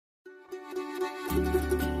Plans.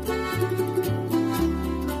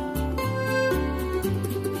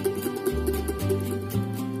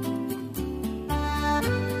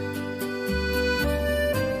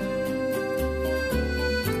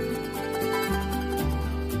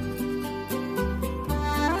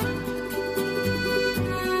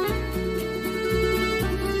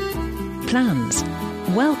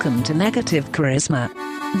 Welcome to Negative Charisma.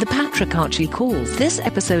 The Patriarchy calls this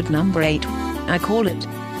episode number 8. I call it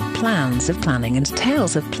Plans of Planning and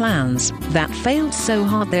Tales of Plans that failed so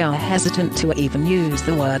hard they are hesitant to even use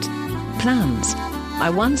the word plans.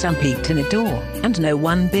 I once unpeaked in a door, and no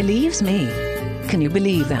one believes me. Can you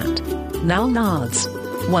believe that? NULL nods.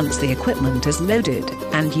 Once the equipment is loaded,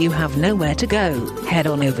 and you have nowhere to go, head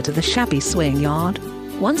on over to the shabby swing yard.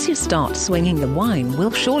 Once you start swinging, the wine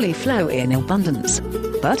will surely flow in abundance.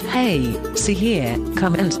 But hey, see here,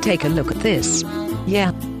 come and take a look at this.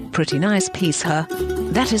 Yeah, pretty nice piece, huh?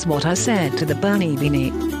 That is what I said to the Bernie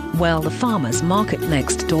Beanie. Well, the farmer's market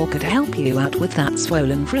next door could help you out with that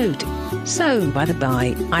swollen fruit. So, by the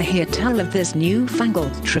by, I hear tell of this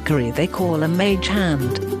newfangled trickery they call a mage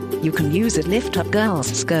hand. You can use it lift up girls'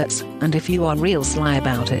 skirts, and if you are real sly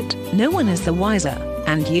about it, no one is the wiser.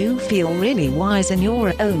 And you feel really wise in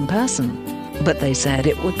your own person. But they said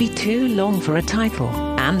it would be too long for a title,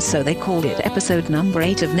 and so they called it episode number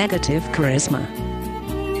 8 of Negative Charisma.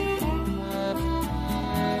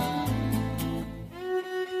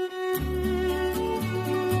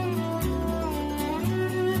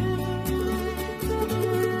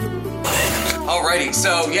 Alrighty,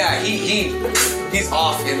 so yeah, he's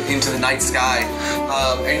off into the night sky,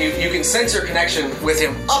 and you can sense your connection with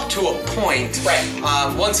him up to a point. Right.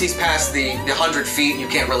 Once he's past the 100 feet, you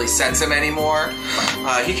can't really sense him anymore.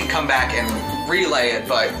 He can come back and relay it,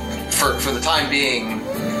 but for the time being,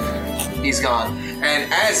 he's gone.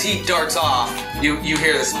 And as he darts off, you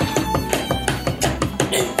hear this.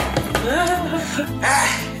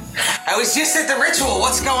 I was just at the ritual.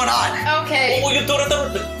 What's going on? Okay.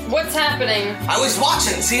 What's happening? I was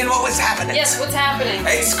watching, seeing what was happening. Yes, what's happening?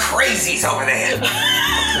 It's crazies over there.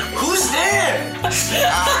 Who's there?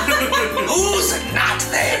 Who's not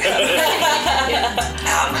there?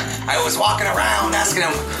 I was walking around asking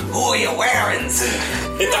him, who are you wearing? That's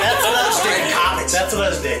what I was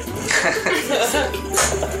doing.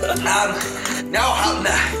 No, out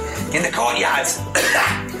in the courtyards.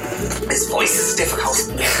 His voice is difficult.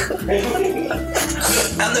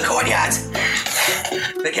 Out in the courtyards.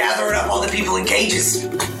 They're gathering up all the people in cages.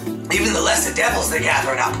 Even the lesser devils they're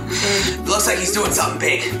gathering up. It looks like he's doing something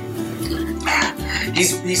big.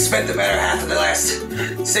 He's spent the better half of the last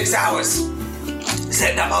 6 hours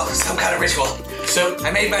setting up some kind of ritual. So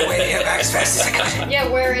I made my way here back as fast as I could. Yeah,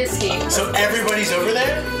 where is he? So everybody's over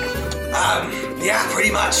there? Yeah,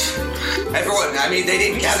 pretty much. Everyone, I mean, they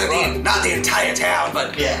didn't gather not the entire town,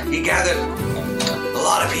 but yeah, he gathered a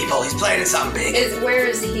lot of people. He's planning something big. Where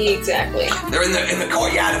is he exactly? They're in the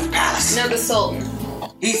courtyard of the palace. No, the Sultan.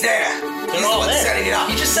 He's there. He's the one setting it up.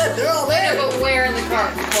 You just said they're all there. No, but where in the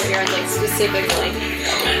courtyard, like, specifically?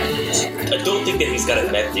 I don't think that he's got a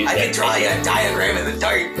map. I can draw you a diagram in the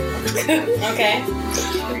dirt. Okay.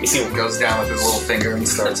 You see him goes down with his little finger and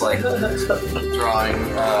starts, like, drawing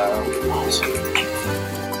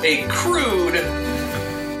a crude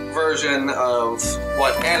version of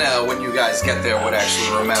what Anna, when you guys get there, would actually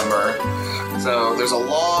remember. So there's a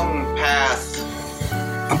long path.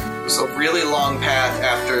 There's a really long path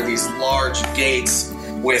after these large gates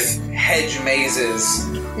with hedge mazes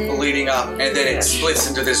leading up, and then it splits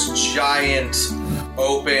into this giant,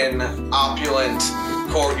 open, opulent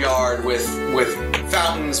courtyard with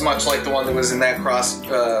fountains, much like the one that was in that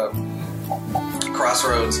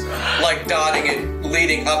crossroads, like dotting it,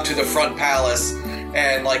 leading up to the front palace.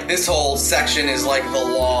 And like this whole section is like the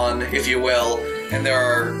lawn, if you will, and there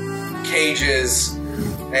are cages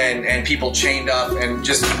and people chained up, and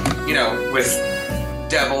just, you know, with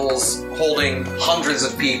devils holding hundreds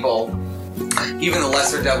of people. Even the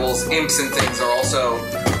lesser devils, imps and things, are also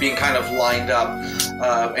being kind of lined up.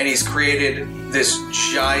 And he's created this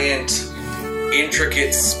giant,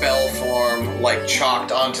 intricate spell form, like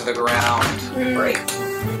chalked onto the ground. Great.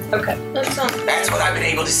 Okay. That's what I've been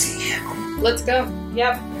able to see. Let's go.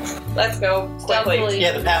 Yep. Let's go quickly.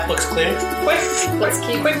 Yeah, the path looks clear. Quick. Let's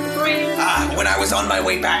keep quick. When I was on my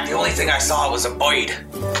way back, the only thing I saw was a bird.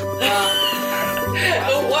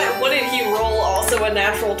 What did he roll? Also a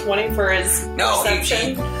natural 20 for his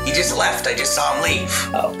perception? he just left. I just saw him leave.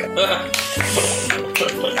 Oh, okay.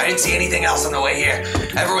 I didn't see anything else on the way here.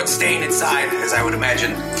 Everyone's staying inside, as I would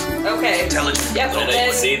imagine. Okay. Intelligent. Yep. So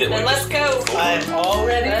Then see that let's go. I'm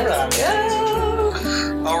already ready. Let's go.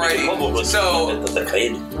 Alrighty. So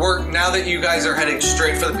now that you guys are heading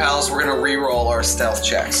straight for the palace, we're gonna re-roll our stealth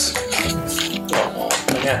checks.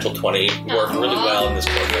 A natural 20 worked really well in this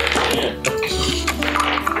program.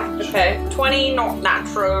 Okay. 20 not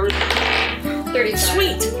natural. 35.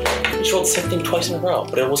 Sweet. You rolled the same thing twice in a row,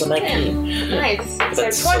 but it was a 19. Nice.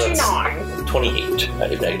 That's 29. 28.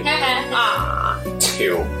 Negative.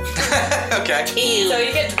 2. Okay. So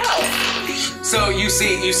you get 12. So you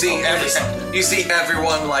see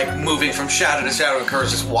everyone like moving from shadow to shadow, and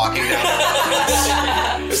Kurt's just walking down.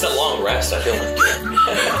 It's that long rest, I feel like.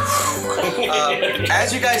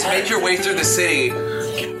 As you guys make your way through the city,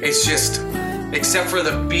 it's just, except for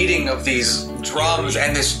the beating of these drums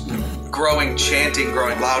and this growing chanting,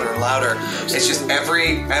 growing louder and louder, it's just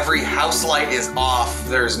every house light is off.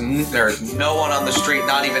 There's no one on the street,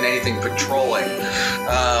 not even anything patrolling.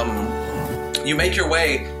 You make your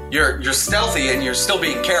way. You're stealthy and you're still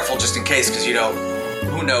being careful just in case, because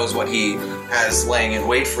who knows what he has laying in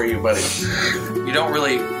wait for you, but you don't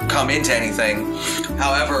really come into anything.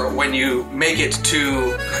 However, when you make it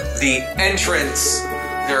to the entrance,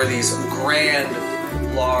 there are these grand,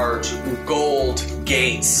 large gold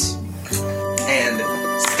gates, and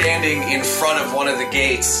standing in front of one of the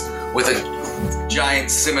gates with a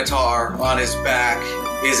giant scimitar on his back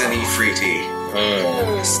is an Ifriti.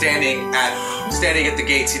 Standing at the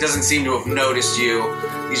gates. He doesn't seem to have noticed you.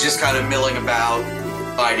 He's just kind of milling about,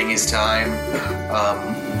 biding his time.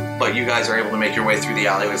 But you guys are able to make your way through the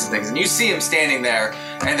alleyways and things. And you see him standing there,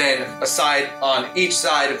 and then on each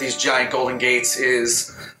side of these giant golden gates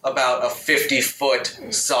is about a 50-foot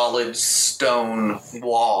solid stone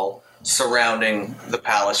wall surrounding the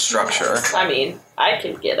palace structure. I mean, I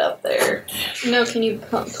can get up there. No, can you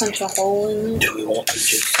punch a hole in it? Do we want to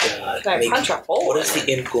just Can I punch a hole? What is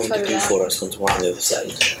the imp going to do for us once we're on the other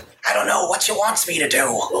side? I don't know what you wants me to do.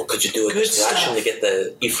 Well, could you do a distraction to get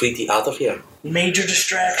the Ifriti out of here? Major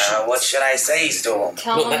distraction. What should I say to him?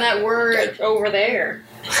 Tell him that we're over there.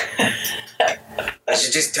 I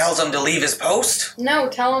should just tell him to leave his post? No,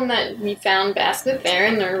 tell him that we found Basket there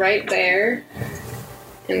and they're right there.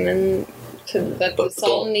 And then that the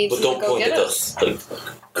Sultan needs to go get us. Like,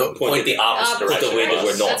 point the opposite direction. The way that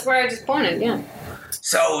we're not. That's where I just pointed, yeah.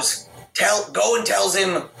 So, go and tells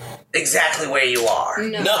him exactly where you are.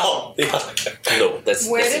 No. No,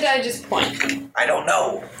 Where did I just point? I don't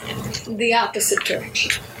know. The opposite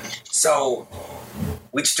direction. So,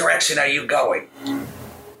 which direction are you going?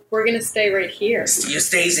 We're gonna stay right here. You're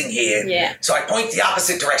staying here? Yeah. So I point the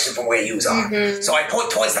opposite direction from where you are. Mm-hmm. So I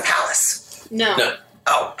point towards the palace. No.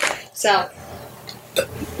 Oh. South.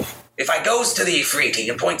 If I goes to the Ifriti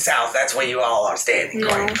and point south, that's where you all are standing, No.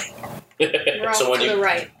 correctly? We're off So when to you- the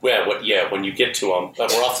right. Yeah, when you get to them,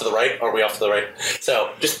 we're off to the right. Are we off to the right?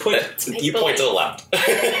 So just point. You point to the left.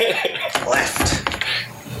 Left.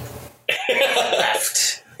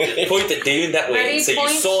 Left. Point it down that way. Ready, So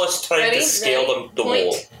point. you saw us trying to scale the Point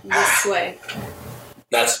wall. this way.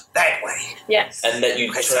 That's That way. Yes. and that you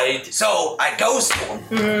Okay, tried. so I goes to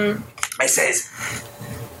him. I says,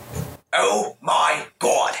 oh my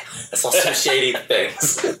God. I saw some shady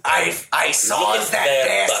things. I saw Look at that their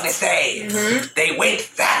bastard butts. there. They went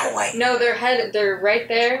that way. No, they're right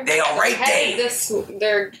there. They are right headed there.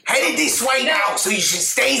 They're Headed this way No. now, so you should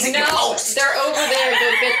stay in your no, post. they're over there.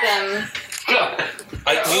 Go get them. You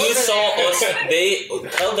over saw there. us. They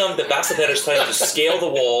tell them the Bassadetta's trying to scale the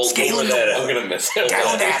wall. Scale over the there. wall. I'm gonna miss. Down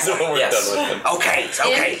that So way. we're Yes. done with them. Okay.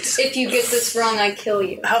 If you get this wrong, I kill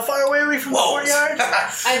you. How far away are we from the Whoa. courtyard?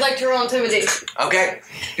 I'd like to roll intimidation. Okay.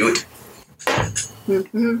 Do it.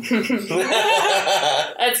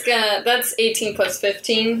 That's 18 plus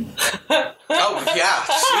 15. Oh, yeah.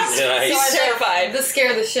 Jeez. Nice. So I terrified. to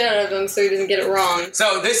scare the shit out of him so he doesn't get it wrong.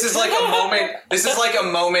 So this is like a moment. This is like a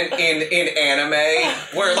moment in anime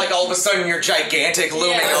where like all of a sudden you're gigantic,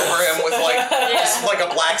 looming Yeah. over him with like just like a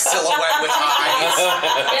black silhouette with eyes,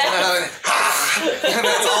 Yeah. and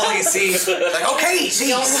that's all he sees. Like, okay,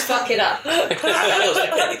 Don't jeez. fuck it up. I was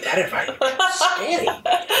like, that scary.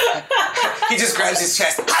 He just grabs his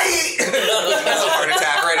chest. Hi! Has a heart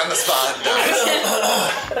attack right on the spot.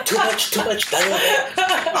 Too much.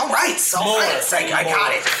 All right, so I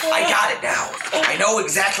got it. I got it now. I know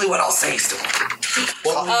exactly what I'll say to him.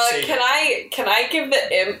 Can I give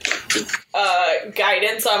the imp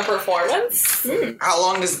guidance on performance? How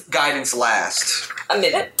long does guidance last? A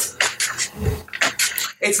minute.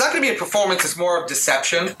 It's not going to be a performance. It's more of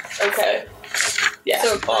deception. Okay. Yeah.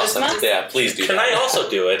 So Awesome. charisma? Yeah, please do. Can I also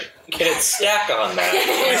do it? Can it stack on that?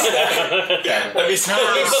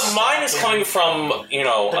 If mine is coming from, a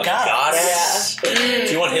goddess. Yeah.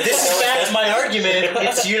 Do you want his? This is back to my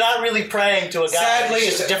argument. You're not really praying to a god. Sadly,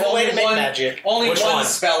 it's just a different way to make magic. Only Which one one?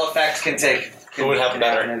 spell effect can take. Who would have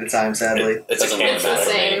better? At a time, sadly. It's It's the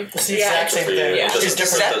same. It's the exact same thing. Yeah. It's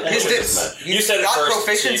different. He's said it got first,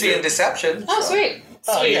 proficiency so you in deception. Oh, sweet.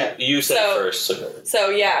 Oh, yeah. You said So- it first. So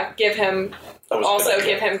yeah, give him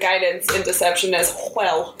give him guidance in deception as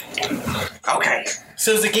well. Okay.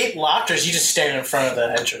 So is the gate locked, or is you just standing in front of the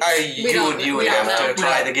entrance? You would have to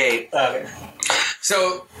try the gate. Okay.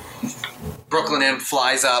 So, Brooklyn Imp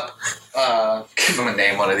flies up. Give him a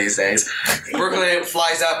name one of these days. Brooklyn Imp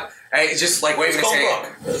flies up, and he's just like waving his hand,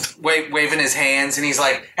 waving his hands, and he's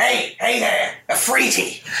like, "Hey there, a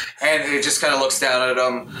freetie!" And he just kind of looks down at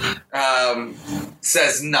him,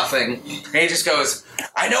 says nothing, and he just goes,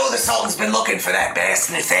 "I know the Sultan's been looking for that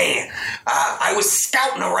bastard thing. I was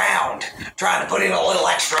scouting around, trying to put in a little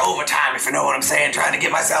extra overtime, if you know what I'm saying, trying to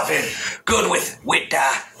get myself in good with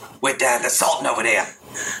the Sultan over there.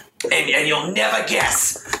 And you'll never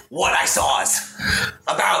guess what I saw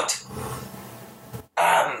about,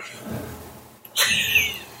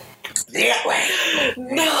 that way."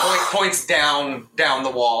 No. Points down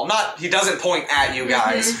the wall. He doesn't point at you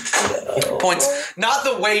guys. Points, not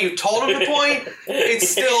the way you told him to point. It's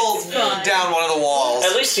still down one of the walls.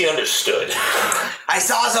 At least he understood. I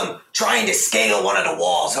saw them trying to scale one of the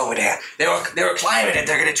walls over there. They were climbing it.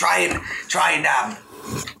 They're gonna try and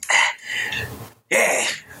yeah.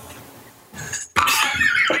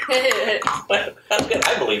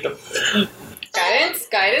 I believed him. Guidance.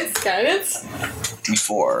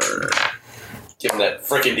 D4. Give him that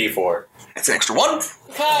frickin' D4. It's an extra one.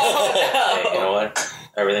 You know what?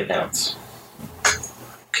 Everything counts.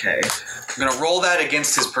 Okay. I'm gonna roll that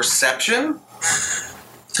against his perception.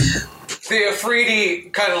 The Afridi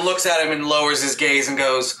kind of looks at him and lowers his gaze and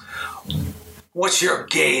goes, "What's your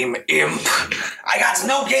game, imp?" "I got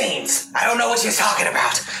no games. I don't know what you're talking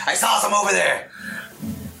about. I saw some over there."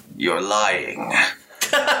 "You're lying."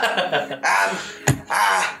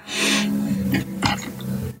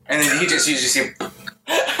 And then you just see invisible.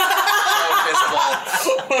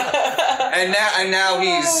 And now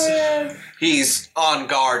he's on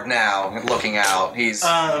guard now, looking out. Is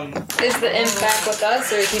the imp back with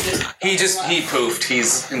us, or is he just... He poofed.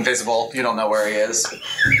 He's invisible. You don't know where he is.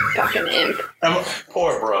 Fucking imp.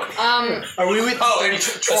 Poor Brooke. Are we with... Oh, and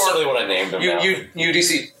That's simply what I named him now. you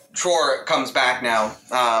see Tror comes back now.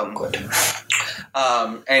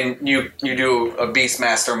 And you do a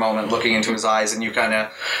Beastmaster moment looking into his eyes, and you kind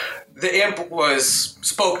of... The imp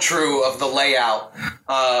spoke true of the layout.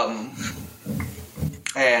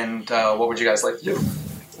 And what would you guys like to do?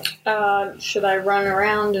 Should I run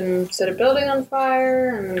around and set a building on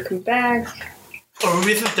fire and then come back? Are we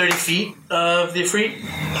within 30 feet of the Ifrit?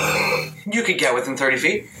 You could get within 30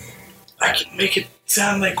 feet. I can make it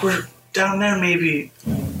sound like we're down there, maybe.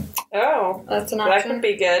 Oh, That's an that option. could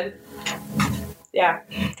be good. Yeah,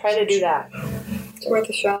 try to do that. It's worth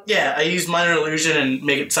a shot. Yeah, I use minor illusion and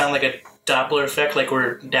make it sound like a Doppler effect, like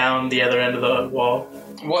we're down the other end of the wall.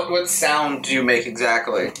 What sound do you make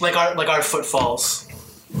exactly? Like our footfalls.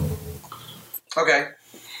 Okay.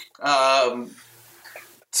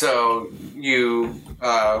 So you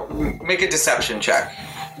make a deception check.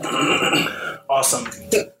 Awesome.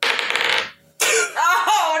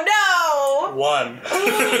 Oh no! 1.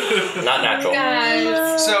 Not natural.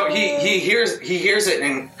 Guys. So he hears it,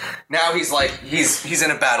 and now he's like he's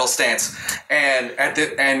in a battle stance, and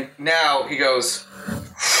now he goes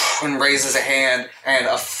and raises a hand, and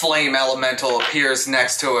a flame elemental appears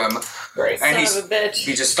next to him. Great. And Son of a bitch.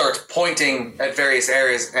 he just starts pointing at various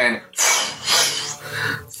areas, and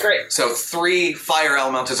Great. so 3 fire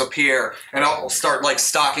elementals appear and all start like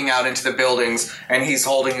stalking out into the buildings, and he's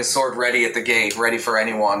holding his sword ready at the gate, ready for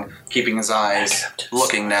anyone, keeping his eyes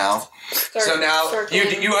looking now. So now you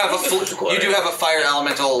do have a fire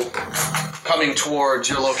elemental coming towards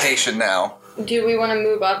your location now. Do we want to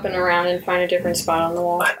move up and around and find a different spot on the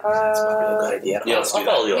wall? That's probably a good idea. Yeah, let's do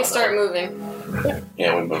that. We start moving.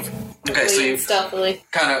 Yeah, we move. Okay, so you stealthily.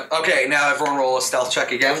 kind of now everyone roll a stealth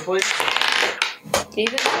check again, please.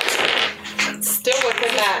 Even? Still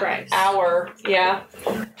within that Christ. hour. Yeah.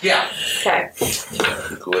 Yeah. Okay.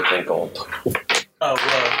 Good and gold. Oh,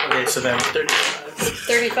 whoa. Okay, so then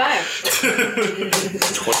 35.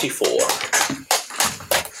 24.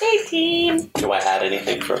 18. Do I add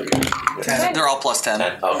anything for you? 10. They're all plus 10.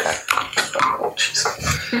 10. Okay. Oh, jeez.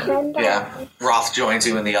 Yeah. Roth joins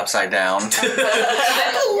you in the upside down.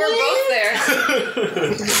 We're both there.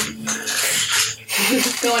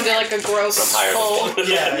 Go into like a gross hole.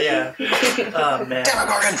 Yeah. Oh man.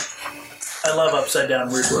 Demogorgon! I love upside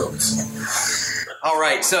down root ropes. All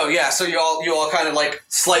right, so you all kind of like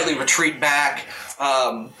slightly retreat back.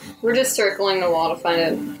 We're just circling the wall to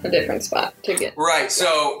find a different spot to get. Right,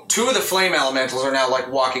 so 2 of the flame elementals are now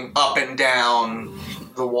like walking up and down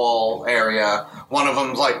the wall area. One of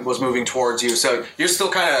them like was moving towards you, so you're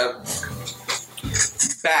still kind of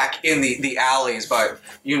back in the alleys, but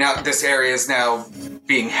this area is now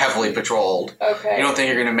being heavily patrolled. Okay. You don't think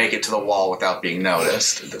you're going to make it to the wall without being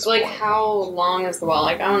noticed at this point. How long is the wall?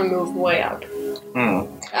 Like, I want to move way out.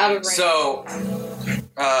 Out of range. So,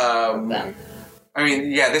 them. I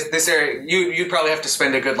mean, yeah, this area, you'd probably have to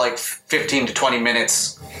spend a good, 15 to 20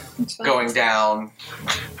 minutes going down.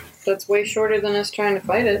 That's way shorter than us trying to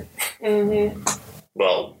fight it. Mm-hmm.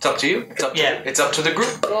 Well, It's up to you. It's up to the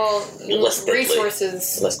group. Well, Less deadly.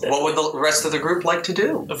 resources. What would the rest of the group like to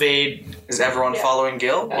do? Evade. Is everyone following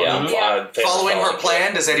Gil? Yeah. Following her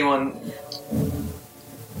plan? Does anyone...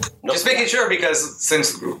 Just making sure, because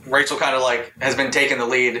since Rachel kind of has been taking the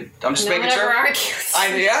lead, I'm just making sure. Argues.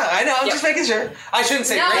 I know. I'm just making sure. I shouldn't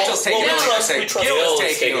say Rachel's taking the lead. I say we trust Gil Gil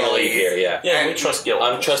is taking the lead here. Yeah, we trust Gil.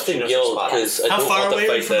 I'm trusting Gil because I How don't far want away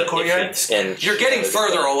to are you fight from the the courtyard? infants and You're getting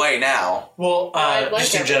further away now. Well,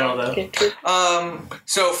 just in general though.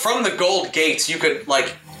 So from the gold gates, you could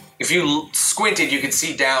if you squinted, you could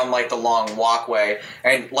see down the long walkway,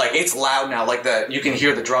 and it's loud now. You can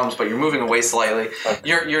hear the drums, but you're moving away slightly.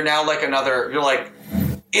 You're now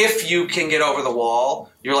if you can get over the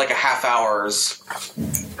wall, you're a half hour's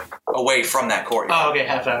away from that courtyard. Oh, okay,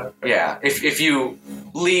 half hour. Yeah, if you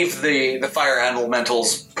leave the fire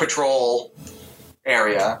elementals patrol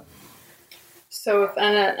area. So if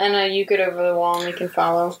Anna, you get over the wall and we can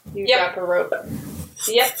follow. You drop a rope.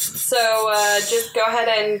 Yep. So just go ahead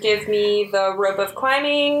and give me the rope of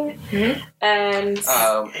climbing, and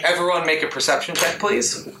everyone make a perception check,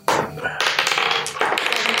 please.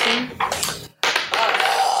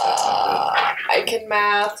 I can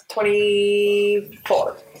math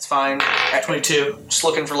 24. It's fine. 22. Just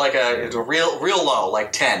looking for a real low,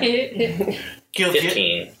 10. Gil,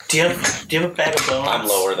 15. Do you have a bag of bones? I'm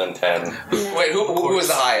lower than 10. Wait, who was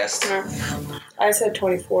the highest? I said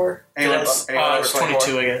 24. Anyone It's over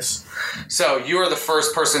 22, I guess. So you are the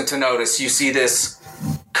first person to notice. You see this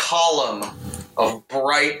column of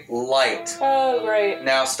bright light Oh, great.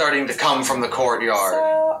 now starting to come from the courtyard.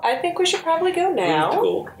 So I think we should probably go now.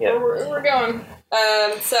 Cool. Yeah. We're going.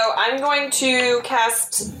 So I'm going to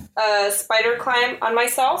cast spider climb on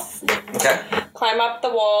myself, Okay. climb up the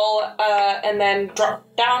wall, and then drop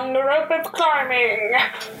down the rope of climbing.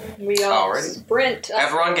 We all Alrighty. sprint.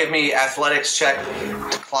 Everyone give me athletics check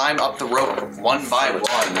to climb up the rope one by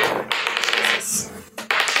one.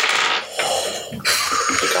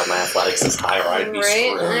 God, my athletics is higher. I'd be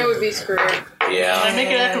Right? screwed. I would be screwed. Yeah. Can I make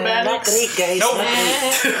it acrobatics?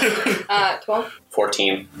 Nope. 12.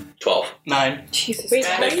 14. 12. 9. Jesus. Wait,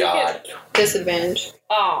 Christ. Thank God. Disadvantage.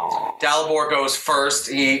 Oh. Dalibor goes first.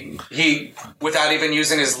 He without even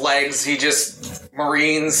using his legs, he just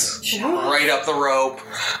marines right up the rope.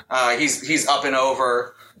 He's up and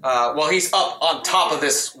over. He's up on top of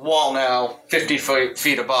this wall now, 50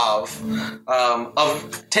 feet above.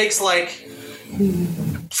 Takes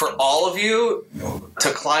for all of you to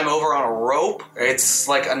climb over on a rope, it's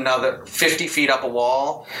another 50 feet up a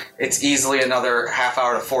wall. It's easily another half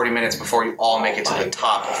hour to 40 minutes before you all make it to the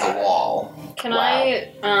top of the wall. Can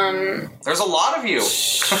I, There's a lot of you.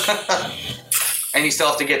 And you still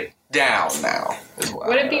have to get down now as well.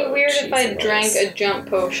 would it be weird if I drank a jump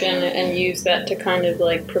potion and used that to kind of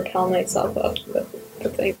propel myself up the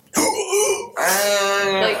thing?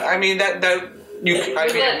 I mean, that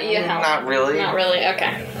not really. Not really,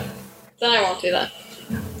 okay. Then I won't do that.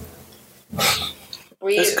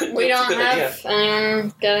 We don't have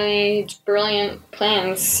got any brilliant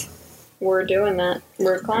plans. We're doing that.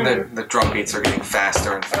 We're climbing. The drum beats are getting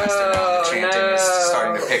faster and faster now. The chanting is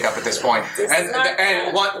starting to pick up at this point.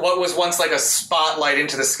 And what was once a spotlight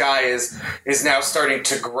into the sky is now starting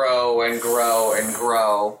to grow and grow and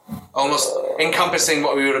grow. Almost encompassing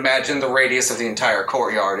what we would imagine the radius of the entire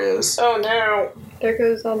courtyard is. Oh no. There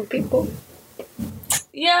goes all the people.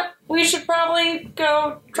 Yep, we should probably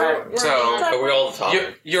go. So Are we all at the top?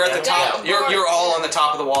 you're at the top. You're all on the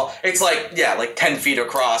top of the wall. It's 10 feet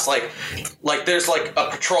across. There's a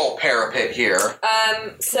patrol parapet here.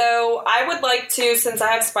 So I would like to, since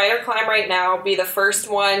I have spider climb right now, be the first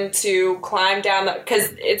one to climb down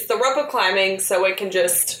because it's the rope of climbing, so it can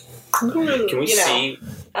just. Can we see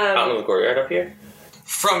out in the courtyard up here?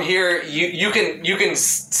 from here, you can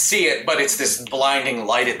see it, but it's this blinding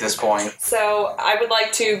light at this point. So I would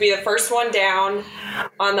like to be the first one down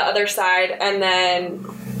on the other side, and then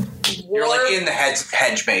You're like in the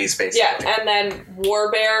hedge maze, basically. Yeah, and then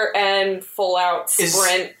Warbear and full out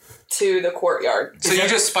sprint to the courtyard. So you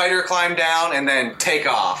just spider climb down and then take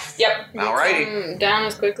off. Yep. Alrighty. Down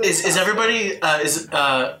as quickly as Is everybody is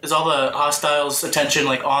all the hostiles' attention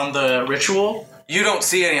like on the ritual? You don't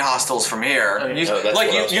see any hostiles from here.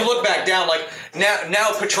 Okay. You look back down. Like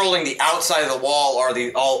now patrolling the outside of the wall are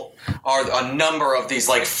a number of these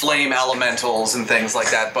like flame elementals and things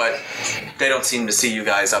like that, but they don't seem to see you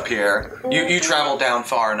guys up here. You travel down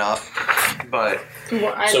far enough, but.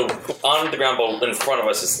 So on the ground in front of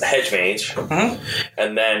us is the hedge mage,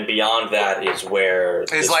 and then beyond that is where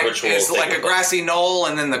it's like a grassy knoll,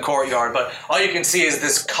 and then the courtyard. But all you can see is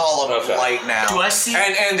this column of light now. Do I see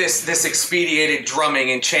and this expedited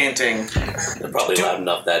drumming and chanting? They're probably loud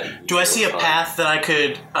enough that. Do I see a path that I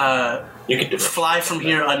could you could fly from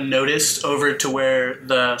here unnoticed over to where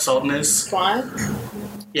the Sultan is? Fly?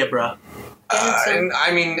 Yeah, bruh.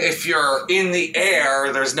 I mean, if you're in the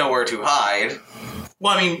air, there's nowhere to hide.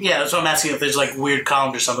 Well, I mean, yeah, that's what I'm asking, if there's, like, weird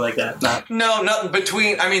columns or something like that. No, nothing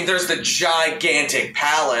between... I mean, there's the gigantic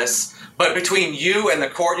palace, but between you and the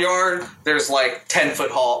courtyard, there's, like, 10-foot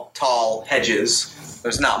tall hedges.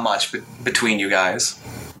 There's not much between you guys.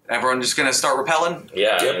 Everyone just gonna start rappelling?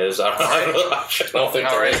 Yeah, it is. I don't think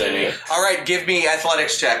there is any. Alright, give me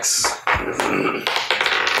athletics checks.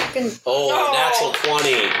 Natural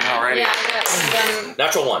 20. Alrighty. Yeah,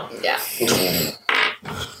 Natural 1. Yeah.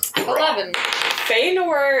 11.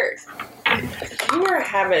 Feanor, you are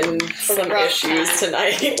having some issues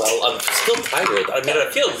tonight. Well, I'm still tired. I mean, I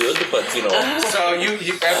feel good, but, you know. So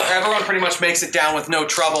everyone pretty much makes it down with no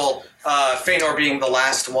trouble, Feanor being the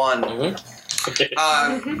last one.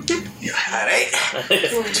 You had it.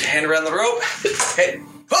 Put your hand around the rope. Hit.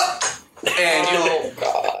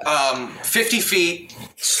 And 50 feet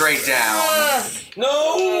straight down.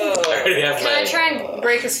 No! Can I try and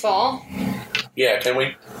break his fall? Yeah, can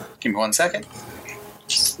we? Give me 1 second.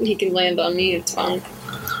 He can land on me, it's fine.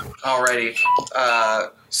 Alrighty.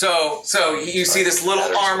 So you see this little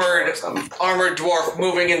armored dwarf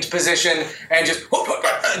moving into position and just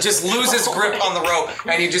loses grip on the rope,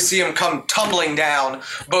 and you just see him come tumbling down.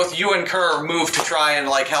 Both you and Kerr move to try and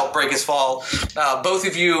like help break his fall. Both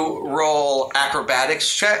of you roll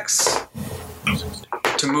acrobatics checks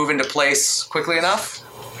to move into place quickly enough.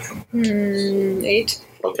 8.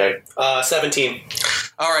 Okay. 17.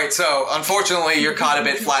 All right. So unfortunately, you're caught a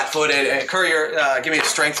bit flat-footed. Kerr, give me a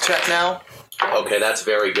strength check now. Okay, that's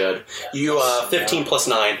very good. You 15 plus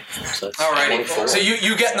 9. So alrighty. So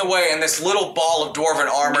you get in the way, and this little ball of dwarven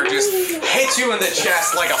armor just hits you in the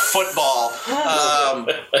chest like a football.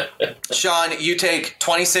 Sean, you take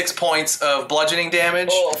 26 points of bludgeoning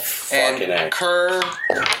damage, and Kerr,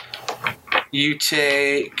 you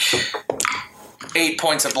take 8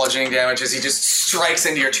 points of bludgeoning damage as he just strikes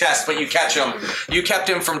into your chest, but you catch him. You kept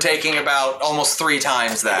him from taking about almost 3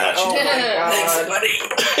 times that. Oh my god. Thanks,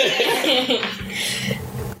 buddy.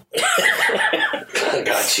 I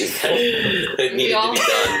got you. It needed to be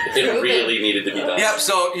done. It really needed to be done. Yep,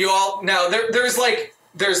 so you all... Now, there's like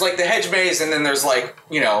the hedge maze, and then there's like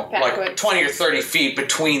 20 or 30 feet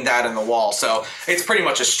between that and the wall. So it's pretty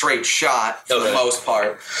much a straight shot for the most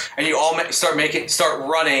part. And you all start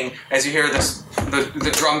running as you hear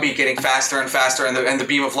the drum beat getting faster and faster, and the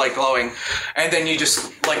beam of light glowing. And then you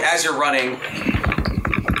just as you're running,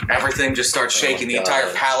 everything just starts shaking. The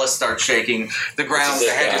entire palace starts shaking. The ground, the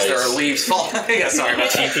hedges, there are leaves falling. Yeah, sorry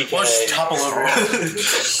about that. We'll just topple over.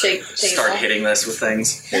 Start hitting this with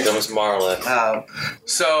things. Here comes Marla.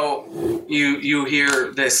 So you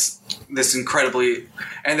hear this incredibly,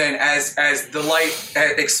 and then as the light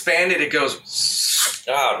expanded, it goes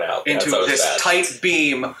into this tight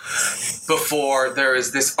beam before there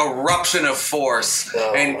is this eruption of force,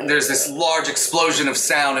 and there's this large explosion of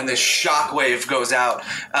sound, and this shockwave goes out.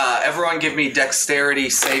 Everyone give me dexterity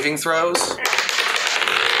saving throws.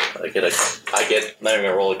 I'm not even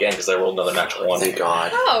gonna roll again because I rolled another natural 1. Thank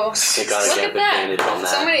God. Oh, Thank God I look get at that. advantage on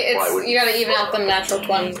that. You gotta even out them natural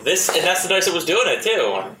 20s. And that's the dice that was doing it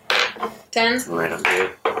too. 10? Right, I'm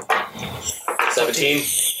good. 17.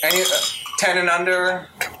 Any 10 and under?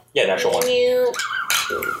 Yeah, natural 1.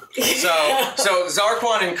 So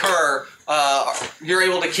Zarquan and Kerr, you're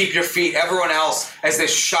able to keep your feet. Everyone else, as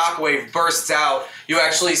this shockwave bursts out, you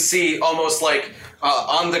actually see almost like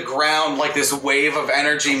on the ground, like this wave of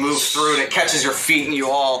energy moves through, and it catches your feet, and you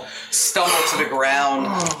all stumble to the ground.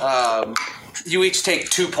 you each take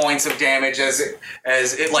 2 points of damage as it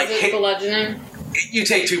like Is it hit. bludgeoning? You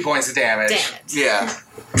take 2 points of damage. Damn it. Yeah.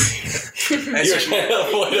 You're trying to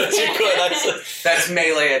avoid what you could. That's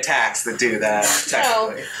melee attacks that do that,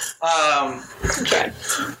 technically. Okay.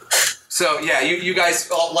 So yeah, you guys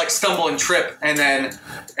all like stumble and trip, and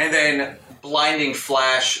then blinding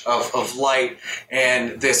flash of light,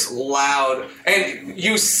 and this loud, and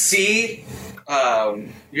you see,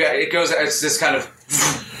 it goes. It's this kind of,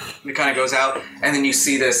 it kind of goes out, and then you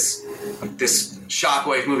see this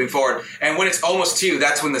shockwave moving forward, and when it's almost to you,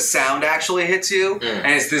 that's when the sound actually hits you,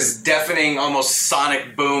 and it's this deafening, almost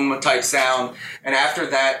sonic boom type sound, and after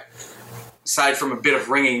that, aside from a bit of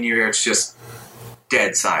ringing in your ear, it's just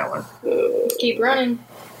dead silent. Keep running.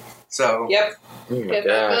 So, Yep. Oh my Get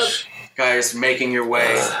back gosh. guys, making your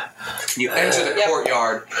way, you enter the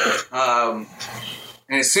courtyard,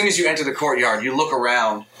 and as soon as you enter the courtyard, you look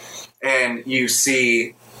around, and you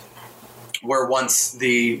see where once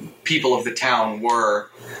the people of the town were.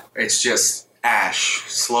 It's just ash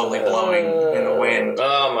slowly blowing in the wind.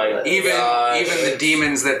 Oh my god. Even the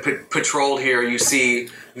demons that patrolled here, you see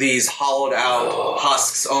these hollowed out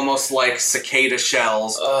husks, almost like cicada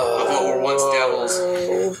shells of what were once devils.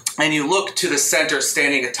 And you look to the center,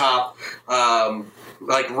 standing atop,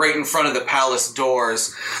 like right in front of the palace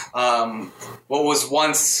doors, what was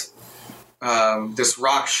once this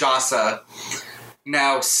Rakshasa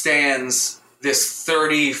now stands this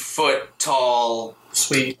 30-foot tall,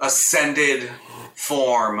 Sweet. ascended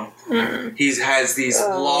form. He has these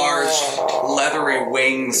large, leathery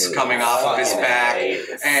wings coming off of his back,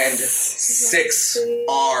 and 6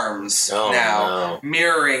 arms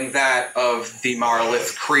mirroring that of the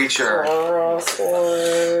Marlith creature.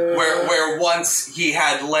 Where once he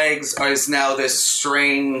had legs, is now this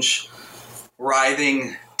strange,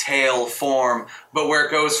 writhing tail form, but where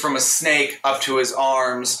it goes from a snake up to his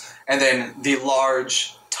arms, and then the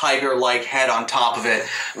large tiger-like head on top of it.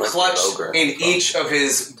 Clutched in each of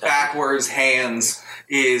his backwards hands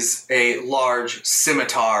is a large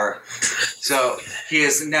scimitar. So he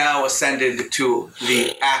is now ascended to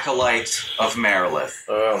the acolyte of Marilith.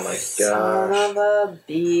 Oh my gosh. Son of a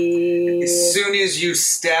bee. As soon as you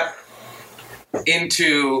step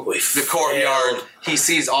into the courtyard, he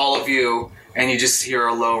sees all of you, and you just hear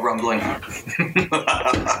a low rumbling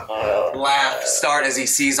laugh start as he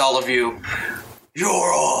sees all of you. You're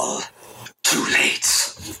all too late.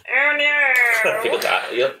 Oh no! People die.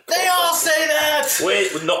 Yep. They all say that!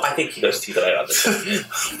 Wait, no, I think he knows too that I understand.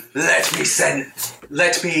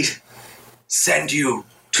 Let me send you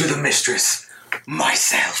to the mistress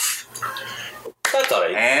myself. That's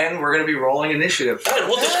alright. And we're gonna be rolling initiative. Alright,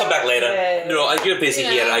 we'll just come back later. No, you're busy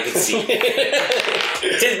here, I can see.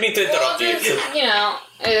 Didn't mean to interrupt you. You know,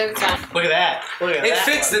 it's fine. Look at that. Look at It that.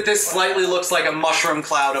 fits that this slightly looks like a mushroom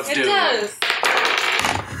cloud of doom. It does.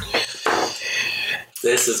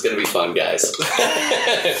 This is going to be fun, guys.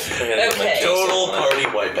 Okay. Total party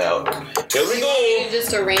wipeout. Here we You go.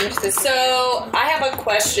 just arrange this. So, I have a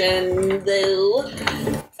question, though.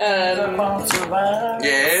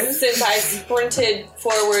 Yes? Since I sprinted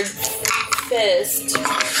forward fist,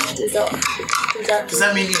 does Does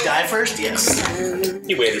that mean you die first? Yes.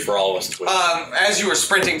 He waited for all of us to win. As you were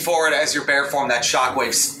sprinting forward as your bear form, that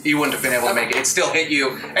shockwave, you wouldn't have been able to make it. It still hit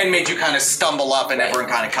you and made you kind of stumble up, and everyone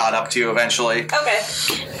kind of caught up to you eventually. Okay.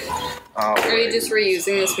 Are you just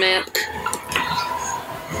reusing this map?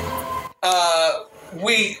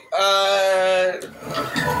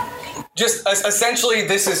 Just essentially,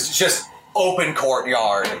 this is just open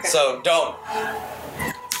courtyard. Okay. So don't.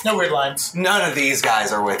 No weird lines. None of these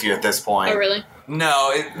guys are with you at this point. Oh, really?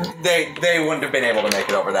 No, they wouldn't have been able to make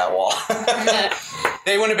it over that wall.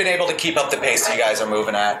 They wouldn't have been able to keep up the pace you guys are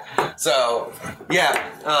moving at. So,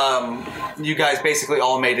 yeah, you guys basically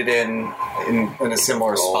all made it in a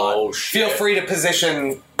similar spot. Oh, shit. Feel free to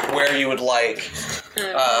position where you would like.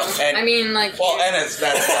 And, I mean, like, well, and that's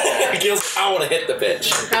I want to hit the bitch.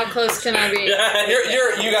 how close can I be?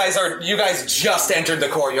 you guys just entered the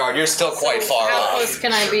courtyard. You're still quite far How off. close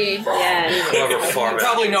can I be? Yeah.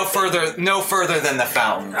 Probably no further than the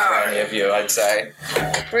fountain for any of you, I'd say.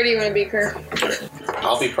 Where do you want to be, Kerr?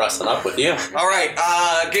 I'll be pressing up with you. All right,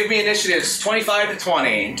 give me initiatives. 25 to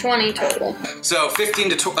 20. 20 total. So 15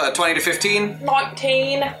 to 20 to 15.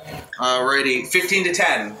 19. Alrighty, 15 to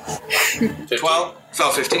 10. 12. So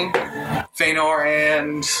 15. Feanor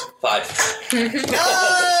and 5. 9!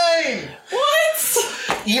 What?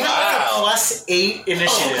 Even like a +8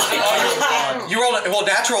 initiative. you rolled. Well,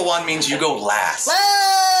 natural 1 means you go last.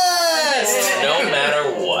 No matter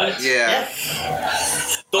what. but Yeah.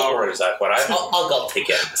 don't worry, Zach. But I'll take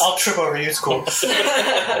it. I'll trip over you. It's cool.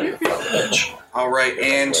 All right,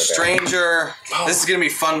 and Stranger. This is gonna be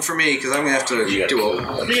fun for me because I'm gonna have to do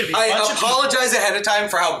it. I apologize ahead of time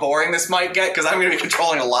for how boring this might get because I'm gonna be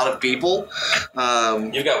controlling a lot of people.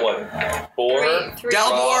 You've got what? 4? Three.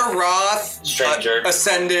 Dalbor, Roth, Stranger.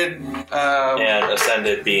 Ascended, And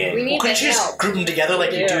Ascended Being. We need Couldn't the you just help. group them together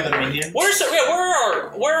like you do the minions? Where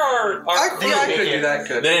are I could do that.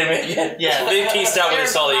 Good. They didn't make it. Yeah. They pieced out when they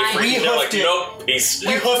saw the We They're like, hoofed it. nope, peace.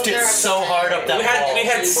 We hoofed it so hard up that wall. We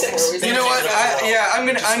had 6. You know what? I'm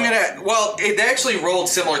gonna. Well, they actually rolled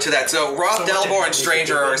similar to that. So Roth, Dalbor, and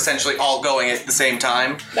Stranger are essentially all going at the same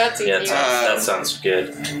time. That's easy. Yeah, that sounds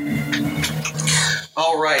good.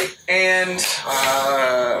 All right, and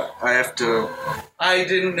I have to. I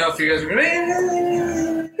didn't know if you guys were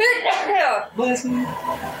gonna.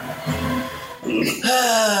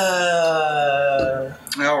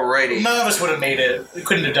 Alrighty. None of us would have made it. We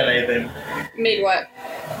couldn't have done anything Made what?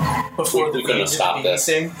 before We couldn't have stopped this.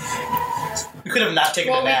 thing. We could have not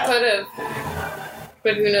taken Well, a we nap. could have.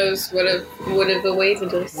 But who knows? Would have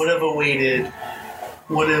awaited us. Would have awaited.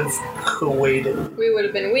 Would have awaited. We would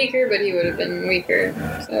have been weaker, but he would have been weaker.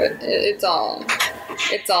 So it's all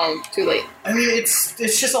too late. I mean, it's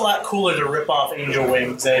just a lot cooler to rip off angel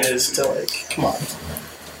wings than it is to, like, come on.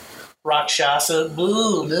 Rakshasa,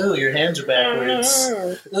 boo, no, your hands are backwards.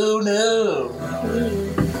 Oh no.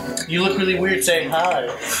 You look really weird saying hi.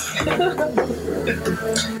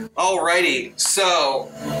 Alrighty, so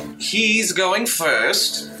he's going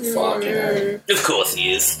first. Fucking. Of course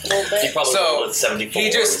he is. He probably So, rolled 74. he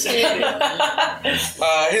just-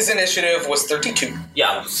 His initiative was 32.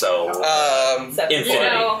 Yeah, so infinity,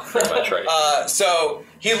 No. pretty much, right? So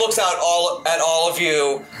he looks out at all of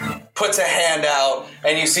you, puts a hand out,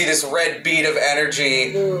 and you see this red bead of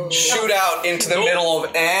energy shoot out into the middle of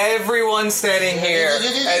everyone standing here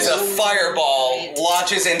as a fireball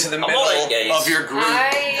launches into the middle of your group.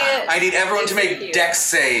 I need everyone to make dex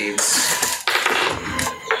saves.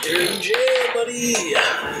 Yeah, buddy.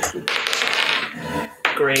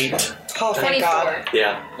 Great. Oh, thank 24. God.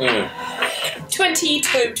 Yeah. 20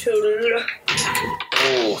 total.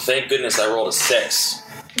 Oh, thank goodness I rolled a 6.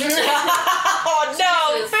 Oh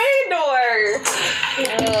no,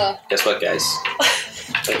 Fëanor! Guess what, guys?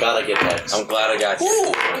 Thank God I get that. I'm glad I got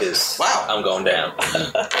you. Because Wow. I'm going down.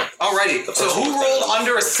 Alrighty, so who rolled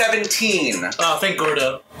under a 17? Oh, thank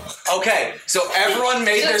Gordo. Okay, so everyone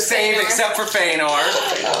made their Just save Fëanor. except for Fëanor.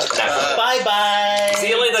 Bye-bye. See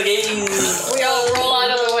you later, guys. We all roll out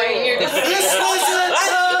of the way and you're just This was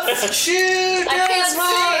a tough shoot. I can't see.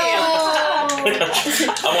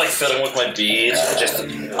 I'm like fiddling with my beads. Just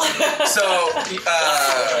So,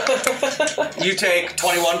 you take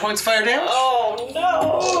 21 points of fire damage. Oh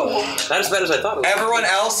no! not as bad as I thought it was. Everyone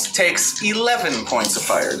else takes 11 points of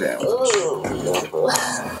fire damage.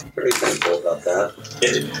 Very thankful about that.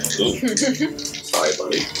 Sorry,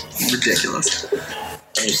 buddy. Ridiculous.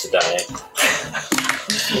 I'm used to dying.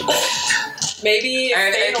 Maybe if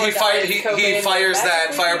And Fëanor he died, fires that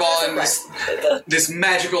Cobain fireball, and resurrect. this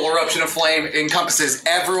magical eruption of flame encompasses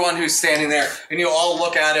everyone who's standing there, and you all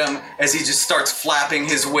look at him as he just starts flapping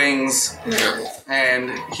his wings,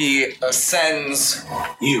 and he ascends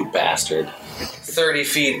You bastard. 30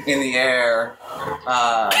 feet in the air.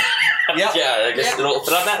 Yep. Yeah, I guess it'll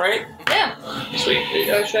fit on that, right? Yeah. Sweet. There you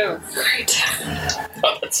go. Go show.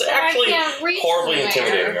 It's actually can't reach horribly from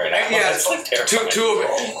intimidating there. right now. Yeah, It's like terrifying. two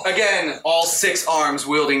of again, all 6 arms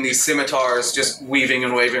wielding these scimitars, just weaving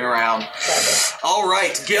and waving around. All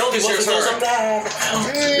right, Guild, is your turn.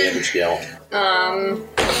 Damage deal.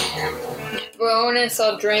 Bonus,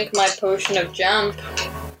 I'll drink my potion of jump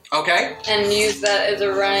Okay. and use that as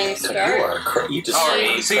a running start. You just All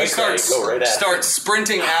right. So you start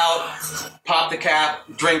sprinting out, pop the cap,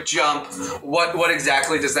 drink, jump. What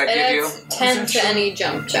exactly does that give you? It's 10 to any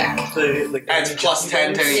jump check. Adds plus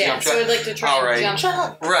 10 to any Yeah, jump check. so I'd like to try All and right.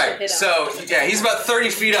 jump. Right. Hit him. So yeah, he's about 30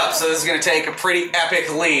 feet up. So this is going to take a pretty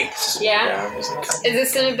epic leap. Yeah? Is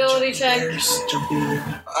this an ability check?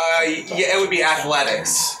 Yeah, it would be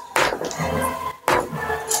athletics.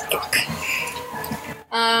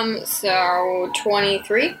 So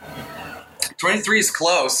 23. 23 is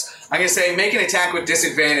close. I'm going to say make an attack with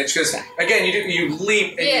disadvantage because, again, you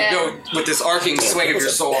leap and you go with this arcing swing of your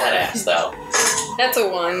sword. Badass, though. That's a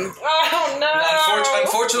 1. Oh no!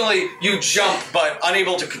 Unfortunately, you jump, but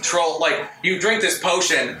unable to control. Like you drink this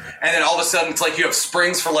potion, and then all of a sudden, it's like you have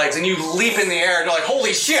springs for legs, and you leap in the air, and you're like,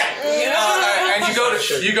 "Holy shit!" And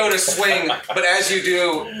you go to swing, but as you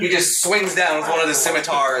do, he just swings down with one of the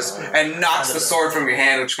scimitars and knocks the sword from your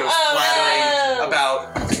hand, which goes clattering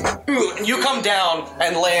about You come down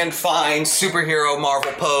and land fine, superhero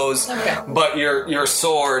Marvel pose, but your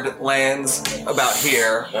sword lands about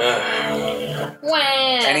here. Wah.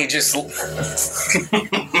 And he just...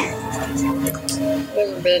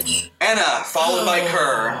 Whatever, bitch. Anna, followed by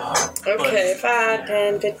Kerr. Okay, 5,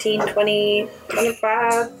 10, 15, 20,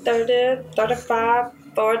 25, 30, 35,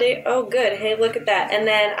 40. Oh, good. Hey, look at that. And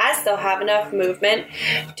then I still have enough movement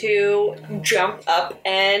to jump up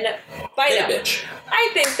and bite him. Bitch. I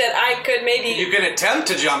think that I could maybe... You can attempt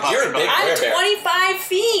to jump up. You're a big I'm bear. 25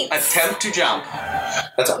 feet. Attempt to jump.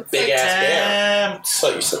 That's a big ass bear. I Attempt.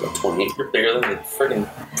 thought you said like 20. You're bigger than the friggin'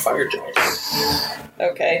 fire giant.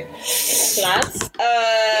 Okay. So that's...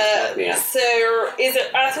 Yeah. So, is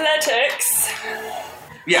it athletics?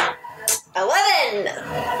 Yeah. 11.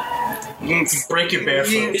 Break your bare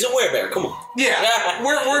foot. He's a werebear. Come on. Yeah.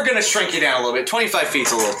 We're gonna shrink you down a little bit. 25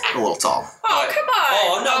 feet's a little tall. Oh, But- come on.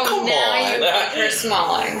 Oh, no, come now on. you make her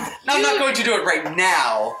smaller. No, I'm not going to do it right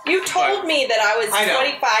now. You told me that I was I know.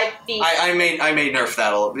 25 feet. I may nerf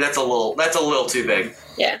that a little. That's a little too big.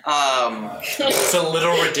 Yeah. It's a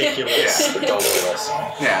little ridiculous. Ridiculous.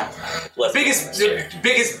 Yeah. The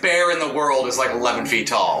biggest bear in the world is like 11 feet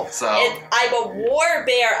tall. So I'm a war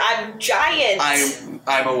bear. I'm giant.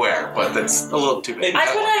 I'm aware, but that's a little too big. I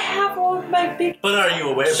want to have all of my big... But are you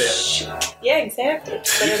a werebear? Yeah, exactly.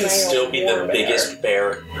 But You am can I a still be war the bear? biggest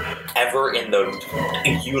bear ever in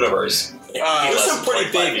the universe. There's some pretty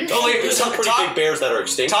big. There's some pretty big bears that are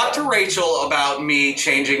extinct. Talk to Rachel about me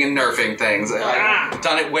changing and nerfing things. I've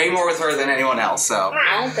done it way more with her than anyone else. So,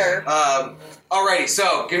 I don't care. alrighty.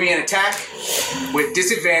 So, give me an attack with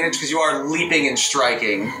disadvantage because you are leaping and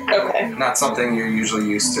striking. Okay. Not something you're usually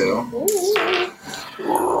used to.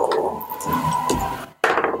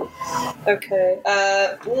 Okay.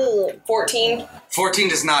 14. 14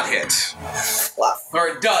 does not hit. Bluff. Or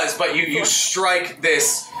it does, but you strike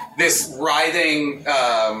this writhing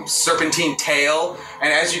serpentine tail,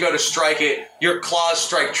 and as you go to strike it, your claws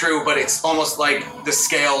strike true, but it's almost like the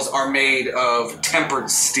scales are made of tempered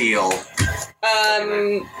steel.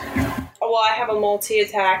 Well, I have a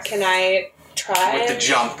multi-attack. Can I try With the it?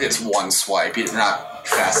 jump, it's one swipe. You're not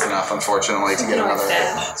fast enough, unfortunately, to get another.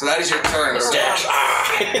 So that is your turn. Dash.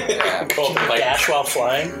 Yeah. Dash while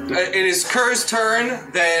flying? It is Kerr's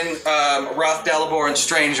turn, then Roth, Dalibor, and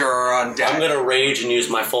Stranger are on deck. I'm gonna rage and use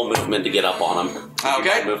my full movement to get up on him.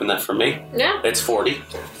 Okay. Moving that for me. Yeah. It's 40.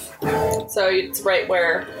 So it's right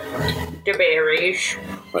where the bear is.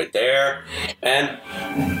 Right there. And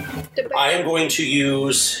I am going to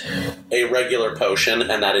use a regular potion,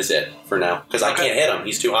 and that is it for now. Because I can't hit him.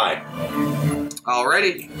 He's too high.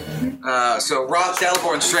 Alrighty. So Roth,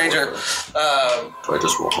 Dalibor, and Stranger. So I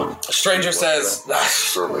just roll one. Stranger says,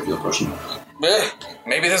 For a regular potion.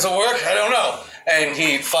 maybe this will work. I don't know. And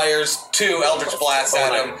he fires 2 Eldritch Blasts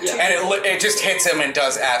at him, and it just hits him and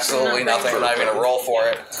does absolutely nothing. I'm not even gonna roll for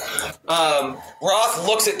it. Roth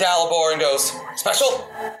looks at Dalibor and goes, "Special,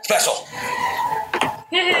 special."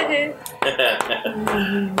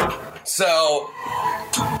 So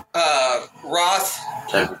Roth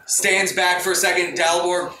stands back for a second.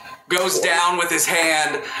 Dalibor goes down with his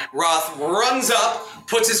hand. Roth runs up,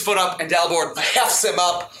 puts his foot up, and Dalibor hefts him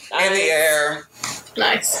up in the air.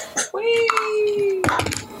 Nice. Whee!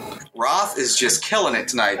 Roth is just killing it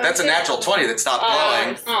tonight. That's a natural 20 that stopped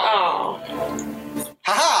blowing. Oh.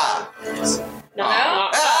 Ha-ha! No.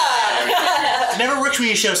 Ah! It never works when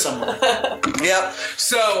you show someone. Yep.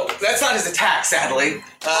 So that's not his attack, sadly.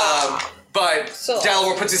 But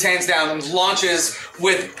Dalibor puts his hands down and launches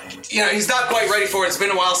with, he's not quite ready for it. It's been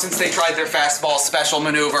a while since they tried their fastball special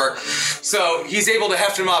maneuver. So he's able to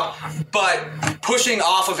heft him up, but pushing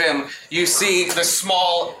off of him, you see the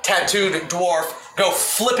small tattooed dwarf go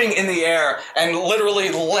flipping in the air and literally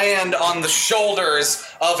land on the shoulders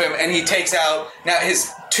of him, and he takes out now his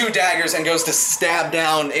 2 daggers and goes to stab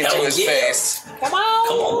down into his face. Come on.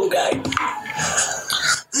 Come on, guy.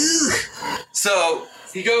 So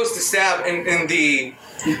he goes to stab, and the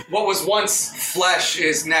what was once flesh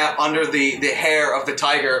is now under the hair of the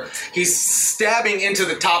tiger. He's stabbing into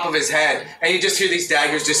the top of his head, and you just hear these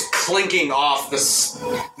daggers just clinking off the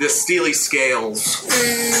steely scales.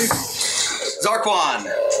 Zarquan.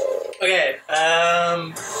 Okay,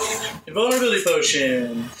 invulnerability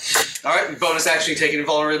potion. All right, bonus action, taking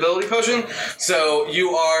invulnerability potion. So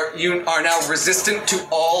you are now resistant to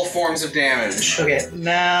all forms of damage. Okay,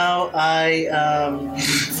 now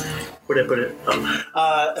where did I put it?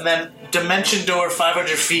 And then dimension door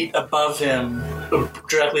 500 feet above him,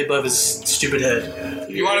 directly above his stupid head.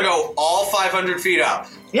 You want to go all 500 feet up?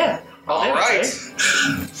 Yeah. All right.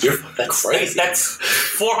 That's crazy. That's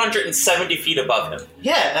 470 feet above him.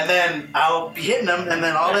 Yeah, and then I'll be hitting him, and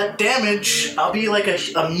then all that damage, I'll be like a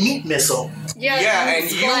meat missile. Yeah,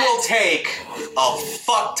 and you will take a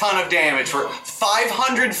fuck ton of damage for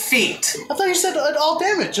 500 feet. I thought you said all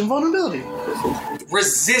damage and vulnerability.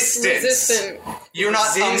 Resistant. You're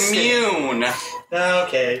not immune.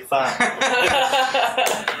 Okay, fine.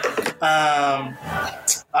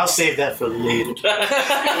 I'll save that for later.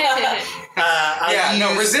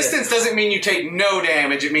 Resistance doesn't mean you take no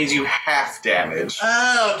damage. It means you half damage.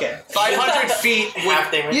 Okay. 500 feet. Half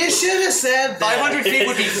damage. You should have said that. 500 feet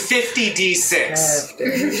would be 50 d6.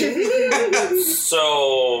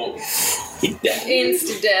 So.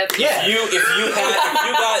 Insta-death. Yeah. If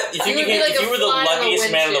you were the luckiest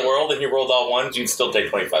man in the world and you rolled all ones, you'd still take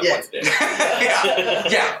 25 points of damage.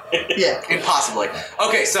 Yeah. Impossibly.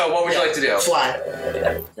 Okay, so what would you like to do? Fly.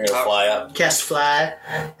 You're gonna fly up. Cast fly.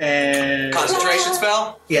 And... Concentration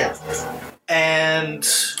spell? Yeah. And...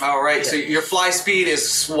 Alright, so your fly speed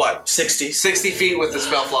is what? 60. 60 feet with the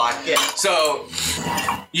spell fly. Yeah. So,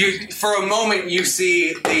 for a moment you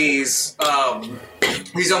see these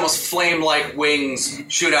almost flame-like wings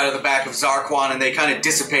shoot out of the back of Zarquan, and they kind of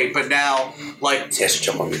dissipate. But now, like,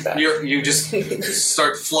 Jump on your back. you just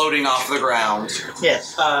start floating off the ground.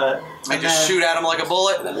 Yes. And just shoot at him like a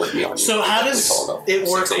bullet. So how does it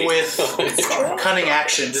work with cunning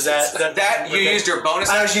action? Does that You used your bonus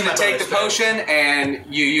action to take the potion, and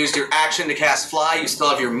you used your action to cast fly. You still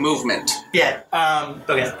have your movement. Yeah.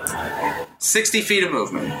 Okay. 60 feet of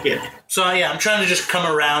movement. Yeah. So I'm trying to just come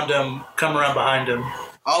around behind him.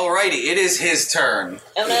 Alrighty, it is his turn.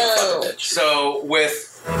 Hello. So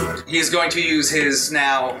he's going to use his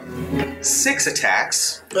now 6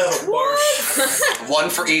 attacks. One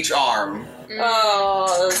for each arm.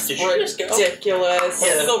 Oh, that's Did you just go? ridiculous.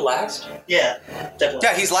 Yeah, go last. Yeah, definitely.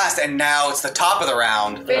 Yeah, he's last, and now it's the top of the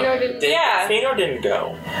round. Fëanor didn't. Fëanor didn't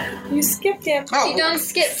go. You skipped him. You don't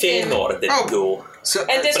skip him. Fëanor didn't go. So,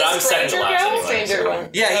 And did But I'm the second to stranger last go? anyway, Stranger one.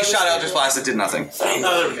 yeah, he shot Eldritch Blast. It did nothing.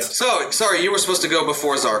 Oh, there we go. So, sorry, you were supposed to go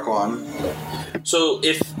before Zarquan. So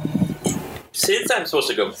since I'm supposed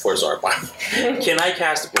to go before Zarquan, can I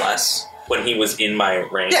cast Bless when he was in my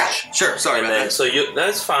range? Yeah, sure. Sorry And about then, that. so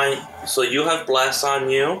that's fine. So you have Bless on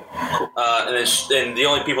you, and the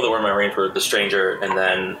only people that were in my range were the stranger and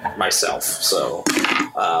then myself. So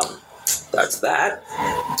that's that.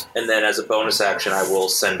 And then as a bonus action, I will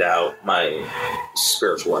send out my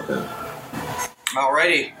spiritual weapon.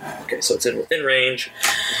 Alrighty. Okay, so it's within range.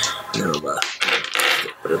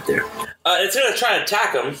 Put it up there. It's gonna try and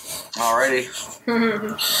attack him. Alrighty.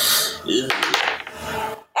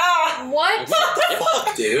 What?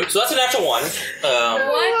 Fuck, dude. So that's an actual one.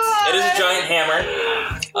 What? It is a giant hammer.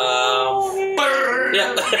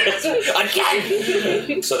 Yeah.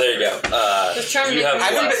 Again. So there you go. Just trying to you make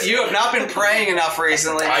have You have not been praying enough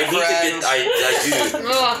recently. I need friends. to get. I do.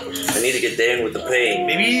 Ugh. I need to get down with the pain.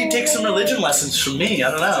 Maybe take some religion lessons from me. I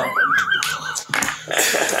don't know.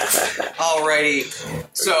 Alrighty.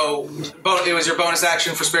 So, it was your bonus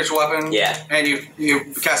action for spiritual weapon? Yeah. And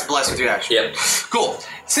you cast Bless with your action? Yep. Cool.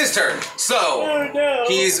 It's his turn. So,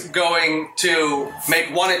 he's going to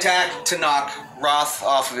make one attack to knock Roth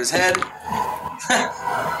off of his head.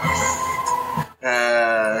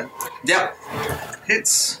 Yep.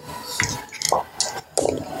 Hits.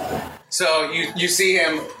 So you see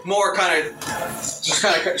him more kind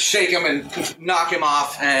of shake him and knock him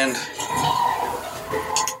off, and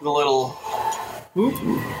the little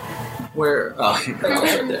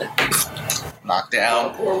knock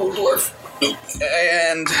down. Poor little dwarf.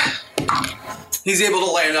 And he's able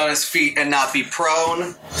to land on his feet and not be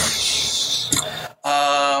prone.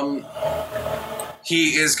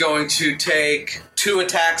 He is going to take 2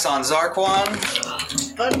 attacks on Zarquan.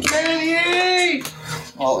 Uncanny!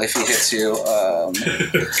 Well, if he hits you,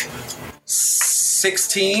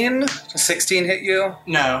 16? Does 16 hit you?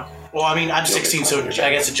 No. Well, I mean, I'm 16, so I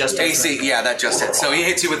guess it just hits. AC, yeah, that just hits. So he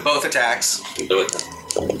hits you with both attacks. Do it.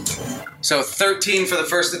 So 13 for the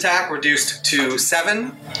first attack, reduced to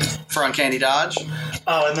 7 for Uncanny Dodge.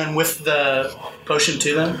 Oh, and then with the potion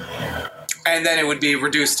too, then? And then it would be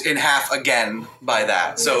reduced in half again by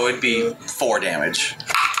that. So it would be 4 damage.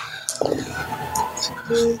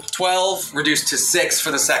 12 reduced to 6 for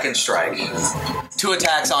the second strike. 2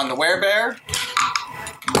 attacks on the werebear.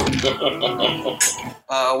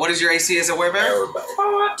 What is your AC as a werebear?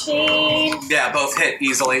 14. Yeah, both hit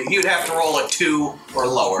easily. You'd have to roll a 2 or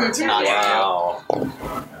lower to not hit you. Wow.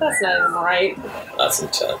 That's not even right. That's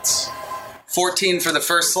intense. 14 for the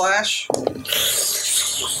first slash.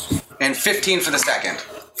 And 15 for the second.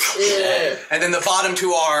 Yeah. And then the bottom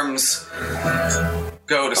 2 arms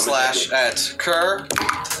go to slash at Kerr.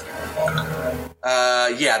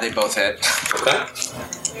 Yeah, they both hit. Okay.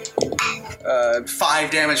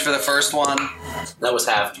 5 damage for the first one. That was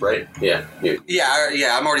halved, right? Yeah.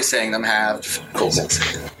 Yeah, I'm already saying them halved. Cool.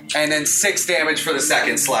 And then 6 damage for the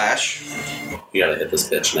second slash. You gotta hit this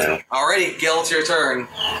bitch now. Alrighty, Gil, it's your turn.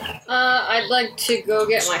 I'd like to go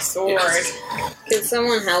get my sword. Could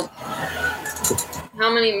someone help?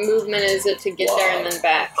 How many movement is it to get there and then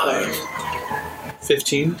back?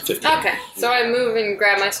 15. Okay, so I move and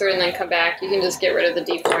grab my sword and then come back. You can just get rid of the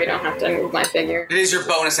D4. You don't have to move my figure. It is your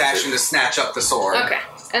bonus action to snatch up the sword. Okay,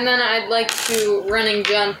 and then I'd like to running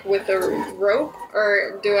jump with a rope,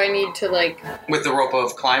 or do I need to With the rope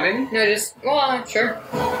of climbing? No, just sure.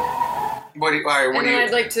 What do you?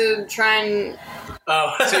 I'd like to try and.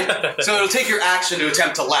 Oh. So it'll take your action to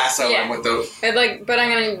attempt to lasso him with the. But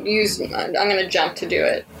I'm gonna jump to do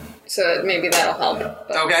it. So maybe that'll help.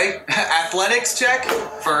 But. Okay, athletics check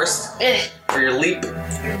first for your leap.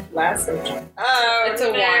 Lasso. Oh, it's a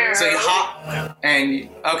 1. So you hop and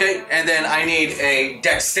then I need a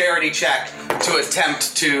dexterity check to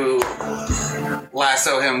attempt to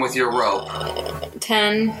lasso him with your rope.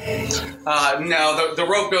 10. No, the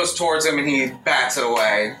rope goes towards him and he bats it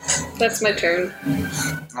away. That's my turn.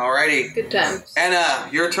 Alrighty. Good times. Anna,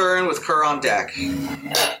 your turn with Kerr on deck.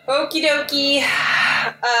 Okie dokie.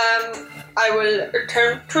 I will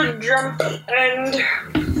attempt to jump and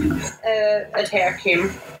attack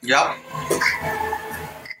him. Yep.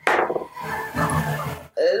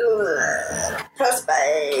 Plus 5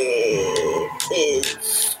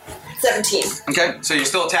 is 17. Okay, so you're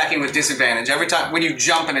still attacking with disadvantage. Every time when you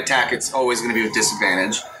jump and attack, it's always going to be with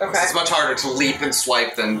disadvantage. Okay. It's much harder to leap and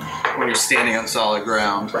swipe than when you're standing on solid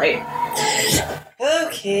ground. Right.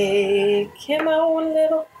 Okay, come on,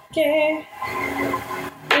 little guy.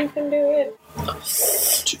 You can do it.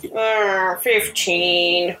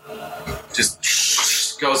 15.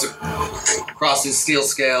 Just goes across his steel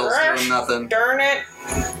scales, doing nothing. Darn it.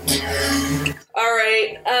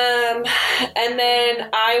 Alright, and then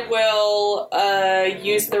I will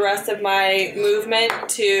use the rest of my movement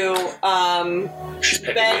to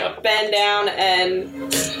bend down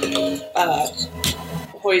and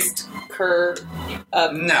hoist Kerr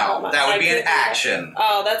up. No, that would be an action.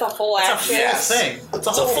 Oh, that's a full action? Yes. Thing. It's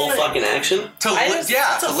a full fucking action? To lift you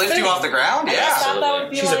off the ground? I Yeah. thought that would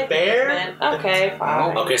be She's a bear? movement. Okay,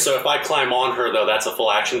 fine. Okay, so if I climb on her, though, that's a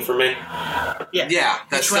full action for me? Yeah,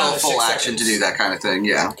 that's Each still round a is full 6 action to seconds. do that kind of thing,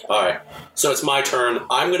 yeah. Alright, so it's my turn.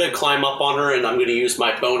 I'm going to climb up on her, and I'm going to use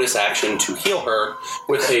my bonus action to heal her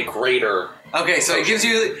with a greater... Okay, so it gives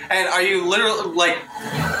you... And are you literally,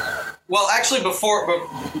 Well, actually, before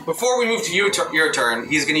we move to your turn,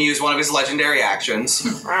 he's going to use one of his legendary actions.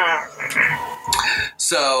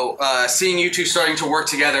 So, seeing you two starting to work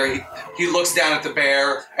together, he looks down at the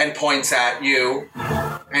bear and points at you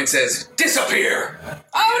and says, "Disappear!"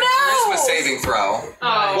 Oh no! Charisma saving throw.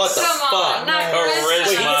 Oh, What the come fuck? on, not Charisma. Wait,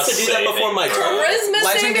 he has to do that before my turn? Charisma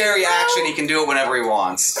Legendary saving action, he can do it whenever he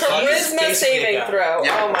wants. throw? Charisma Basically a saving guy. throw.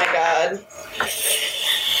 Yeah. Oh my god.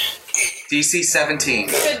 DC 17.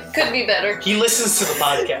 Could be better. He listens to the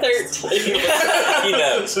podcast. 13. He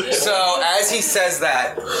knows. So, as he says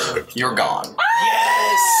that, you're gone.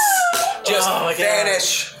 Yes! Just Oh my God.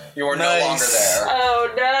 vanish. You are no Nice. longer there. Oh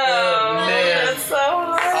no. Oh, man. That's so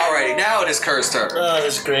hard. Alrighty, now it is Kerr's turn. Oh,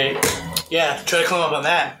 that's great. Yeah, try to climb up on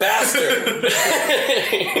that. Bastard!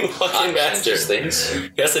 Fucking bastard. Things.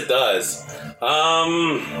 Yes, it does.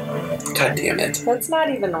 God damn it. That's not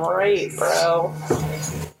even right, bro.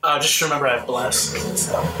 Just remember I have bless.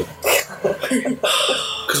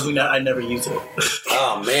 Because I never use it.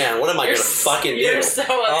 Oh man, what am I gonna fucking do? You're so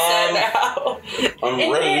upset now. I'm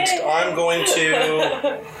raged. I'm going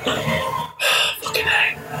to. Fucking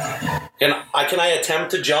hang. Can I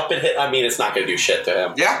attempt to jump and hit? I mean, it's not going to do shit to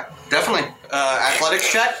him. Yeah, definitely.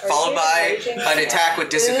 Athletics check, followed by an attack with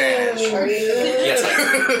disadvantage. Yes,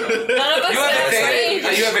 None of us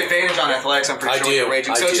You have advantage on athletics, I'm pretty I sure, do. when you're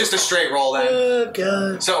raging. I So it's do. just a straight roll then. Oh,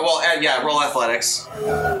 God. So, roll athletics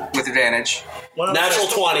with advantage. natural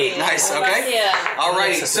 20. Nice, okay? Yeah.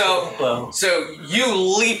 Alrighty, so you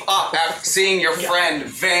leap up after seeing your friend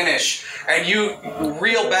vanish, and you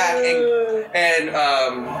reel back and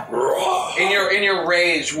in your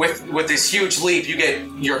rage with this huge leap, you get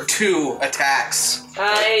your 2 attacks.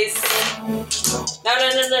 Nice.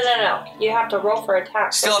 No. You have to roll for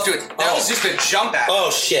attack. Still have to. That was just a jump at. Oh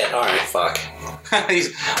shit! All right, fuck.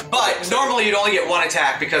 But normally you'd only get 1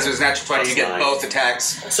 attack because there's natural 20. You get That's both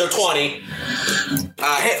attacks. So 20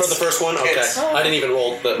 Hits. for the first one. Okay, Hits. I didn't even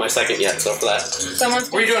roll my second yet. So for that, Someone's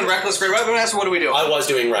Were you doing reckless great weapon? What are we doing? I was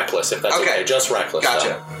doing reckless. If that's okay, just reckless.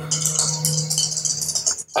 Gotcha.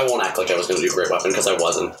 I won't act like I was going to do great weapon because I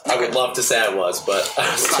wasn't. I would love to say I was, but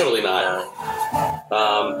I was totally not.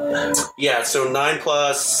 Yeah, so 9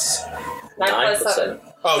 plus... 9 plus 7.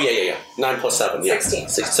 Oh, yeah. 9 plus 7, yeah. 16.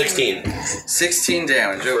 16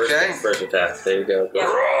 damage, okay? First attack. There you go. Yeah.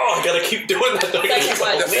 Oh, I gotta keep doing that. Second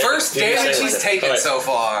one. The first damage he's taken so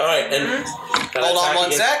far. Alright, and... Hold on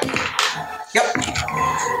one sec. Yep.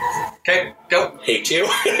 Okay, go. Hate you. No,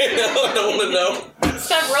 I don't want to know.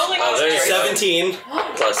 Stop rolling on there's 17.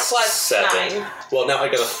 Plus 7. 9. Well, now I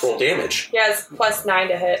gotta roll damage. Yeah, it's plus 9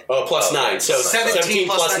 to hit. Oh, plus 9. So 17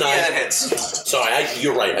 plus 9. Yeah, that hits. Sorry,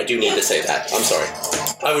 you're right. I do need to say that. I'm sorry.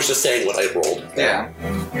 I was just saying what I rolled. Yeah.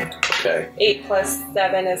 Okay. 8 plus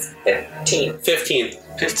 7 is 15. 15.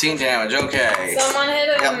 15 damage, okay. Someone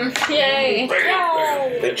hit him. Yay.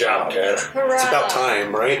 Good job, Kat. Hurrah. It's about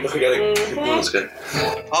time, right? We gotta... That's good.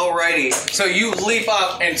 Alrighty, so you leap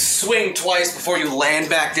up and swing twice before you land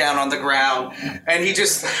back down on the ground, and he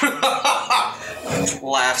just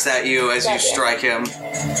laughs at you as you strike him,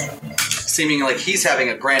 seeming like he's having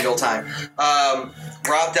a grand old time.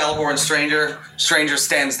 Rob, Dalibor, and Stranger. Stranger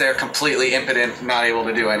stands there completely impotent, not able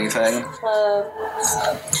to do anything.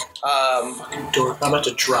 Dork. I'm about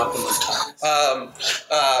to drop him on top.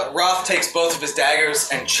 Roth takes both of his daggers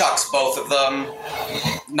and chucks both of them,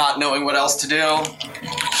 not knowing what else to do.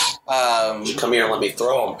 Come here and let me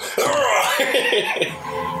throw him.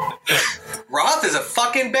 Roth is a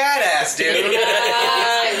fucking badass, dude. You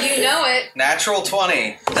know it. Natural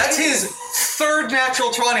 20. That's his third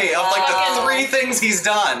natural 20 of like the 3 things he's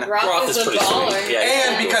done. Roth is a pretty baller. sweet. Yeah,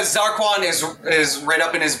 And because Zarquan is right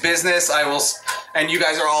up in his business, and you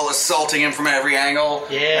guys are all assaulting him from every angle.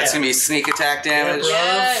 Yeah. That's gonna be sneak attack damage.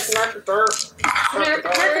 Yes. Fucking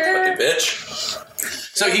bitch.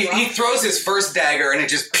 So he throws his first dagger and it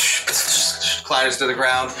just clatters to the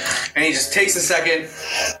ground, and he just takes a second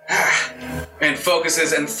and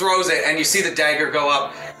focuses and throws it, and you see the dagger go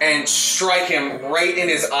up and strike him right in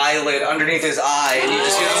his eyelid, underneath his eye, and you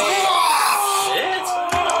just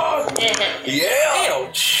hear Yeah!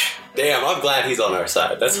 Ouch! Damn, I'm glad he's on our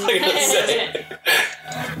side. That's what I'm gonna say.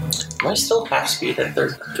 Am I still half speed at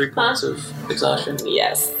 3 points of exhaustion?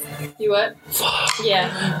 Yes. You what?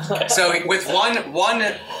 Yeah. So with one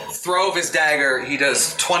throw of his dagger, he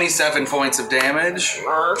does 27 points of damage.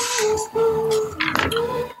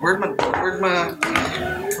 Where'd my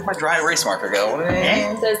dry erase marker go?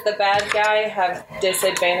 Does the bad guy have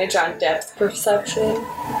disadvantage on depth perception?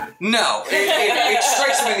 No, it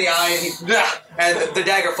strikes him in the eye, and the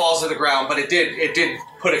dagger falls to the ground. But it did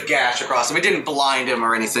put a gash across him. It didn't blind him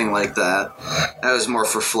or anything like that. That was more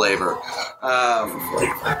for flavor.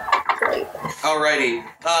 Alrighty.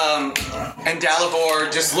 And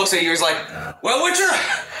Dalibor just looks at you. He's like, "Well, Witcher,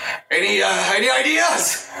 any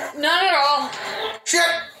ideas?" None at all. Shit.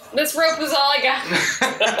 This rope is all I got.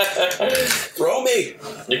 Throw me!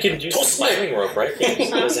 You can use the climbing rope, right?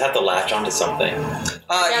 Does it have to latch onto something?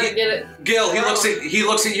 Gotta get it. Gil, he looks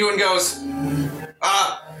at you and goes,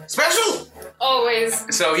 special. Always.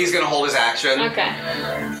 So he's gonna hold his action. Okay.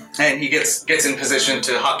 And he gets in position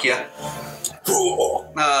to huck you.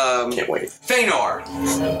 Can't wait. Thanor,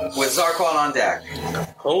 with Zarquan on deck.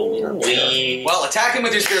 Holy. Well, attack him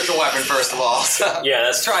with your spiritual weapon first of all. So Yeah,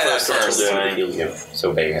 that's try that the first first. doing.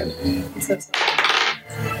 So bad.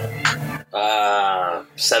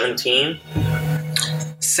 17.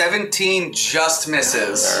 17 just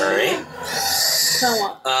misses. Alright.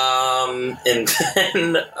 Come on. And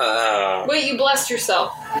then, Wait, you blessed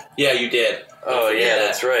yourself. Yeah, you did. oh yeah,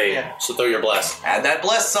 that's right. Yeah. So throw your bless. Add that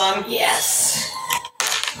bless, son. Yes.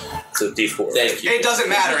 It's a D4. Thank you. It doesn't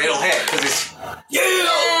matter. It'll hit because it's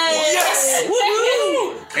Yes.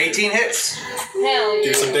 Woo-hoo! 18 hits. Hell Do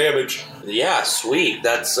yeah. some damage. Yeah, sweet.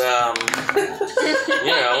 That's, that's,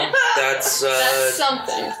 That's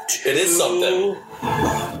something. It is something.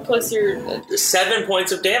 Plus your 7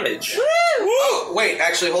 points of damage. Oh, wait.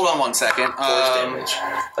 Actually, hold on one second. Force damage.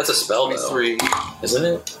 That's a spell, though. 23. Isn't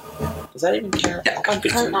it? Does that even count? Yeah. I'm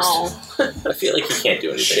confused. Oh. I feel like he can't do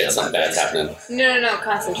anything. Shit, something bad's happening. No,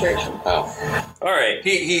 concentration. Oh. Alright.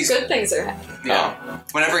 He's Good things are happening. yeah.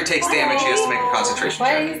 Whenever he takes damage, he has to make a concentration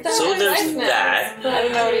Why check. he's done So his there's life now? that. I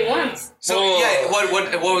don't know what he wants. So yeah, what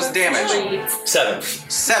was the damage? 7.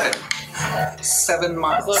 7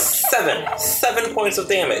 miles. 7 points of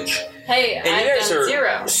damage. Hey, And you I've guys done are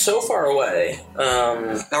 0. so far away.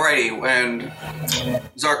 Alrighty, and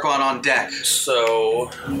Zarquan on deck. So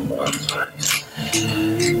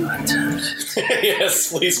Yes,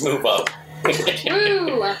 please move up.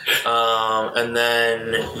 Woo! And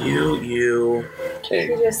then you. He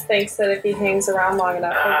just thinks that if he hangs around long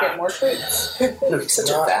enough, he'll get more treats. Such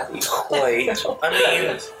a fatty. Quite. I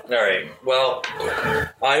mean, all right. Well,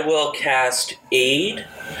 I will cast Aid.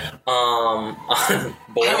 On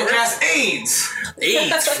Boar. I will cast AIDS.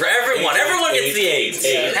 AIDS for everyone. Everyone gets the AIDS.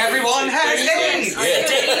 Everyone has AIDS.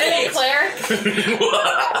 Claire?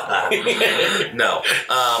 No.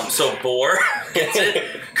 So Boar gets it.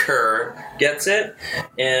 Kerr gets it,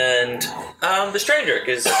 and the stranger,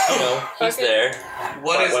 because he's there.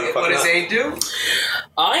 What does aid do?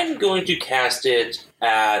 I'm going to cast it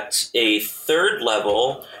at a 3rd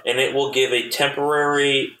level, and it will give a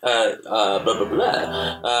temporary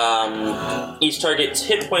each target's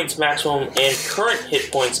hit points maximum and current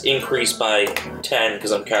hit points increase by 10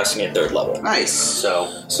 because I'm casting at 3rd level. Nice. So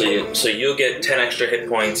you'll get 10 extra hit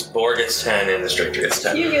points. Boar gets 10, and the stranger gets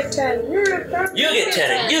 10. You get 10. You get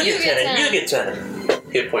 10, and you get 10, and you get 10.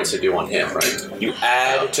 Hit points to do on him, right? You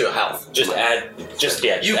add to health. Just add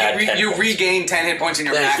 10 You points. regain 10 hit points in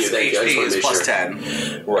your Thank max you, thank you. I just HP wanted to is make plus sure.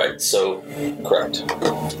 10. Right, so correct.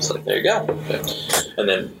 So there you go. And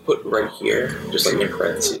then put right here, just like in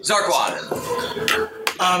parentheses. Zarquan.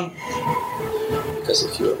 Because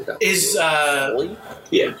if you ever got Is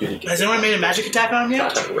yeah, you can get has anyone made a magic attack on him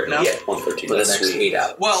yet? No. Yeah, 113. But The that's next sweet. 8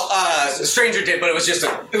 out. Well, the stranger did, but it was just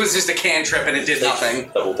a cantrip and it did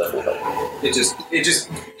nothing. That will definitely help. It just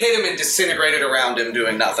hit him and disintegrated around him,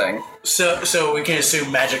 doing nothing. So we can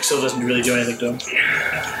assume magic still doesn't really do anything to him.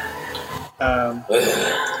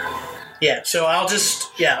 Yeah, so I'll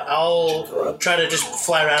try to just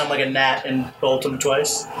fly around like a gnat and bolt him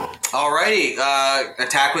twice. Alrighty,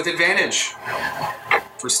 attack with advantage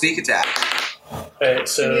for sneak attack. Alright,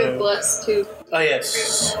 so You have bless too. oh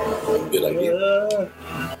yes. Good idea.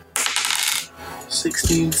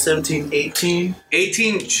 16, 17, 18.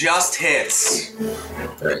 18 just hits.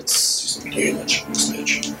 Alright, damage.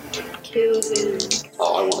 Smidge. Kill him.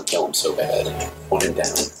 Oh, I want to kill him so bad. Want him down.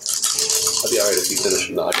 I'd be alright if he finished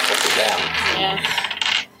him, I could hold him down. Yeah.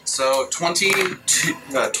 So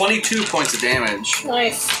 22 points of damage.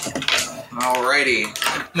 Nice. Alrighty.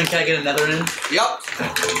 I mean, can I get another in? Yep.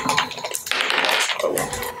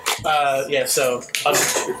 Yeah, so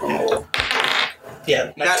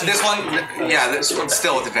yeah, 19. This one's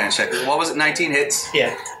still with advantage check. What was it? 19 hits.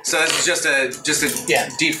 Yeah. So this is just a Yeah.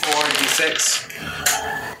 D4, D6.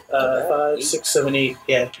 5, 6, 7, 8.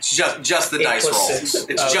 Yeah. It's just the 8 dice plus roll. 6.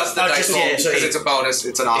 It's just the dice roll because so 8. it's a bonus.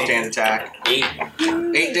 It's an offhand attack. 8.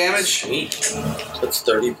 8 damage. 8. That's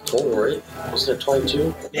 30 total, right? Wasn't it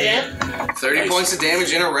 22? Yeah. 30 points of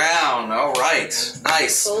damage in a round. All right.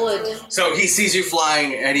 Nice. Solid. So he sees you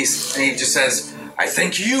flying and he just says, "I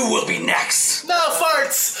think you will be next." No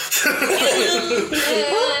farts.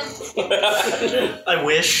 I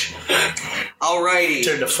wish. Alrighty.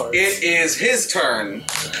 Turn to farts. It is his turn.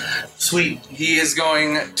 Sweet. He is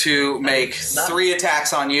going to make 3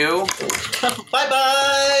 attacks on you. Bye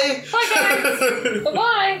bye. Bye guys.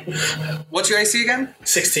 Bye. What's your AC again?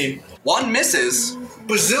 16. 1 misses.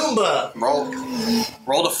 Bazumba.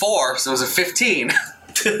 Rolled a 4, so it was a 15.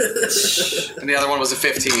 And the other one was a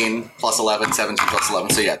 15 plus 11, 17 plus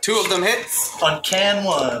 11. So yeah, 2 of them hit. On can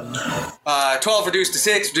 1. 12 reduced to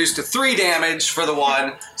 6, reduced to 3 damage for the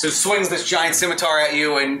one. So it swings this giant scimitar at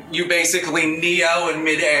you, and you basically Neo in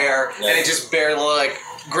midair, and it just barely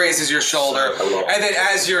grazes your shoulder. And then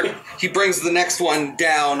as he brings the next one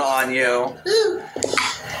down on you.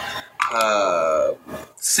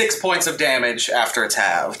 6 points of damage after it's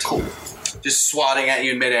halved. Just swatting at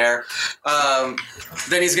you in midair.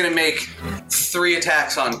 Then he's going to make 3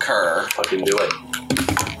 attacks on Kerr. Fucking do it.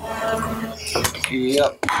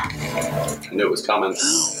 Yep. I knew it was coming.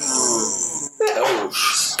 Oh,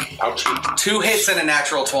 ouchie. 2 hits and a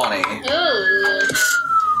natural 20. Ooh.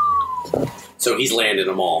 So he's landed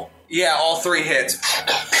them all. Yeah, all 3 hits.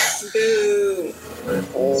 Boo.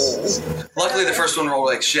 Luckily, the first one rolled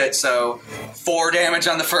like shit, so 4 damage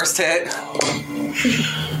on the first hit.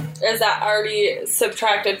 Is that already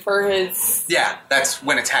subtracted for his... Yeah, that's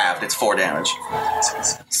when it's halved. It's 4 damage.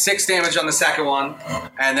 6 damage on the second one,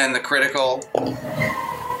 and then the critical,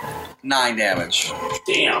 9 damage.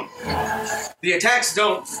 Damn. The attacks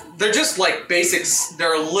they're just like basics.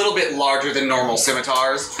 They're a little bit larger than normal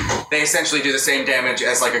scimitars. They essentially do the same damage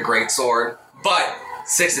as like a greatsword, but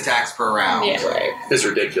 6 attacks per round. Yeah, right. It's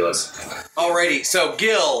ridiculous. Alrighty, so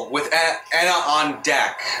Gil with Anna on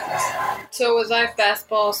deck. So was I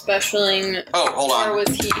fastball specialing? Oh, hold on. Or was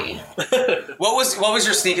he? What was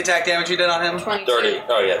your sneak attack damage you did on him? 22. 30.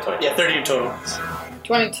 Oh, yeah, 20. Yeah, 30 in total.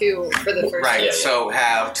 22 for the first. Right, Yeah, so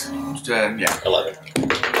halved. Yeah, 11.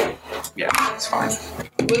 yeah, it's fine.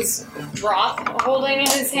 was Roth holding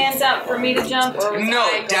his hands out for me to jump, or was No,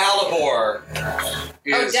 I Dalibor.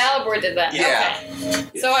 Oh, Dalibor did that. Yeah.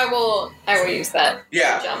 Okay. So I will use that.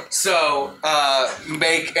 Yeah. To jump. So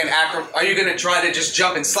make an Are you gonna try to just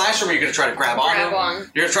jump and slash him, or are you gonna try to grab on him? Grab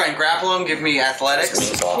on. You're gonna try and grapple him. Give me athletics.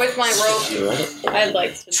 With my rope, I'd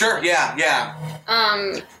like to. Sure. Yeah.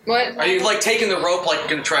 What? Are you like taking the rope, like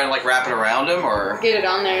gonna try and like wrap it around him, or? Get it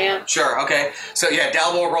on there, yeah. Sure. Okay. So yeah,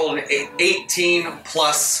 Dalibor rolled an 18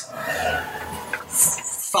 plus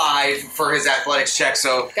 5 for his athletics check.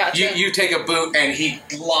 So Gotcha. you take a boot and he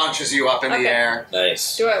launches you up in the air.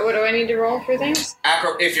 Nice. What do I need to roll for things?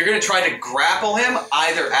 If you're gonna try to grapple him,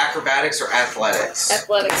 either acrobatics or athletics.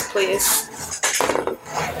 Athletics, please.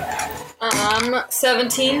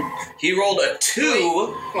 17. He rolled a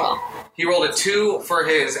 2. Well, He rolled a 2 for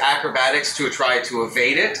his acrobatics to try to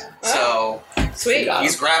evade it. So sweet.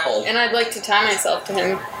 he's grappled. And I'd like to tie myself to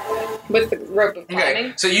him with the rope of climbing.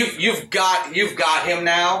 Okay, so you've got him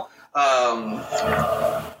now.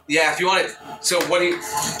 Yeah, if you want to. So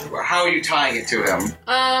how are you tying it to him?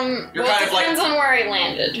 You're kind of like. Depends on where I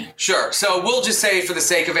landed. Sure. So we'll just say, for the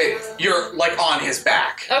sake of it, you're like on his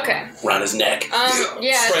back. Okay. Around his neck.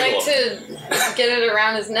 Yeah, I'd like to get it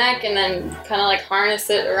around his neck and then kind of like harness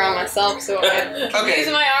it around myself so I can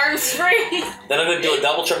use my arms free. Then I'm going to do a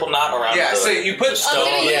double triple knot around so you put stone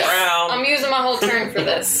on the ground. I'm using my whole turn for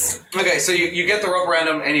this. Okay, so you get the rope around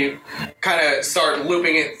him and you kind of start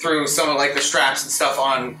looping it through some of like the straps and stuff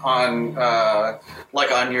on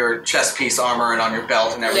your chest piece armor and on your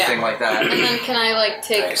belt and everything like that. And then can I like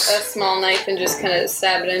take a small knife and just kind of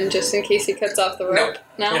stab it in just in case he cuts off the rope?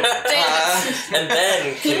 No? Damn it. And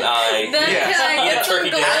then can I... Can I get some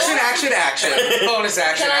glue? Action. Bonus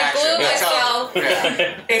action. Can I glue myself?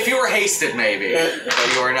 If you were hasted, maybe,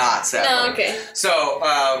 but you were not. Sadly. No, okay. So,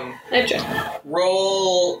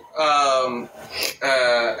 roll a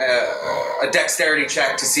dexterity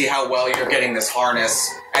check to see how well you're getting this harness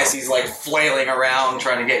as he's like flailing around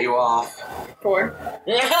trying to get you off. 4.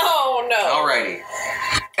 Oh no! Alrighty,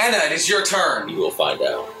 Enna, it is your turn. You will find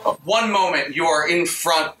out. One moment you are in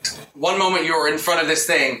front of this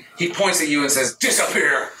thing. He points at you and says,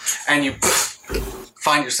 "Disappear!" And you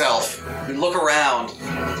find yourself. You look around,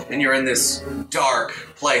 and you're in this dark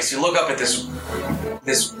place. You look up at this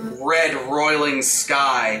red roiling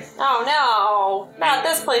sky. Oh no! Not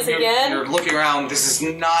this place again. You're looking around. This is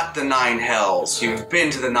not the Nine Hells. You've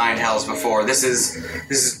been to the Nine Hells before. This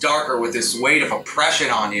is darker with this weight of oppression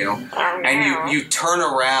on you. Oh, no. And you turn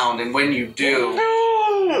around, and when you do,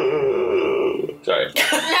 Sorry.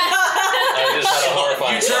 I just had a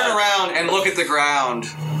horrifying you turn around and look at the ground,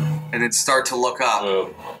 and then start to look up.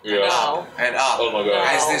 No. And up. Oh my god.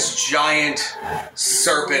 As this giant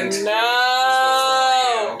serpent.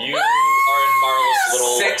 No! You are in Marla's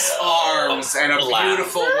little... 6 arms and a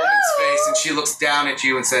beautiful woman's face, and she looks down at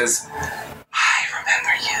you and says, "I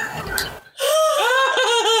remember you."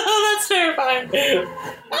 That's terrifying.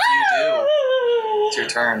 What do you do? It's your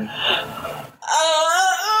turn.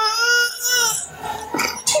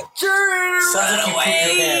 Sounds like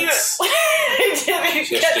you pooped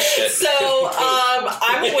your pants. So,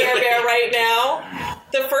 I'm a werebear right now.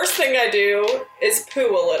 The first thing I do is poo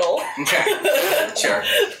a little. Okay. Sure.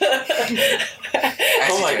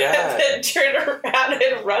 Oh my god. And then turn around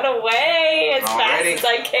and run away as fast as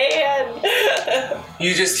I can.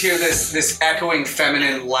 You just hear this echoing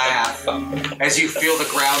feminine laugh as you feel the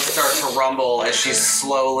ground start to rumble as she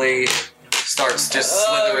slowly starts just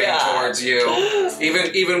slithering towards you,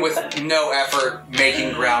 even with no effort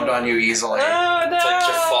making ground on you easily. Oh no! It's like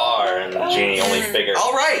Jafar and Genie, only bigger.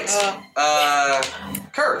 All right,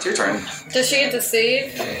 Kurt, it's your turn. Does she get to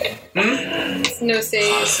save? No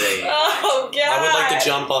save. Oh god! I would like to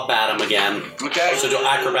jump up at him again. Okay. So do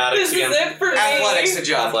acrobatics This again. is it for me. Athletics to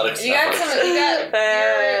jump. Athletics. You're in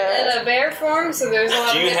a bear form, so there's a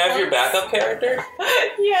lot Do of you hit have your points. backup character?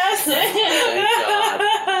 Yes. Thank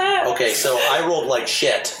God. Okay, so I rolled like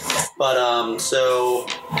shit, but so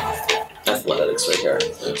athletics right here.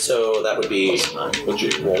 So that would be what'd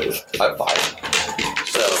you roll? 5.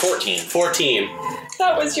 So 14.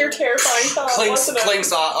 That was your terrifying thought, wasn't it?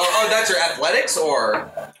 Clinks off. Oh, that's your athletics, or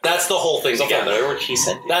That's the whole thing together. Together, what she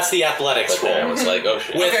said. That's the athletics But then I roll. was like, oh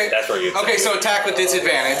shit. Okay. That's where you. okay. So attack with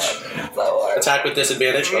disadvantage. Attack with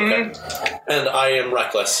disadvantage. Okay. And I am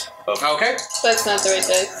reckless. Okay. That's not the right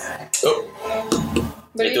dice. Oh.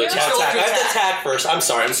 What do do you a do? tap. Attack. I have to attack first. I'm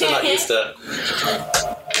sorry. I'm still not used to.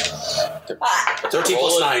 13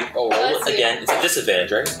 plus 9. Oh, roll it again. It's a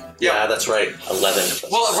disadvantage, right? Yeah, that's right. 11.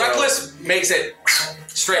 Well, reckless makes it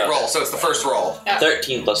straight roll, so it's the first roll.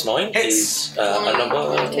 13 plus 9 Hits. is a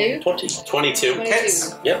number 22? 20. 22.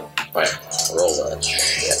 Hits. Yep. Alright, roll that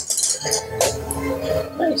shit.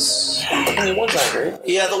 Nice. I mean, one's not great.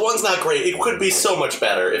 Yeah, the one's not great. It could be so much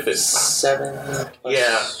better if it's 7.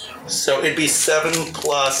 Yeah. So it'd be 7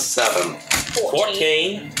 plus 7.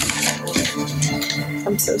 14.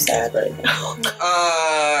 I'm so sad right now.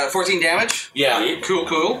 14 damage. Yeah.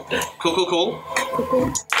 Cool.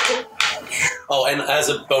 Oh, and as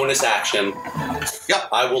a bonus action, Yep.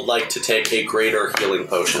 I would like to take a greater healing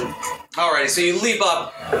potion. Alrighty, so you leap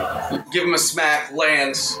up, give him a smack,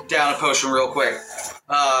 lands, down a potion real quick.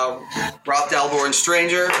 Roth, Dalbor, and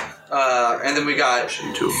Stranger, and then we got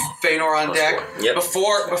Feanor on deck. Yep.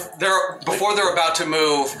 Before they're about to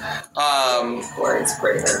move, Words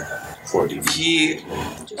greater. 40. he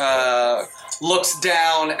looks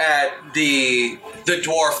down at the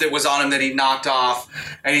dwarf that was on him that he knocked off,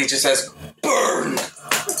 and he just says, "Burn!"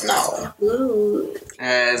 No. Ooh.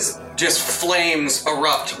 As just flames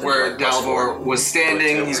erupt where Dalbor was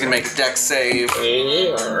standing. He's gonna make a dex save.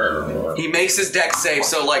 He makes his dex save,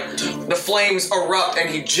 so like the flames erupt and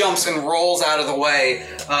he jumps and rolls out of the way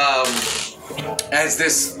as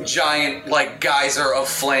this giant like geyser of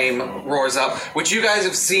flame roars up, which you guys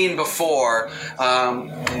have seen before.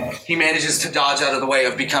 He manages to dodge out of the way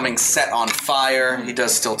of becoming set on fire. He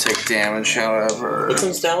does still take damage, however. Which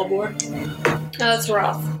one's Dalibor? No, it's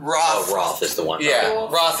Roth. Roth. Oh, Roth is the one. Yeah,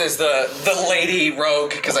 Roth is the lady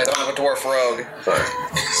rogue, because I don't have a dwarf rogue. Sorry.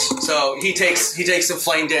 So he takes some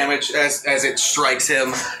flame damage as it strikes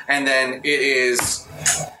him, and then it is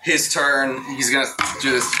his turn. He's gonna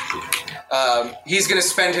do this. He's gonna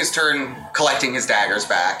spend his turn collecting his daggers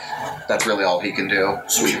back. That's really all he can do.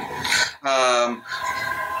 Sweet.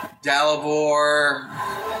 Dalibor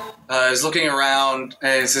is looking around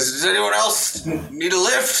and says, "Does anyone else need a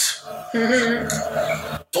lift?"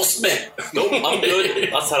 Toast me. Nope, I'm good.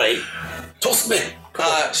 That's alright. Toast me.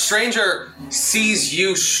 Stranger sees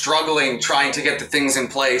you struggling, trying to get the things in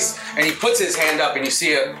place, and he puts his hand up, and you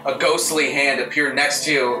see a ghostly hand appear next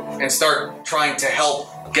to you and start trying to help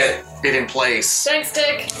get it in place. Thanks,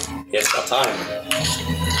 Dick. It's about time.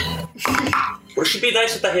 We should be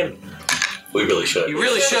nice with him. We really should. You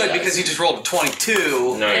really should, because he just rolled a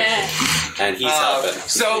 22. No. Yeah. And he's helping.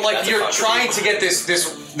 So, like, That's a you're contribution. trying to get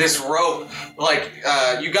this rope. Like,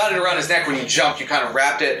 you got it around his neck when you jumped. You kind of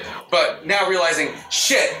wrapped it. But now realizing,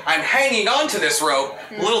 shit, I'm hanging on to this rope.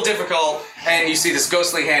 A little difficult. And you see this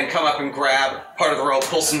ghostly hand come up and grab part of the rope,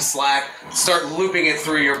 pull some slack, start looping it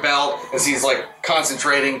through your belt as he's, like,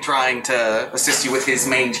 concentrating, trying to assist you with his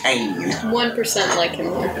maintain. 1% like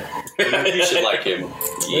him. You should like him.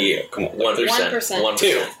 Yeah, come on. 1%.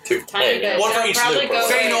 2. Tiny Hey, bit. one for I'll each probably loop. go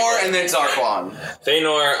Feanor away. and then Zarquan.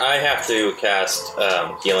 Feanor, I have to cast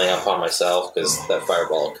healing upon myself because that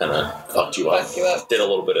fireball kind of Fucked you up. Fuck you up. did a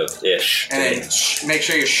little bit of ish. And then make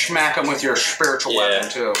sure you smack him with your spiritual Yeah. weapon,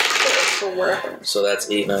 too. For work. So that's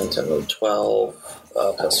 8, 9, 10, 11, 12,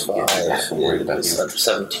 plus 5, is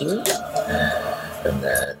 17. And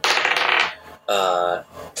then,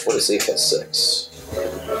 what is 8 plus 6?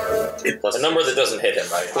 A number that doesn't hit him,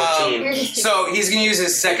 right? 14. So he's going to use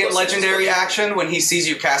his second legendary action when he sees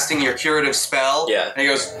you casting your curative spell. Yeah. And he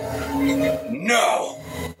goes, "No!"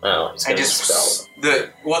 Oh, it's And gonna just spell.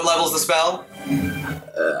 what level's the spell?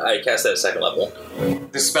 I cast that at 2nd level.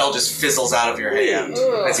 The spell just fizzles out of your hand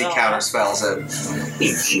Ooh. as he counterspells it.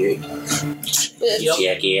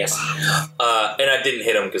 Jackass. And I didn't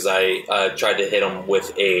hit him because I tried to hit him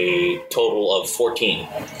with a total of 14.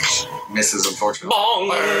 Misses, unfortunately. Bong!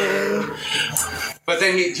 But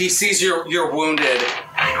then he sees you're wounded,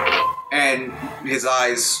 and his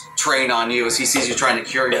eyes train on you as he sees you trying to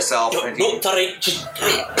cure yourself, and he sorry.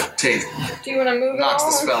 Do you want to move knocks it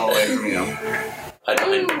the all? spell away from you. I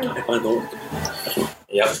don't.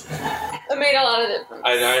 Yep. It made a lot of difference.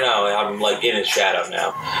 I know. I'm like in his shadow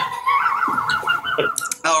now.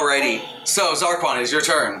 Alrighty. So, Zarquan, it's your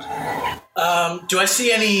turn. Do I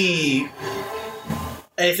see anything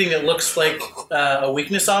that looks like a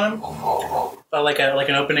weakness on him? Like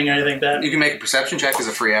an opening or anything like that? You can make a perception check as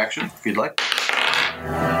a free action, if you'd like.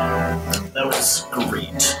 That was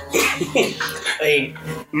great. 8.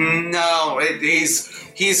 No,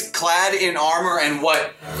 he's clad in armor, and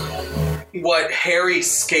what hairy,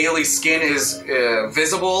 scaly skin is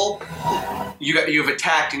visible. You've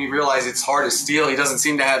attacked, and you realize it's hard as steel. He doesn't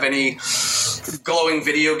seem to have any glowing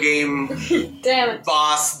video game Damn it.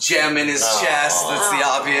 boss gem in his chest. That's the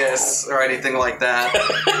obvious, or anything like that.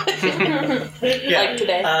 Yeah. Like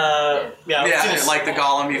today. Yeah, like the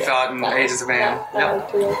golem you fought in Ages of Man.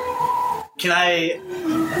 Yep. Can I...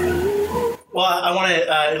 Well, I want to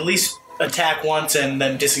at least attack once and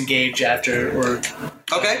then disengage after, or...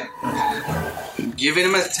 Okay. Giving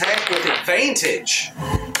him an attack with advantage.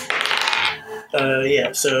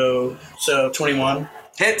 Yeah. So 21.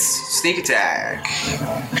 Hits. Sneak attack.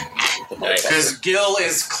 Nice. Because Gil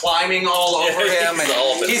is climbing all over him, and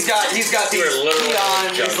he's got these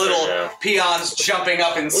little peons jumping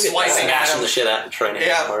up and slicing at Smashing him. the shit out and trying to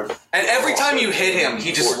hit hard. And every time you hit him,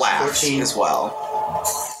 he just laughs 14. as well.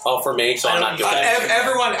 Oh, for me, so I'm not doing it.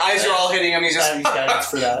 Everyone, as you're all hitting him, he's just Guidance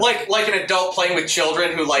for that. like an adult playing with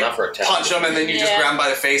children who like Not for attack. punch them and then you just grab them by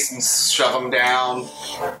the face and shove them down.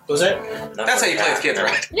 Was it? That's how you play with kids,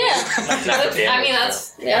 right? Yeah. I mean,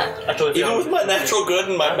 that's yeah. I totally Even with my natural good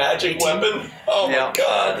and my magic weapon. Oh my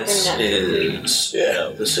god. This is...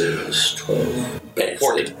 No, this is 12. Okay,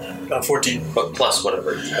 14. 14. But plus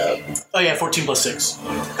whatever you have. Oh yeah, 14 plus 6.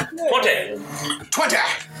 20. 20!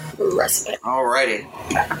 Respite. Alrighty.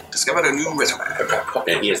 Discovered a new recipe.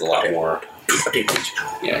 And he has a lot more.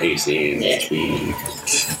 Yeah, he's in HP.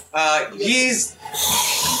 He's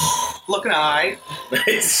looking alright.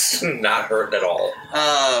 It's not hurt at all.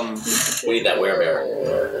 We need that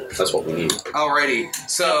werebear. That's what we need. Alrighty.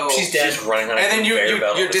 So She's dead. She's running on And then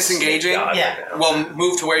you're disengaging? Yeah. Well,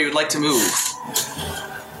 move to where you'd like to move.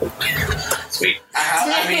 Sweet.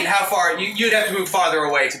 I mean, how far? You'd have to move farther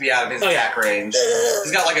away to be out of his attack range.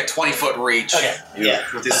 He's got like a 20-foot reach. Okay. Yeah.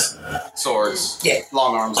 With his swords. Yeah.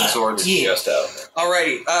 Long arms and swords. Yeah. Just out.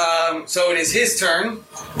 Alrighty. So it is his turn.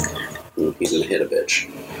 Ooh, he's gonna hit a bitch.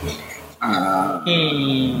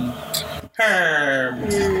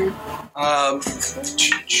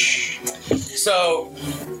 So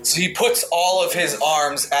he puts all of his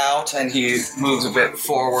arms out and he moves a bit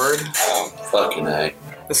forward. Oh, fucking A.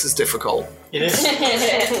 This is difficult. It is.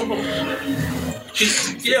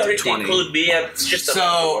 You know, 20. include me. It's just a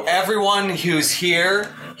So everyone who's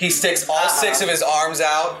here, he sticks all 6 of his arms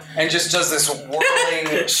out and just does this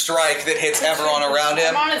whirling strike that hits everyone around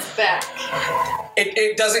him. I'm on his back.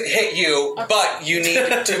 It doesn't hit you, but you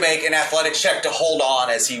need to make an athletics check to hold on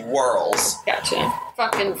as he whirls. Gotcha.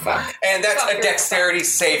 Fucking fuck. And that's a Fucker. dexterity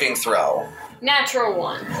saving throw. Natural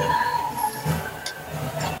 1.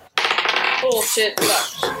 Bullshit.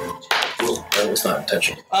 Fuck. That was not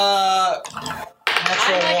intentional. Natural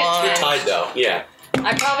I one. get Tied though. Yeah.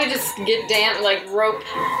 I probably just get rope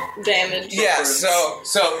damage. Yeah, so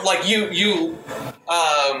like you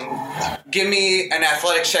give me an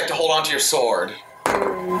athletics check to hold on to your sword.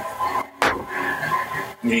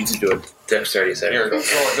 You need to do a dexterity saving Your throw.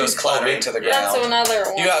 sword goes clattering to the That's ground. another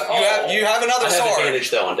one. You have another I have sword. advantage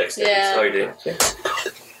though on dexterity. Yeah. Oh, you do? Yeah.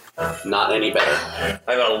 Not any better.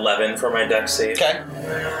 I got 11 for my dex save. Okay.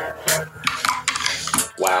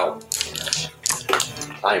 Wow.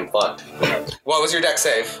 I am fucked. What was your dex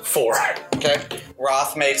save? 4. Okay.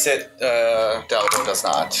 Roth makes it. Delaware does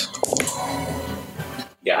not.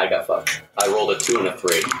 Yeah, I got fucked. I rolled a 2 and a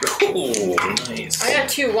 3. Ooh, nice. I got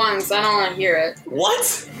 2 1s. I don't want to hear it.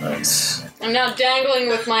 What? Nice. I'm now dangling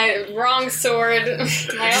with my wrong sword. My other sword's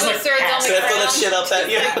on the Should I throw that ground. shit up at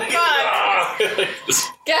you? Fuck.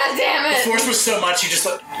 God damn The it. force was so much, you just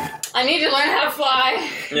like. I need to learn how to fly.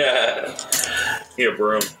 Yeah. Need a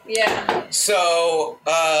broom. Yeah. So,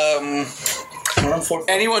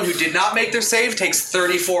 anyone who did not make their save takes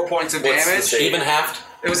 34 points of What's the damage. save? Even halved?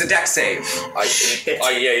 It was a dex save. Yeah,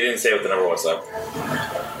 you didn't say what the number was, though.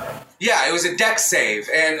 Yeah, it was a dex save.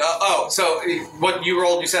 And, so what you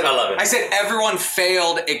rolled, you said... 11. I said everyone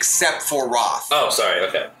failed except for Roth. Oh, sorry,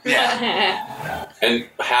 okay. Yeah. And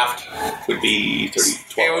halved would be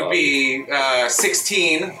 30. It would be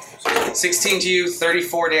 16. 16 to you,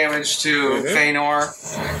 34 damage to Feanor.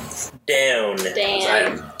 Down.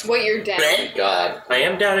 Damn. What you're down? God. I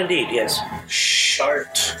am down indeed, yes.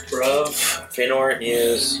 Shart, bruv. Feanor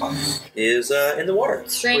is in the water.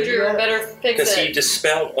 Stranger better fix Because he it.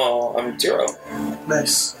 dispelled... Well, I'm 0.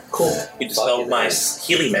 Nice. Cool. He dispelled my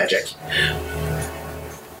healing magic.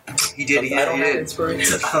 He did. I don't have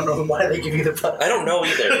inspiration. I don't know why they give you the button. I don't know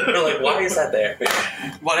either. No, like, why is that there?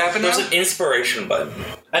 What happened There's now? an inspiration button.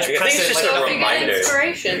 I think it's just So a if you get reminder.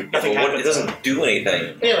 inspiration. Yeah, but it doesn't do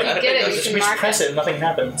anything. Yeah, like, You get it, you just can we just mark press it. it and nothing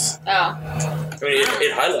happens. Oh. I mean,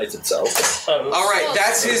 it highlights itself. Oh. All right,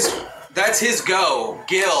 that's his go.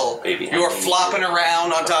 Gil, Baby. you're flopping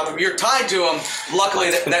around on top of him. You're tied to him.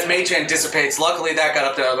 Luckily, that mage hand dissipates. Luckily, that got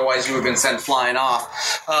up there. Otherwise, you would have been sent flying off.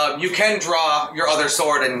 You can draw your other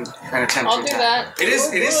sword and attempt I'll to do attack. that. It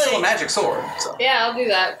is still a magic sword. So. Yeah, I'll do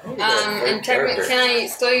that. And technically, can I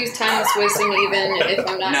still use timeless wisdom even if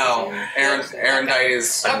I'm not? No, using Erendite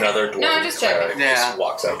is... Okay. Another dwarf. No, I'm just checking. Yeah. Just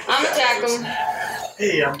walks out. I'm gonna attack him.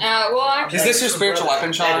 Hey, Well, actually, Is this your spiritual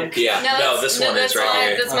weapon, Sean? Yeah. No, this one is right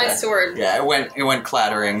here. That's my sword. Yeah, it went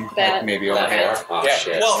clattering, like maybe over here. Oh, Yeah.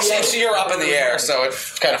 shit. Well, so you're up in the air, so it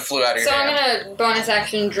kind of flew out of your So I'm hand. gonna bonus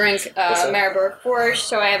action drink Maribor Force,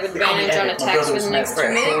 so I have advantage on attacks for the next 2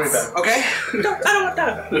 minutes. Okay. And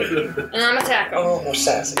I'm attacking. Oh, more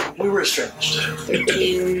sassy. We were estranged.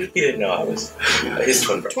 13, He didn't know I was his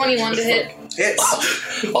twin brother. 21 to hit.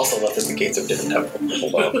 Hits. Also left us the gates of different temple.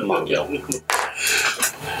 Well, come on, Gil.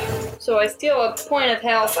 So I steal a point of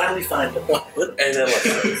health. Finally find him. And then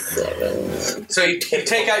like, So you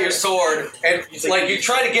take out your sword and like you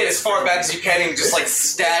try to get as far back as you can and just like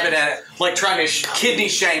stab it at it, like trying to kidney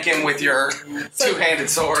shank him with your two-handed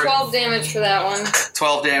sword. 12 damage for that one.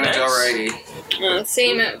 12 damage, alrighty.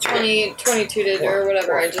 Same at 22 to or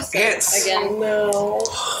whatever I just said. Hits. Again. No.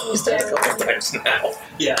 he's dead a couple times now.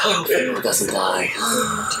 Yeah. It doesn't die.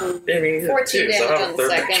 14 damage on the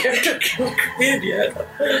second. yet.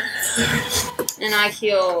 And I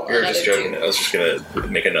heal We were another just joking. 2. I was just gonna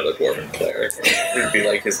make another dwarven cleric. It'd be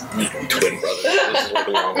like his twin brother. This is where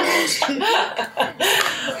we long lost.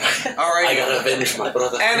 Alright. I gotta avenge my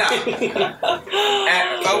brother. Anna.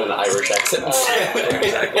 An Irish accent.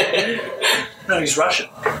 Exactly. No, he's Russian.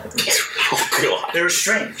 Oh god. They're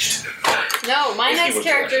estranged. No, my next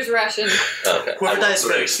character's Russian. Okay. Whoever dies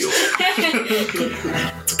first.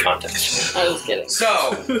 Context. I was kidding.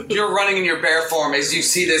 So, you're running in your bear form as you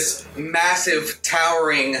see this massive,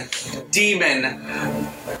 towering demon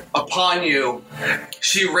upon you.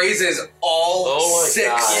 She raises all Oh my 6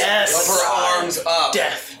 God. Yes. of her arms up.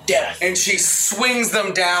 Death. And she swings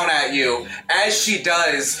them down at you. As she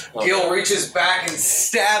does, Gil reaches back and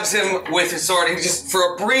stabs him with his sword. And he just,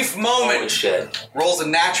 for a brief Holy moment, shit. rolls a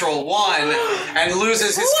natural 1 and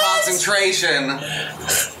loses his concentration.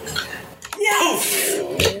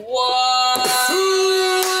 What?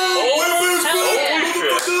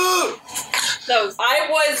 Those. I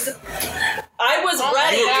was Oh my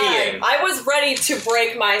ready. God. I was ready to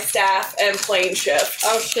break my staff and plane shift.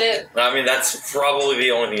 Oh shit. I mean, that's probably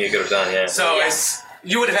the only thing you could have done, yeah. So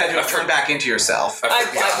you would have had to have turned back into yourself. I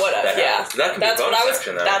would have, yeah. That could be That's what I was.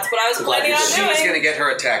 action, though. That's what I was planning on She was going to doing. get her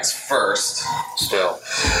attacks first. Still.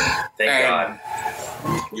 Thank And- God.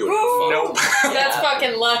 You would have Nope. That's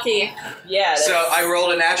fucking lucky. Yeah. So I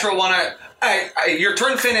rolled a natural 1. Your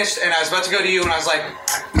turn finished, and I was about to go to you, and I was like,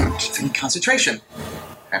 concentration.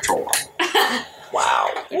 Natural 1. Wow.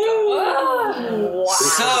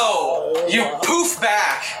 So, you poof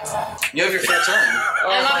back. You have your full turn.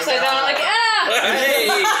 I'm upside down. I'm like, ah!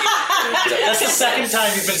 That's the second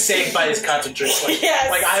time you've been saved by his concentration. Like, Yes,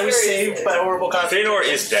 like I was seriously. saved by horrible concentration. Feanor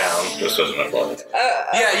is down. This wasn't my fault.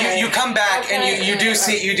 Yeah, you come back, and you do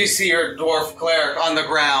see your dwarf cleric on the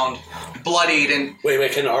ground, bloodied, and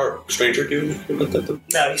Wait, can our stranger do?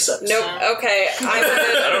 No, he sucks. Nope. Okay. I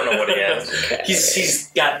don't know what he has.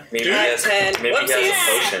 He's got. Maybe he has, 10. maybe he has a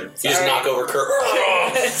Whoopsies. potion. You just knock over Kurt.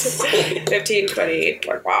 15, 20,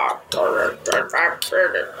 25.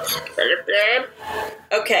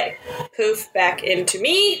 Okay. Poof back into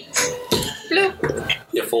me. Bloop.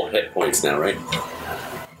 You have full hit points now, right?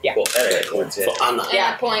 Yeah. Well, anyway, what's it? So I'm not.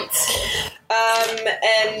 Yeah, points.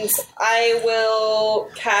 And I will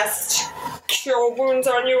cast Cure Wounds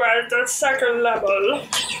on you at the second level.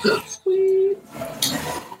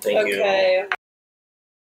 Thank you. Okay.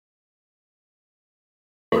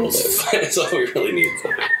 That's all we really need.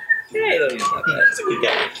 Yeah, he's not bad. It's a good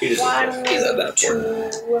guy. He just he's at that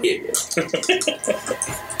point. Yeah.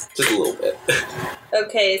 Just a little bit.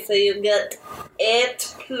 Okay, so you get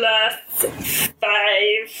 8 plus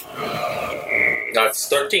 5. That's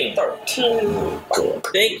 13. 13.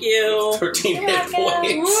 Thank you. 13 hit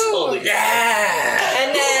points. Holy Yeah.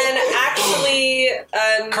 And then actually,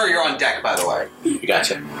 Kurt, you're on deck, by the way. You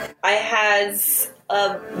gotcha. I has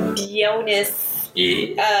a bonus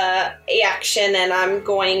action, and I'm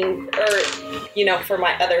going, for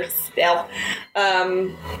my other spell,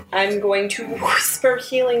 I'm going to whisper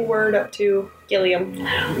healing word up to Gilliam.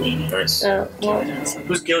 Nice.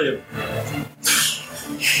 Who's Gilliam?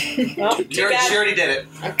 Well, too She bad. already did it.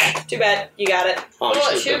 Too bad. You got it. Oh,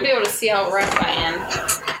 Well, you she should've would be able to see how rough I am.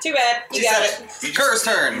 Too bad. You got it. Kurt's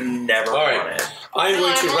turn. Never All want right. it. I'm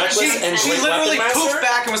going to reckless and She great literally weapon poofed master.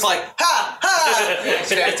 back and was like, ha, ha! She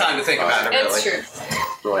didn't have time to think about it, It's really. true.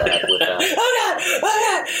 Go ahead with that.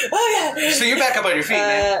 Oh god. So you're back up on your feet,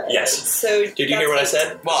 man. Yes. So Did you hear what I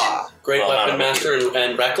said? Wow. Great Well, weapon not- master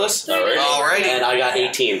and reckless. Alrighty. And I got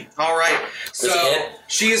 18. Alright. Does it So hit?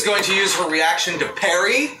 she is going to use her reaction to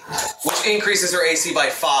parry, which increases her AC by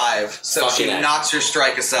 5. So Fucking she A. knocks your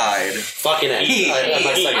strike aside. Fucking A. He- I'm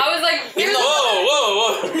my second. I was like, here's Whoa,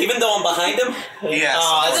 whoa, whoa. Even though I'm behind him? Yes.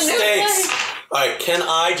 Oh, that It's a new stinks. Alright, can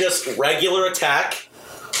I just regular attack?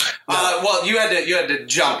 Well, you had to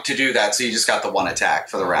jump to do that, so you just got the one attack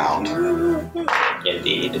for the round.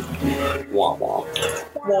 Indeed. Womp womp.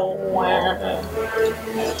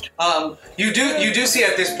 You do see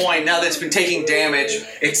at this point, now that it's been taking damage,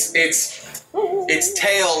 its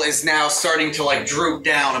tail is now starting to like droop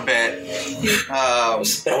down a bit. I want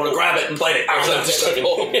to grab it and bite it. I'm just kidding.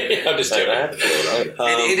 I'm just kidding.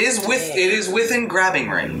 It is within grabbing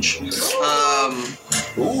range.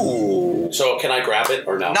 Ooh. So can I grab it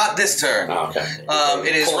or no? Not this turn. Oh, okay.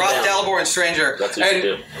 It is Roth, Dalibor, and Stranger. That's what you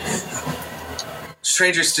do.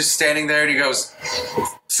 Stranger's just standing there, and he goes,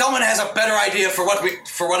 "Someone has a better idea for what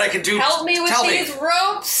I can do. Help me with Tell these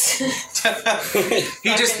ropes."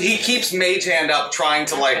 He keeps mage hand up, trying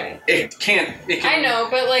to it can I know,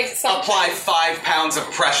 but like apply 5 pounds of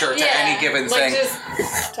pressure to any given thing.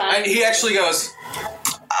 Just And he actually goes,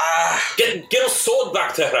 Get a sword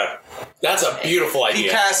back to her. That's a beautiful idea. he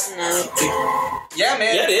casts. Yeah,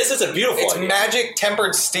 man. Yeah, it is. It's a beautiful It's idea. magic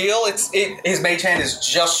tempered steel. His mage hand is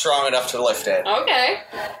just strong enough to lift it. Okay.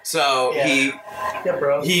 So Yeah,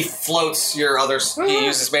 bro. he floats your other. He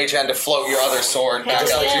uses mage hand to float your other sword back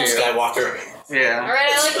Heck up yeah. to you. Skywalker. Yeah.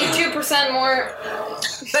 Alright, I like you 2% more.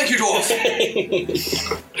 Thank you, dwarf.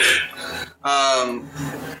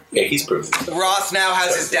 Yeah, he's proof. Roth now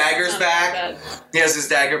has his daggers back. He has his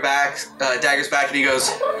daggers back, and he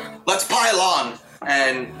goes, "Let's pile on."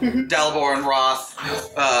 And Dalibor and Roth,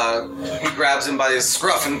 he grabs him by his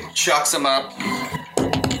scruff and chucks him up.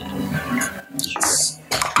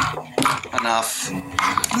 Enough.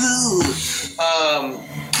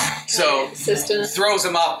 So throws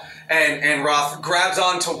him up. And Roth grabs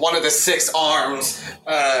onto one of the 6 arms.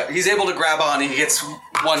 He's able to grab on, and he gets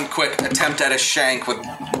one quick attempt at a shank with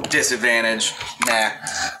disadvantage. Nah.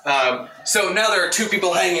 So now there are 2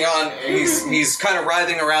 people hanging on. And he's kind of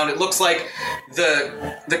writhing around. It looks like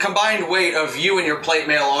the combined weight of you and your plate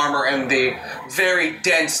mail armor and the very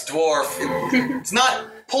dense dwarf. It's not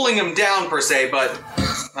pulling him down per se, but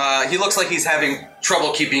he looks like he's having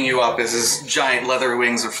trouble keeping you up as his giant leather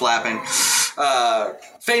wings are flapping.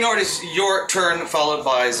 Feynord, is your turn, followed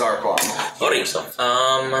by Zarquan. What are you so?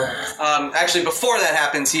 Actually, before that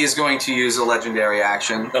happens, he is going to use a legendary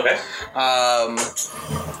action. Okay.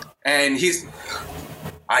 And he's...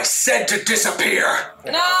 I said to disappear!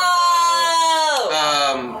 No!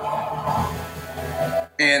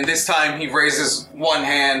 And this time he raises one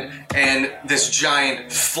hand, and this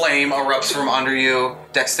giant flame erupts from under you.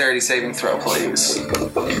 Dexterity saving throw, please.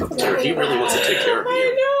 Dude, he really wants to take care of you.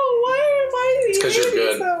 I know. Why am I? It's because you're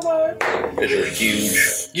good. So much? Because you're huge.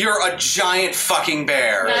 You're a giant fucking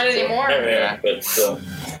bear. Not anymore. Yeah, but still.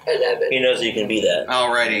 I love it. He knows you can be that.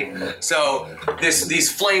 Alrighty. So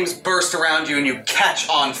these flames burst around you and you catch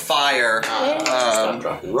on fire. Stop,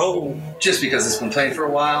 drop, and roll. Just because it's been played for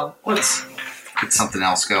a while, let's get something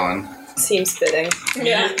else going. Seems fitting.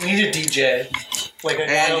 Yeah. You need a DJ. Like a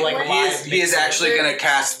guy And like live. he is actually going to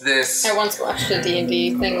cast this. I once watched a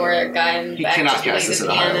D&D thing where a guy in the He back cannot just cast played this the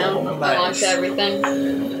at a higher piano. level. I watched everything.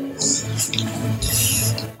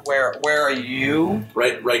 Where are you?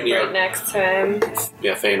 Right near. Right next to him.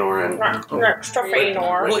 Yeah, Feynor and. Next to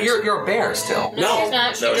Feynor. Well, you're a bear still. No, she's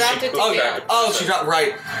not. She dropped it to Oh, zero. she dropped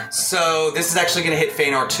right. So this is actually going to hit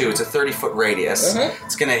Feynor too. It's a 30-foot radius.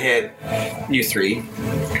 It's going to hit you 3.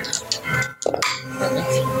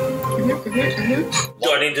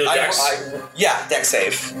 Do I need to do dex? Yeah, dex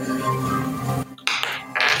save.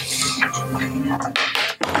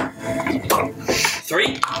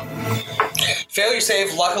 3? Failure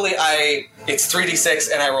save. Luckily, it's 3d6,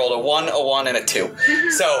 and I rolled a 1, a 1, and a 2.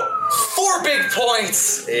 So 4 big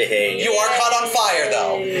points. Hey. You are caught on fire,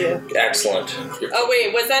 though. Excellent. Oh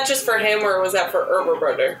wait, was that just for him or was that for Herber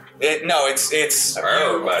Brother? No, it's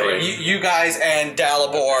Everybody. you guys and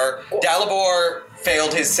Dalibor. Dalibor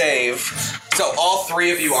failed his save, so all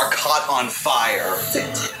 3 of you are caught on fire.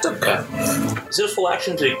 Okay. Is it a full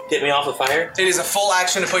action to get me off the fire? It is a full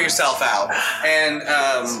action to put yourself out, and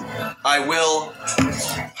I will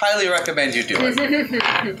highly recommend you do it.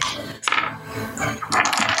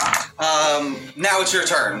 Now it's your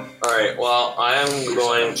turn. Alright, well, I am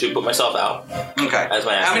going to put myself out. Okay. As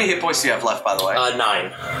my How action. many hit points do you have left, by the way?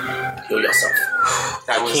 9. Kill yourself.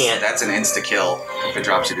 That's an insta kill. If it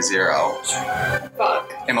drops you to 0.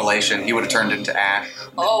 Fuck. Immolation. He would have turned into ash.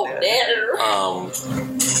 Oh, there.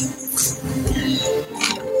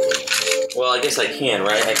 Well, I guess I can,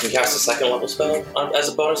 right? I can cast a 2nd level spell as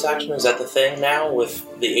a bonus action. Is that the thing now with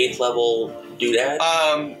the 8th level doodad?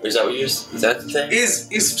 Or is that what you use? Is that the thing? Is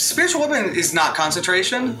spiritual weapon is not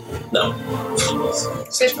concentration? No.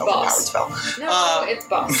 It's boss. Spell. No, it's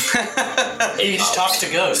boss. You just talk to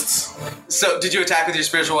ghosts. So, did you attack with your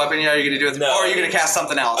spiritual weapon? Yeah, are you going to do it? No. Or are you going to cast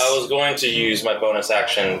something else? I was going to use my bonus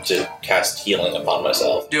action to cast healing upon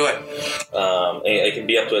myself. Do it. It can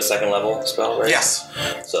be up to a 2nd level spell, right? Yes.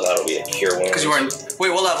 So that'll be a cure wound. Because you weren't. Wait,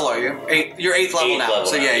 what level are you? 8. You're 8th level now. Level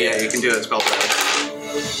so now, yeah, you can do it. Spell check.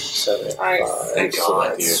 7, Alright, 5, so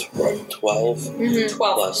God. that's 12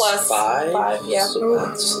 12 plus 5. 5, yeah. So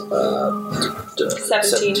that's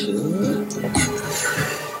 17.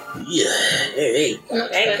 Yeah. Hey.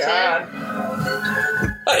 Thank God.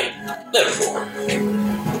 Okay.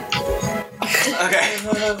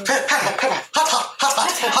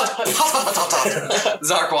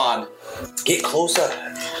 Zarquan. Get closer.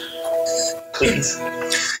 Please.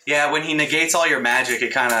 Yeah, when he negates all your magic,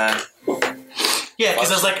 it kind of. Yeah,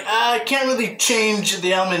 because I was like, I can't really change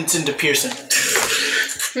the elements into piercing.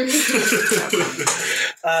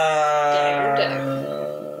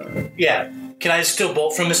 Yeah. Can I still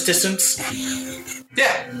bolt from this distance?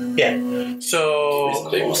 Yeah. Yeah. So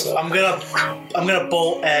I'm gonna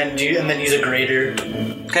bolt and then use a greater.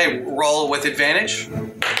 Okay, roll with advantage.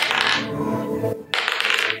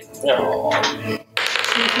 No.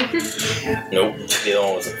 Nope. The other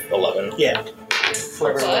one was 11. Yeah.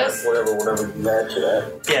 Bless. Whatever you add to that.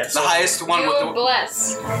 Yeah. The highest one with You the.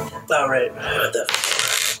 bless. Oh, right.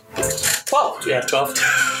 12. Yeah, 12.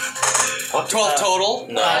 12 total.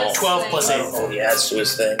 No. 12 plus 8. Oh, he adds to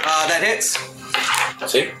his thing. That hits.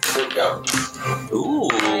 See? There we go. Ooh,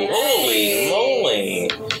 holy moly.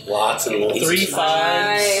 Lots of 3, 5.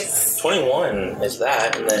 Nice. 21 is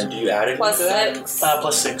that, and then do you add it Plus to that? 6.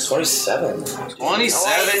 Plus 6. 27.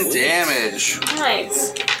 27 damage.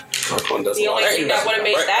 Nice. Zarquan does The only thing that would have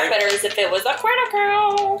made that better is if it was a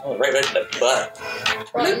critical. Oh, right in the butt.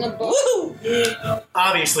 Right in the book. Woo!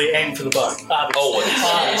 Obviously, aim for the buck.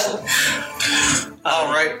 Obviously.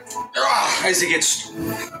 Alright. As he gets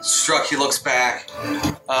struck, he looks back.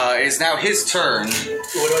 It is now his turn.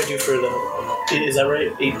 What do I do for the... Is that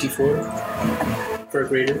right? 8d4? For a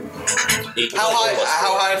greater? How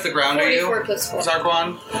high off the ground are you, 44 plus 4.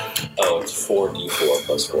 Zarquan? Oh, it's 4d4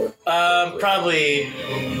 plus 4. Probably...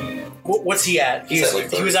 What's he at? He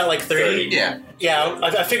was at like 30? Yeah. Yeah,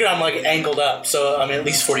 I figured I'm like angled up, so I'm at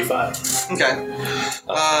least 45. Okay.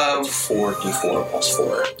 4d4 plus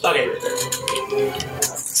 4. Okay.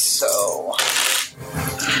 So...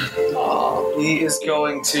 he is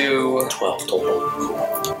going to... 12 total.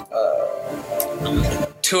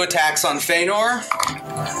 2 attacks on Feanor.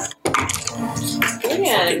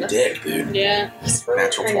 Fucking dick, dude. Yeah.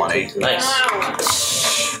 Natural 20. Nice. Wow.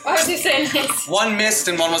 Why was he saying nice? 1 missed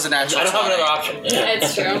and 1 was a natural I don't have 20. another option.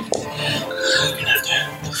 It's true.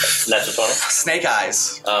 Natural 20? Snake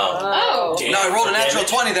eyes. Oh. No, I rolled a natural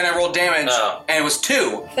 20, then I rolled damage, Oh. and it was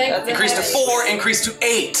 2. Thank Increased to 4, increased to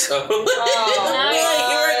 8.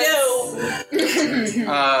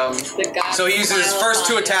 The guy So he uses his first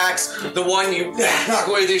 2 attacks. The one you knock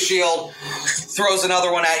away with his shield, throws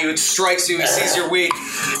another one at you, it strikes you, he sees you're weak,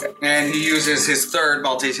 and he uses his third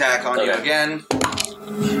multi-attack on you again.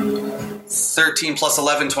 13 plus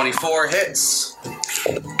 11, 24 hits.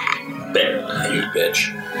 Bear, you bitch.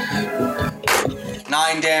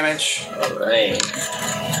 9 damage. Alright.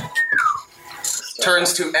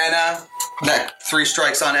 Turns to Enna. That 3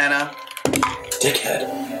 strikes on Enna. Dickhead.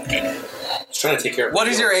 He's trying to take care of What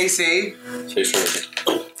is your AC? 13.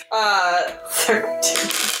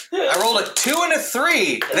 I rolled a 2 and a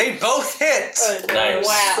 3. They both hit. Nice.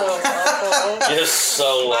 Wow. So awful. You're so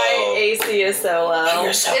low. My AC is so low.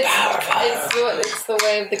 You're so powerful. It's the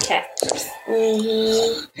way of the cat.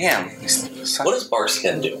 Damn. What does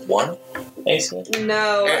Barskin do? 1 AC?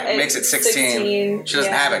 No. It makes it 16. She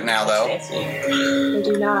doesn't have it now, though. I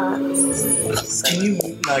do not. Can you...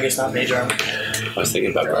 No, I guess not major armor. I was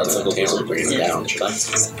thinking about ground cycle case and bringing it down. Should I?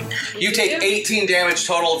 You take 18 damage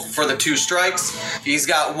total for the 2 strikes. He's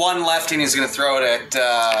got 1 left, and he's going to throw it at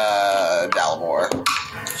Dalmor.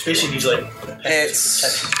 Especially needs like...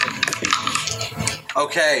 Hits.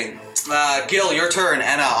 Okay. Gil, your turn.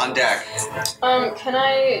 Enna on deck. Can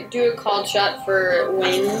I do a called shot for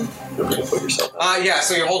Wayne? You're going to put yourself out. Yeah,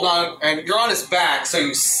 so you're holding on, and you're on his back, so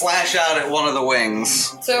you slash out at one of the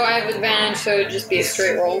wings. So I have advantage, so it'd just be a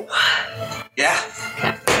straight roll. Yeah.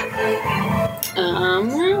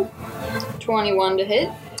 21 to hit.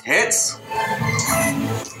 Hits.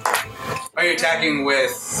 Are you attacking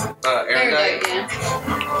with Erudite?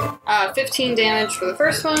 Yeah. 15 damage for the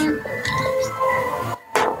first one.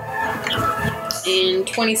 And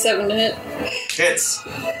 27 to hit. Hits.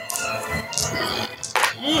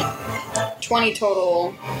 20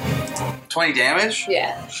 total. 20 damage?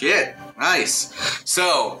 Yeah. Shit. Nice.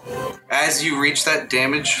 So, as you reach that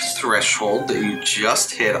damage threshold that you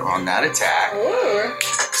just hit on that attack,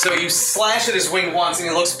 so you slash at his wing once, and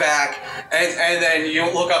he looks back, and then you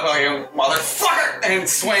look up like, you motherfucker, and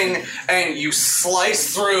swing, and you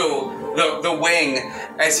slice through the wing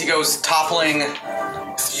as he goes toppling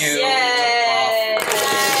you Yay!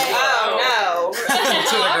 Oh no!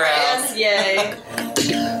 to the ground. Yay!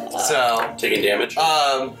 So taking damage.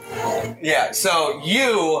 Yeah. So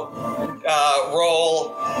you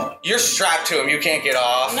roll. You're strapped to him. You can't get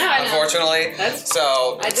off. No, I know. Unfortunately.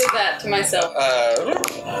 So I did that to myself.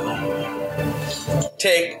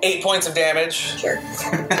 take 8 points of damage. Sure.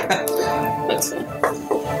 That's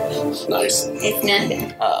fine. Nice. It's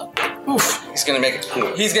nothing.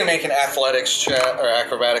 He's gonna make an athletics check or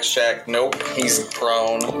acrobatics check. Nope. He's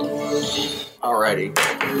prone. Alrighty.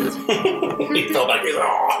 He fell back.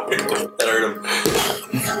 That hurt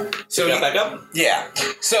him. So he got back up? Yeah.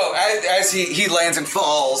 So as he lands and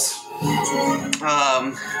falls,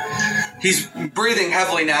 he's breathing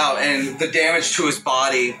heavily now, and the damage to his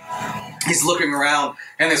body, he's looking around,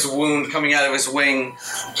 and this wound coming out of his wing.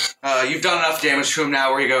 You've done enough damage to him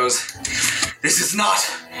now where he goes, "This is not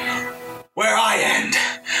where I end.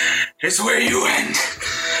 It's where you end."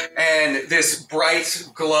 And this bright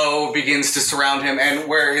glow begins to surround him, and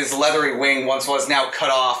where his leathery wing once was now cut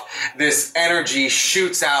off, this energy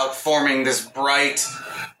shoots out, forming this bright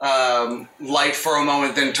light for a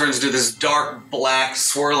moment, then turns into this dark, black,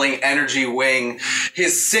 swirling energy wing.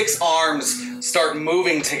 His 6 arms start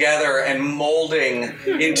moving together and molding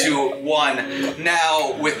into one.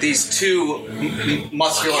 Now, with these 2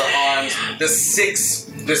 muscular arms,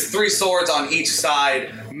 there's 3 swords on each side,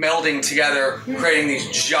 melding together, creating these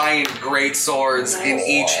giant great swords in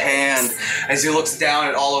each hand, as he looks down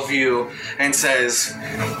at all of you and says,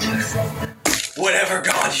 "Whatever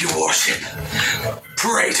god you worship,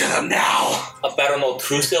 pray to them now." A better no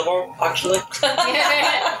true silver, actually.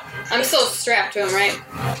 I'm still strapped to him, right?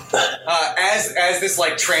 As this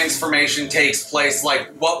like transformation takes place, like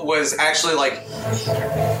what was actually like,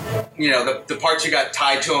 the parts you got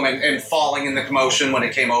tied to him and falling in the commotion when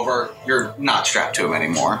it came over, you're not strapped to him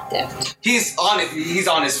anymore. Yeah. He's on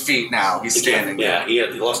his feet now. He's standing. Yeah, he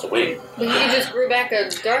lost a wing. But he just grew back a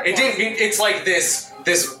dark It one. didn't. It's like this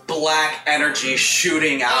black energy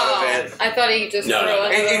shooting out of it. I thought he just No, grew no.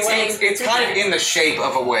 another wing. It's kind of in the shape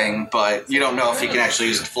of a wing, but you don't know if he can actually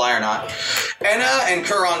use it to fly or not. Enna and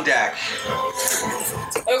Kerr on deck.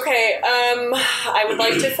 Okay, I would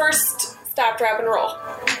like to first stop, drop, and roll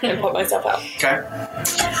and put myself out. Okay.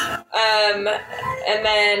 And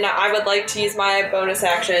then I would like to use my bonus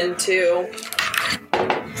action to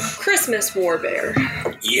Christmas Warbear.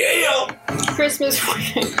 Yeah! Christmas.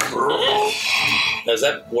 Is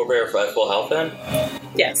that Warbear at full health then?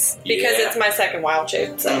 Yes, because Yeah. it's my second wild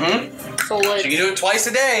shape. So. So let's- You can do it twice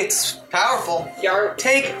a day. It's powerful. Yarp.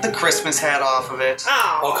 Take the Christmas hat off of it.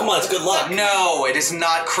 Oh, come on, it's good luck. No, it is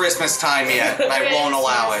not Christmas time yet. I won't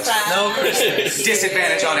allow it. No Christmas.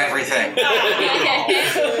 Disadvantage on everything.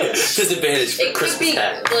 Disadvantage for It could Christmas be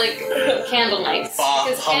hat. like candle nights.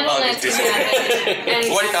 Because candle humbug nights is can happen.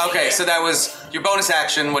 And Okay, so that was your bonus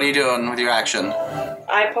action. What are you doing with your action?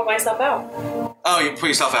 I put myself out. Oh, you put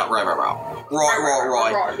yourself out. Right.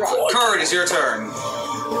 Roy. Kerr, it is your turn.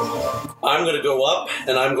 I'm going to go up,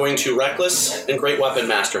 and I'm going to Reckless and Great Weapon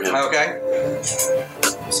Master him. Okay.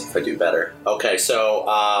 Let's see if I do better. Okay, so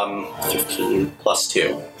 15 plus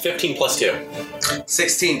 2. 15 plus 2.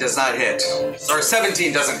 16 does not hit. Or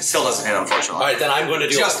 17 still doesn't hit, unfortunately. All right, then I'm going to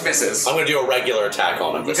do Just misses. I'm going to do a regular attack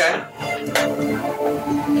on him this Okay. time.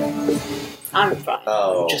 I'm fine.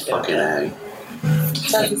 Oh, fucking A.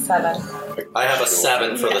 That's a 7. I have a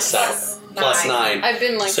 7 for the set. Plus 9. I've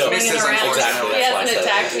been like So- swinging Misses, around. exactly, He that's why I hasn't said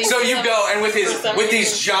attacked me. So for you some- go, and for some with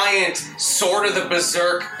these reason. giant, sword of the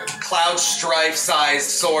berserk, cloud strife-sized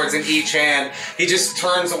swords in each hand, he just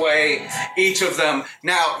turns away each of them.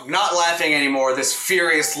 Now, not laughing anymore, this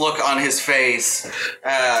furious look on his face.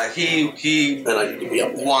 He Then I need to be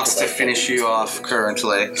up there. wants to finish you off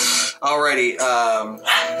currently. Alrighty,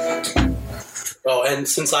 Oh, and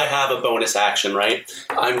since I have a bonus action, right,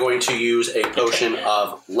 I'm going to use a potion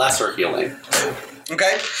of lesser healing.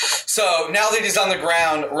 okay. So now that he's on the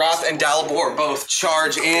ground, Roth and Dalibor both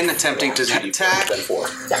charge in, attempting to attack. Then 4.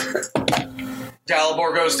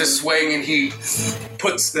 Dalibor goes to swing, and he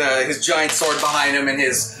puts his giant sword behind him, and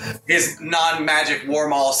his non-magic war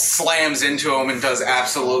maul slams into him and does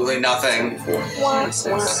absolutely nothing.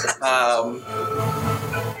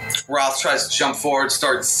 Roth tries to jump forward,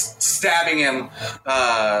 starts stabbing him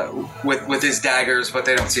with his daggers, but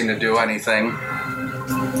they don't seem to do anything.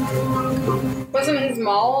 Wasn't his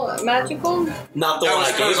Maul magical? Not the That one was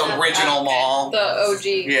I gave Kerr's him. original Maul. The OG.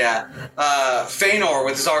 Yeah. Feanor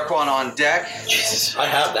with Zarquan on deck. I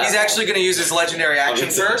have that. He's actually going to use his legendary action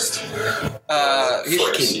first.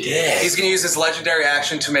 Fucking dead. He's going to use his legendary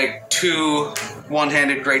action to make 2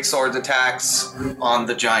 one-handed greatsword attacks on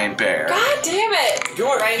the giant bear. God damn it!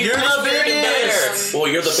 You're the biggest. Well,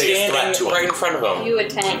 you're the biggest threat to him. right in front of him. You a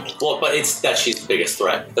tank. Well, but it's that she's the biggest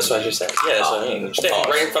threat. That's what I just said. Yeah, that's what I mean.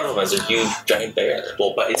 Standing right in front of him as a huge giant bear.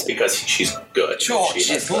 Well, but it's because she's good. George,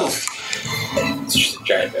 She has She's a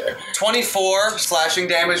giant bear. 24 slashing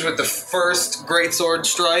damage with the first greatsword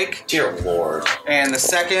strike, Dear Lord. and the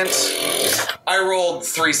second, I rolled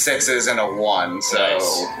 3 6s and a 1, so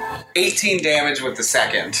Nice. 18 damage with the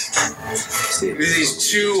second. These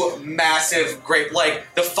 2 massive, great, like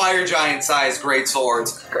the fire giant sized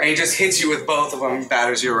greatswords, and he just hits you with both of them and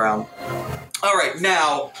batters you around. All right,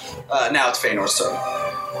 now it's Feanor's turn.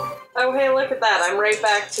 Oh, hey, look at that. I'm right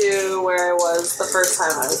back to where I was the first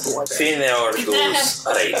time I was born. Feanor goes,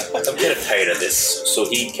 alright, I'm kind of tired of this. So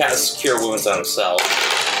he casts Cure Wounds on himself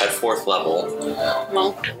at 4th level.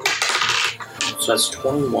 Well, So that's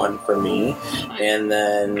 21 for me. And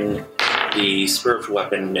then the spiritual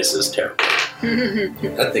weapon misses terribly.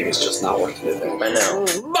 That thing is just not working with him. I know.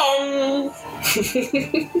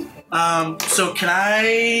 Bong! So can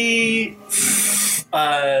I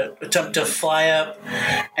attempt to fly up,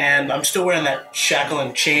 and I'm still wearing that shackle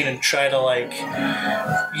and chain, and try to like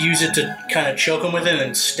use it to kind of choke him with it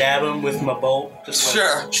and stab him with my bolt? Just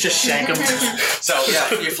just shank him. So yeah,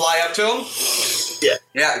 you fly up to him. Yeah.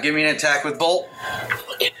 Yeah, give me an attack with bolt.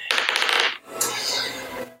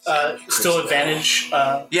 Still advantage.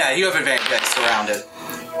 Yeah, you have advantage. That's surrounded.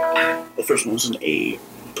 The first one was an 8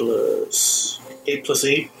 plus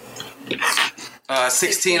 8.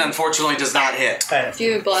 16 unfortunately does not hit. Alright. do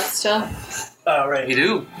you bless still? Right. You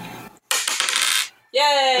do.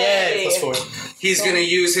 Yay! Yay! Plus 4. He's going to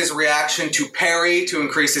use his reaction to parry to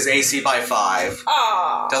increase his AC by 5.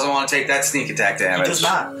 Aw. Doesn't want to take that sneak attack He damage. does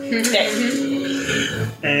not.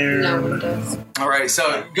 No one does. All right,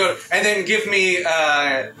 so go and then give me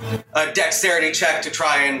a dexterity check to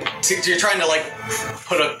try and you're trying to like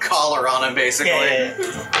put a collar on him, basically. Yeah.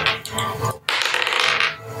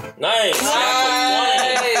 Nice!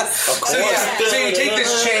 Of So, so you take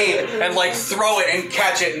this chain and like throw it and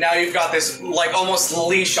catch it, and now you've got this like almost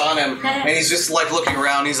leash on him, and he's just like looking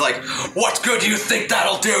around. He's like, "What good do you think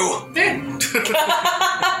that'll do?"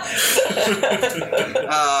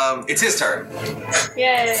 It's his turn.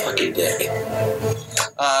 Yay. Fucking dick.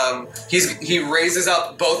 He raises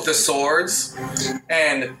up both the swords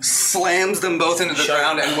and slams them both into the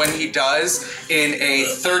ground, and when he does, in a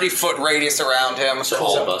 30-foot radius around him, So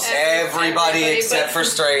all of us. everybody except but- for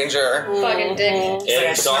Stranger, Fucking dick.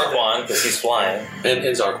 And Zarquan, because he's flying. And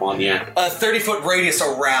Zarquan, yeah. a 30-foot radius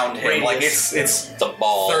around him, like Radius. it's It's a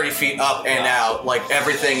ball. 30 feet up and out, like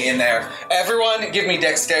everything in there. Everyone, give me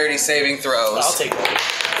dexterity saving throws. I'll take one.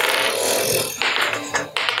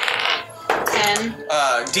 10.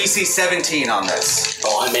 DC 17 on this.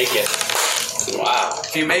 Oh, I make it. Wow.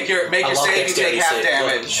 If you make your I love save, you take dexterity half save.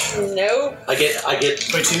 damage. Nope. I get.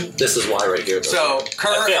 Wait, 2? This is why right here. So I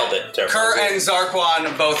Kerr failed it. Terrible. Kerr and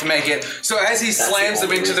Zarquan both make it. So as he slams the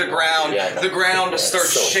them into the only ground, reason. Yeah, the ground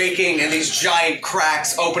starts so- shaking, and these giant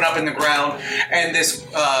cracks open up in the ground, and this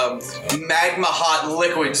magma hot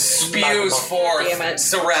liquid spews Damn forth, it.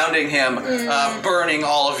 surrounding him, burning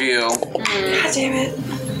all of you. God damn it.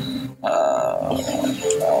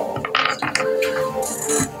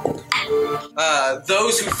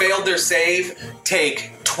 Those who failed their save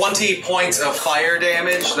take 20 points of fire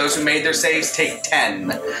damage. Those who made their saves take 10.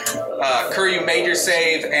 Kerr, you made your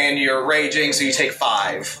save and you're raging, so you take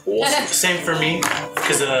 5. Same for me,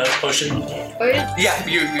 because of the potion. Oh, yeah. Yeah,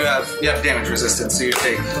 you have damage resistance, so you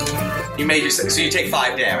take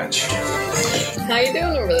 5 damage. How you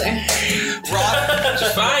doing over there? Roth,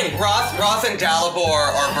 Just fine. Roth and Dalibor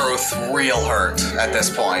are both real hurt at this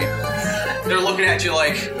point. They're looking at you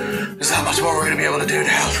like, there's not much more we're gonna be able to do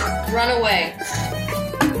now. Run away.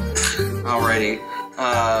 Alrighty.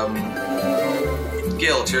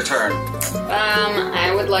 Gil, it's your turn.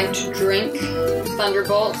 I would like to drink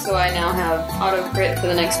Thunderbolt, so I now have auto crit for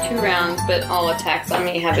the next 2 rounds, but all attacks on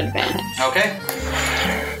me have advantage. Okay.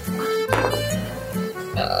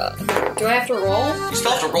 Do I have to roll? You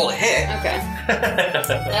still have to roll a hit. Okay.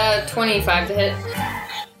 25 to hit.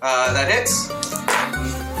 That hits.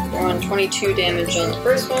 We're on 22 damage on the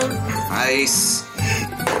first one. Nice.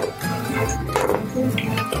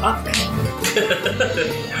 Fuck.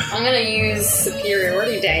 I'm gonna use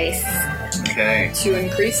superiority dice Okay. to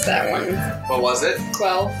increase that one. What was it?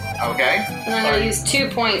 12. Okay. And I'm gonna use 2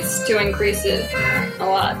 points to increase it a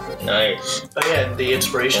lot. Nice. Oh yeah, the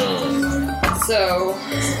inspiration. So,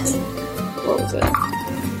 what was it?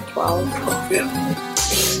 12? Yeah.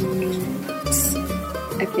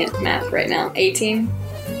 I can't math right now. 18?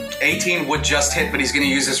 18 would just hit, but he's going to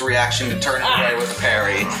use his reaction to turn it away with a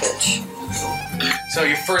parry. So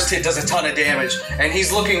your first hit does a ton of damage, and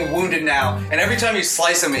he's looking wounded now. And every time you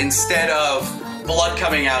slice him, instead of blood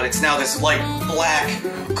coming out, it's now this like black,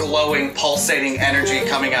 glowing, pulsating energy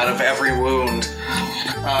coming out of every wound.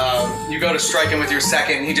 You go to strike him with your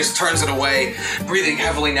second, and he just turns it away, breathing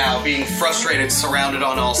heavily now, being frustrated, surrounded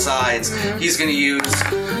on all sides. He's going to use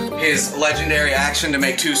his legendary action to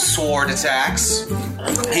make 2 sword attacks.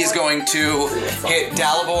 He's going to hit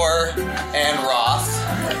Dalibor and Roth.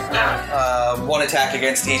 1 attack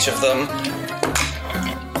against each of them.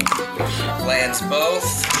 Lands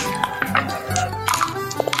both.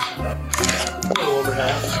 A little over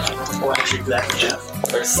half. Well, actually, exactly half.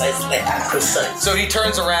 Precisely half. Precise. So he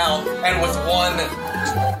turns around and with one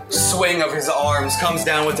swing of his arms comes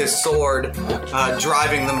down with his sword,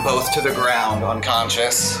 driving them both to the ground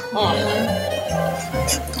unconscious.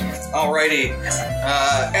 Alrighty.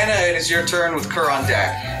 Anna, it is your turn with Kerr on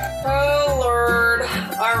deck. Oh, Lord.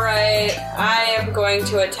 Alright, I am going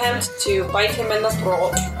to attempt to bite him in the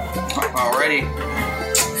throat. Alrighty.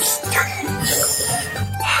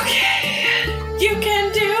 Okay. You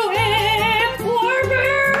can do it,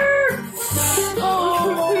 Warmer!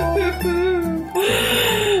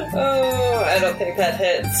 Oh, I don't think that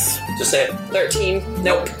hits. Just say it. 13.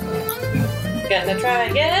 Nope. Gonna try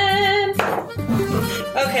again.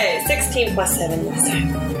 Okay, 16 plus 7 this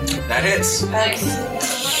time. That hits. Nice.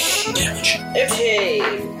 Okay.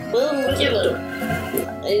 Boom, kill him.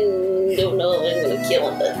 I don't know if I'm gonna kill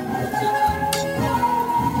him, but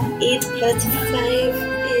 8 plus 5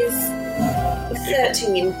 is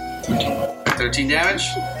 13. 13 damage?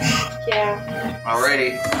 Yeah.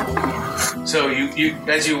 Alrighty. So you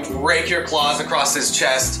as you rake your claws across his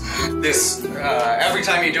chest, this every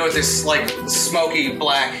time you do it, this like smoky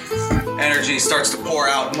black energy starts to pour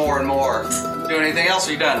out more and more. Doing anything else? Or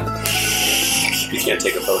are you done? You can't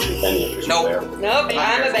take a potion, can you? 'Cause Nope. you're a bear. Nope,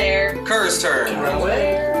 I'm a bear. Kerr's turn. I'm a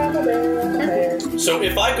bear. So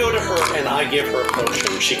if I go to her and I give her a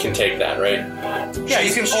potion, she can take that, right? Yeah,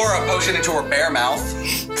 you can pour a potion into her bare mouth.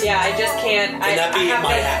 Yeah, I just can't. Would that be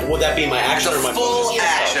would that be my action or my Full bonus?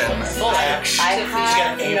 action. Full action. I She's got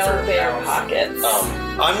have aim no for bear mouth. pockets.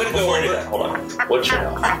 I'm gonna go Before I do over. that, hold on. What's your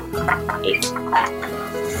health? 8.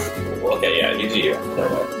 Okay, yeah, you do.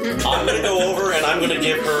 I'm gonna go over and I'm gonna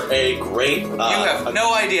give her a great. You have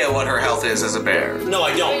no idea what her health is as a bear. No,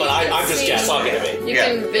 I don't. But I'm just guessing. Talking to me. You Yeah.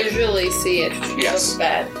 can visually see it. Yes. Looks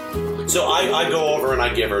bad. So I go over and I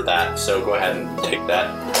give her that. So go ahead and take that.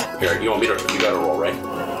 Here, you want me to? You got to roll, right?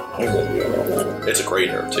 It's a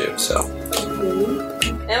greater too. So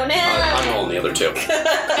Oh no! I'm rolling the other 2.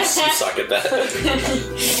 You suck at that.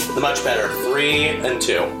 Much better. 3 and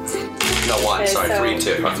 2. No, 1. Okay, Sorry, so- 3 and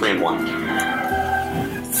 2. 3 and 1.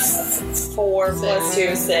 4 plus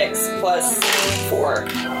 2, 6 plus 4.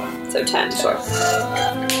 So 10. Sorry.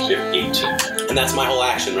 18. And that's my whole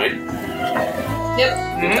action, right?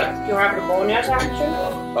 Yep. Do you have a bonus action?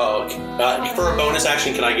 Oh, okay. For a bonus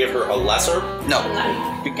action, can I give her a lesser? No.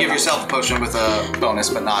 You give yourself a potion with a bonus,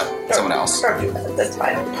 but not someone else. That's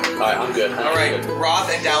fine. All right, I'm good. All right. Roth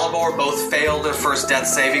and Dalibor both failed their first death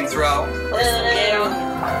saving throw.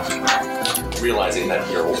 Realizing that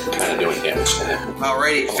you're kind of doing damage to him.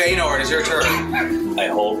 Alrighty. Feanor, it is your turn. I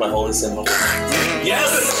hold my holy symbol.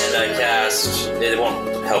 Yes! And I cast. It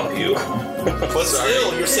won't help you. But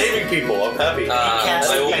still, you're saving people. I'm happy.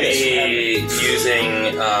 I will be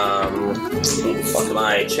using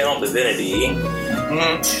my channel divinity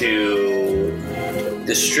to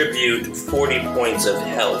distribute 40 points of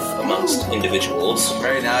health amongst individuals.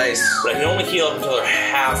 Very nice. But I can only heal up until they're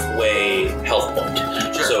halfway health point.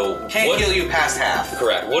 Sure. So Can't heal you past half.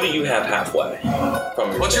 Correct. What do you have halfway?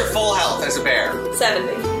 From What's your full health as a bear?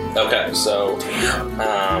 70. Okay, so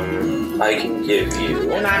I can give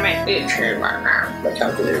you. And I might be a true runner. My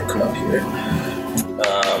calculator come up here.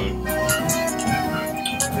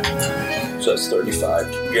 So that's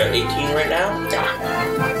 35. You're at 18 right now?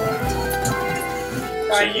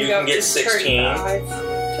 So you can get 16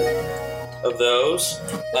 of those.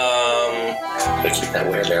 Let's keep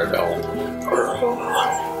that bear going.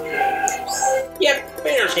 Yep,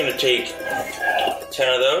 Bear's gonna take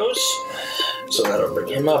 10 of those. So that'll bring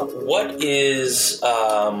him up. What is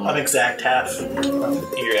An exact half.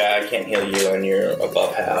 yeah, I can't heal you and you're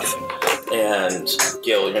above half. And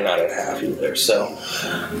Gil, you're not at half either, so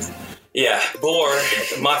Yeah, Boar.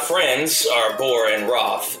 My friends are Boar and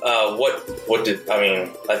Roth. I've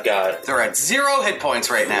got... They're at 0 hit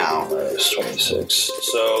points right now. 26.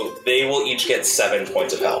 So they will each get 7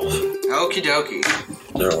 points of health. Okie dokie.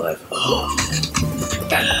 They're alive.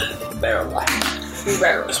 They're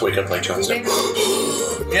alive. Just wake up like Johnson.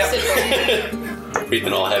 Yep.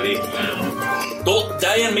 Breathing all heavy. Don't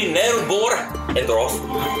die on me now, Boar. And they're off.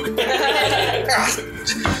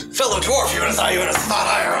 Fellow dwarf, you would have thought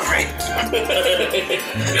higher of me.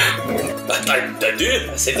 I do.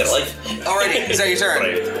 I saved their life. Alrighty, is that your turn?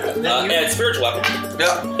 And spiritual weapon.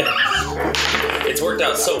 Yep. It's worked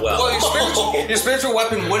out so well. Well, your spiritual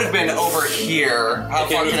weapon would have been over here. How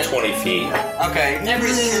far can it? 20 feet. Okay.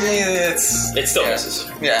 It still misses.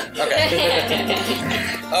 Yeah, okay.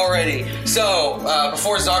 Alrighty. So,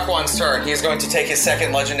 before Zarquan's turn, he's going to take his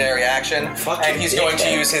second legendary action. And he's going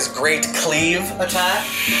to use his Great Cleave attack.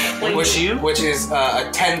 Which is a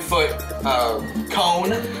 10-foot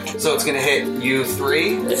cone. So it's going to hit you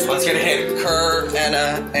 3. It's going to hit Kerr,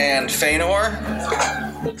 Enna, and Feanor.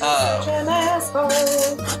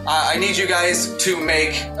 I need you guys to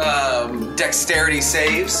make dexterity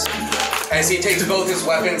saves as he takes both his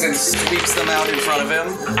weapons and sweeps them out in front of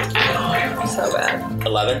him. So bad.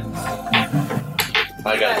 11.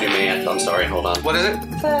 I got to do math. I'm sorry. Hold on. What is it?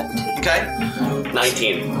 Okay.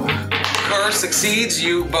 19. Kerr succeeds.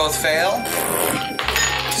 You both fail.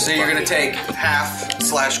 So you're going to take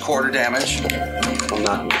half/quarter damage. I'm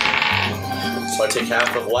not. So I take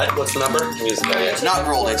half of what? What's the number? Not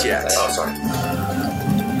rolled it yet. Oh, sorry.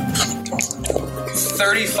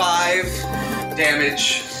 35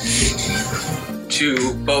 damage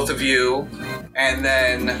to both of you, and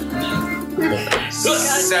then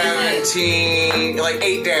 17, like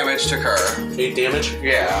 8 damage to Kerr. 8 damage?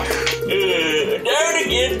 Yeah. Down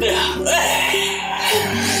again.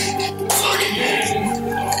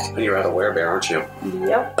 You're out of werebear, aren't you?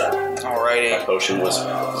 Yep. Alrighty. That potion was.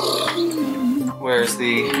 Where's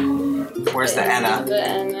the Enna? The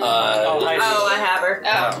Enna. I have her.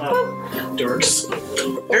 Dirks.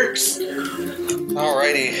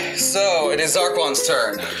 Alrighty. So it is Zarquan's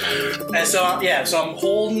turn. And so I'm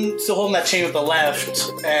still holding that chain with the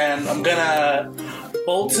left, and I'm gonna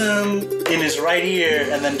bolt him in his right ear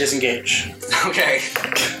and then disengage. Okay.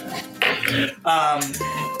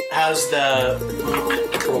 How's the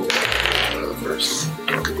First.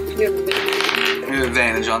 You have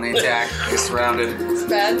advantage on the attack. He's surrounded. It's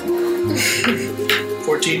bad.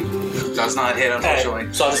 14? Does not hit,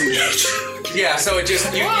 unfortunately. So I'll disengage. Yeah, so it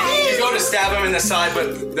just you go to stab him in the side,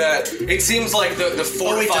 but it seems like the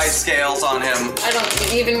fortified scales on him. I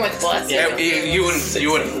don't even with bless. Yeah, you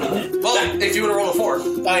wouldn't. Well, if you would have rolled a 4.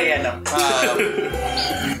 Oh yeah, no.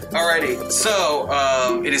 Alrighty, so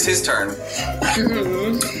it is his turn.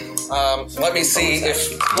 Let me see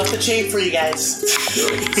if What's the chain for you guys?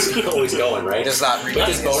 He's always going, right? it does not. With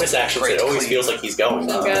his bonus actions, it always feels like he's going.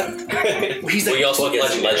 Oh god. He's like, We also get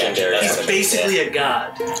legendary. he's basically a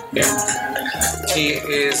god. He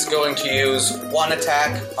is going to use 1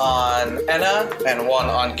 attack on Enna and 1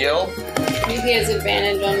 on Gil. He has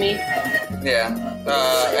advantage on me. Yeah.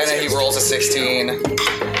 And then he rolls a 16.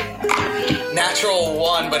 Natural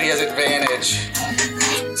 1, but he has advantage.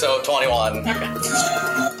 So 21.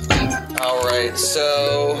 Alright,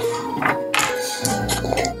 so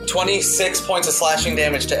 26 points of slashing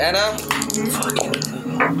damage to Enna.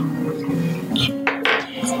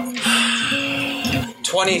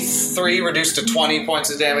 23 reduced to 20 points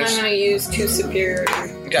of damage. I'm gonna use 2 superior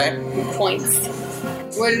Okay. points.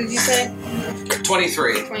 What did you say?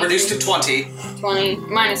 23. Reduced to 20. 20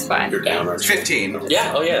 minus 5. You're down, aren't you? 15.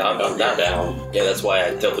 Yeah, oh yeah, I'm down. Yeah, that's why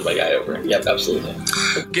I tilted my guy over. Yep, absolutely.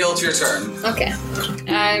 Gil, it's your turn. Okay.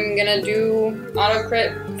 I'm gonna do auto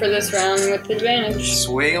crit for this round with advantage.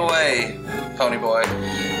 Swing away, pony boy.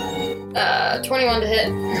 21 to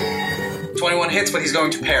hit. 21 hits, but he's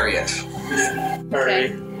going to parry it.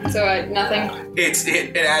 Okay. So nothing.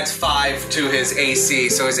 It adds 5 to his AC,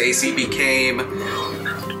 so his AC became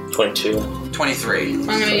 22. 23. I'm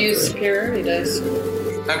gonna use superiority dice.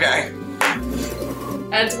 Okay.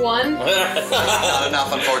 Adds 1.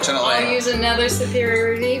 Enough, unfortunately. I'll use another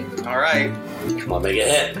superiority. Alright. Come on, make it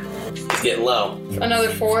hit. He's getting low. Another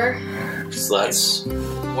 4. So that's.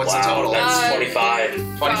 What's the total? That's 25.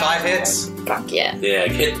 25 hits? Fuck yeah. Yeah,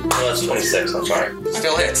 hit. Oh, that's 26. I'm sorry.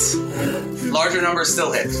 Still hits. Larger numbers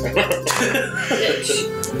still hit. Bitch.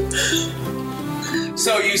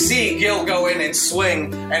 So you see Gil go in and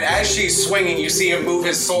swing, and as she's swinging, you see him move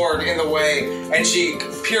his sword in the way, and she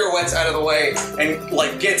pirouettes out of the way and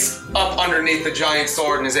like gets up underneath the giant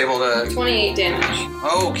sword and is able to. 28 damage.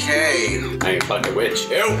 Okay. I ain't fucking witch.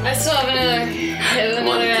 Ew. I still have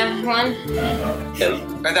another one.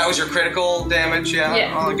 And that was your critical damage, yeah?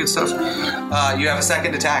 Yeah. All the good stuff. You have a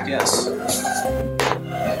second attack, yes.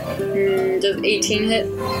 Does 18 hit?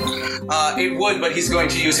 It would, but he's going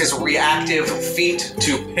to use his reactive feat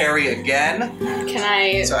to parry again. Can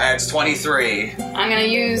I? So adds 23. I'm gonna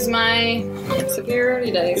use my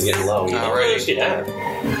superiority dice. He's getting low. Alright. Yeah.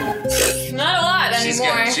 Not a lot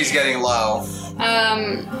anymore. She's getting low.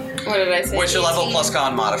 What did I say? What's your level 18? plus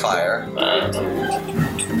con modifier?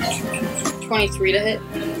 23 to hit.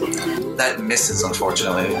 That misses,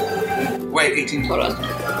 unfortunately. Wait, 18. Hold on.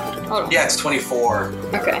 Yeah, it's 24.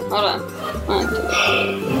 Okay, hold on. 1, 2, 3,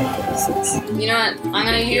 6. You know what? I'm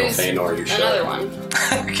gonna use another one.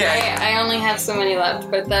 Okay. I only have so many left,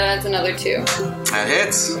 but that adds another 2. That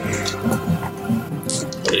hits.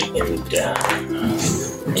 Putting him down.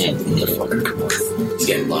 He's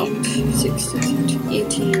getting low. 16,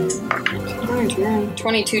 18,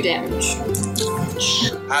 22 damage.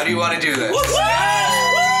 How do you want to do this?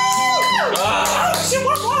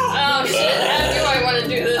 Oh shit, how do I want to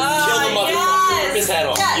do this? Kill the motherfucker. Rip his head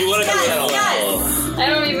off. You want to do that? I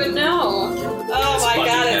don't even know. Oh my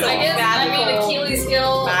god, it's I guess Achilles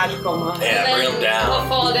heel. magical moment. Yeah, bring him I'll down.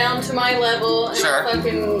 fall down to my level and Sure. I'll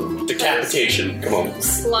fucking Decapitation. Come on.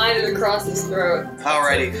 slide it across his throat.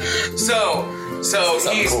 Alrighty. So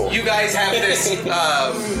you guys have this.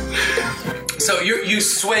 So you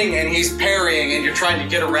swing and he's parrying and you're trying to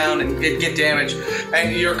get around and get damage,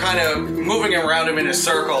 and you're kind of moving around him in a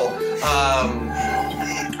circle.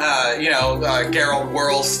 Geralt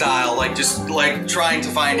Whirl style, just trying to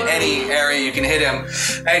find any area you can hit him.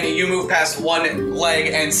 And you move past one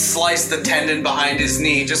leg and slice the tendon behind his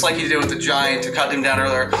knee, just like you did with the giant to cut him down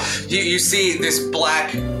earlier. You see this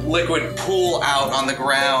black liquid pool out on the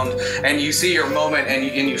ground, and you see your moment, and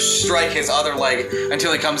you strike his other leg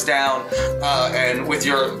until he comes down, and with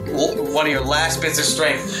one of your last bits of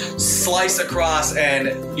strength, slice across,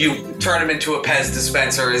 and you turn him into a Pez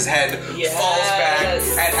dispenser. His head falls back,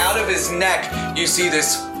 and out of his neck, you see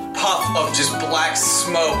this puff of just black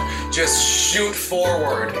smoke just shoot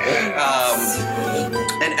forward.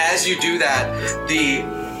 And as you do that, the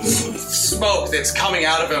smoke that's coming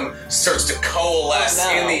out of him starts to coalesce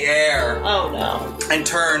in the air. Oh no. And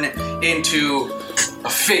turn into a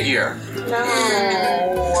figure.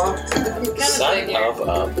 No. Son of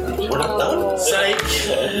we're not done. Psych.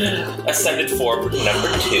 Ascended form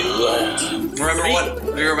number 2.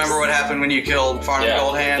 Do you remember what happened when you killed Farnham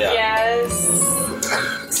Goldhand? Yeah. Yes.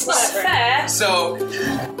 Whatever. So,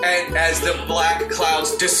 and as the black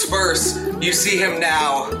clouds disperse, you see him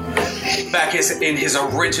now back in his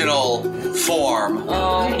original form.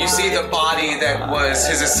 You see the body that was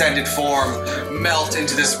his ascended form melt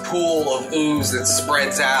into this pool of ooze that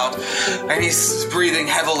spreads out, and he's breathing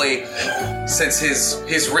heavily since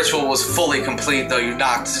his ritual was fully complete, though you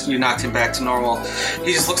knocked him back to normal.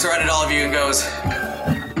 He just looks around at all of you and goes,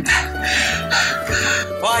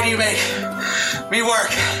 "Why do you make me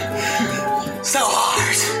work so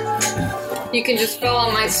hard?" You can just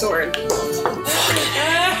follow my sword.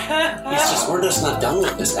 We're just not done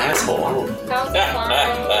with this asshole.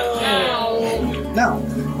 No.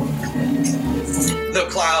 The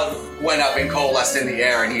cloud went up and coalesced in the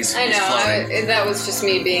air, and he's I know, floating. that was just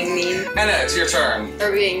me being mean. Anna, it's your turn.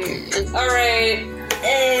 Or being... Alright.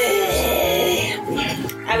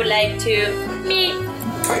 I would like to meet.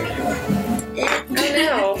 I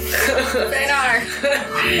know. They are.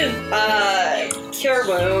 Cure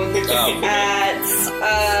wound at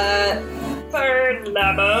 3rd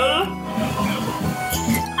level.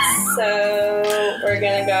 So we're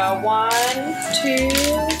gonna go 1, 2,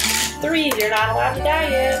 3. You're not allowed to die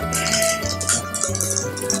yet.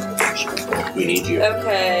 We need you.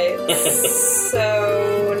 Okay. So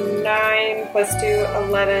 9 plus 2,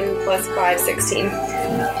 11 plus 5, 16.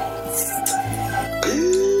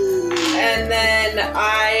 And then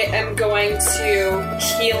I am going to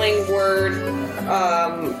healing word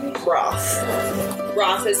Roth.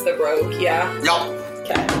 Roth is the rogue, yeah? Yup.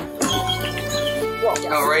 Okay.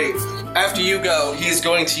 Alrighty. After you go, he's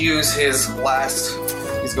going to use his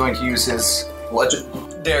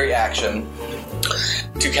legendary action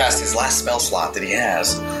to cast his last spell slot that he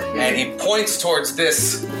has. And he points towards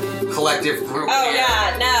this collective group here.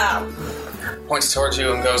 yeah, no. Points towards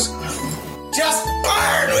you and goes, "Just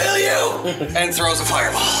burn, will you?" And throws a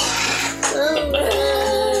fireball.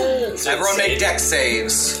 Everyone make dex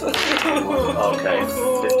saves. Okay.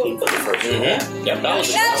 15 for the first one. Mm-hmm. Yep, that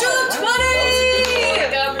was Natural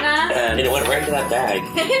 20! Governor. and it went right into that bag.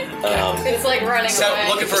 It's like running away.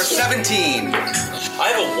 Looking for a 17. I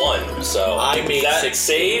have a 1, so I made that 6.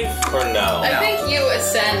 save or no? I think you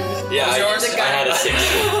ascend. Yeah, Was yours? I had a 16.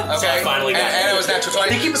 Okay. So I finally got Anna was natural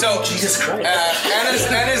 20. So Jesus Christ.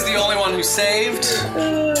 Anna's the only one who saved.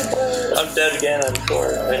 I'm dead again, I'm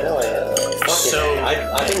sure. I know I am. So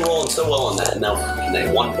I've been rolling so well on that. Now,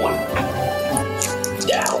 1 point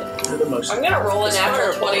down. I'm gonna roll a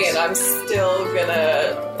natural 20 and I'm still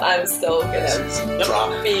gonna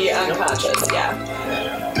Drop. be unconscious, yeah.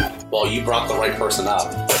 Well, you brought the right person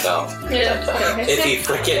up. So Yeah. if he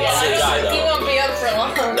freaking He won't be up for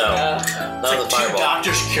long. No. Not the Two fireball.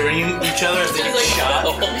 doctors curing each other as they get shot.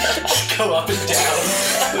 Go up and down.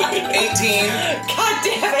 18, God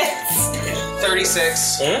damn it!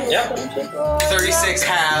 36, Yep. 36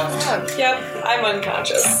 halved. Yep, I'm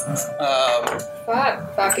unconscious.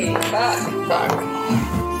 Fuck. Fucking fuck.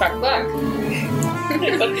 Fuck.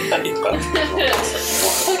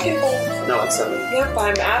 No, it's 7. Yep,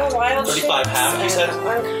 I'm out of wild 35 shapes half, you said? and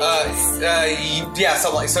unconscious. Yeah,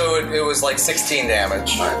 something like, so it was like 16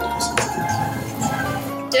 damage.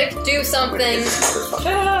 Dick, do something.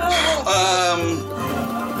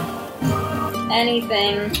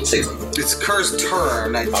 Anything. It's Kerr's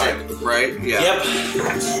turn, I think, right? Yeah. Yep.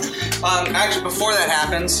 Actually, before that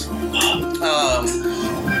happens,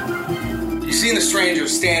 you've seen the stranger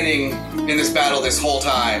standing in this battle this whole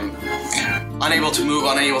time, unable to move,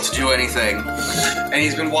 unable to do anything, and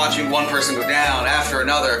he's been watching one person go down after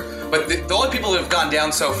another. But the only people who have gone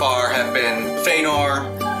down so far have been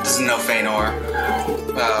Feanor, doesn't know Feanor,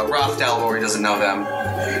 Roth Dalvor, he doesn't know them,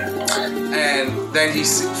 and then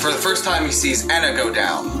for the first time he sees Anna go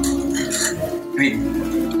down. And he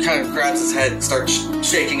kind of grabs his head, starts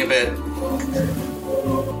shaking a bit.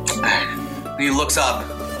 And he looks up.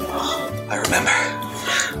 I remember.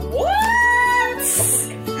 What?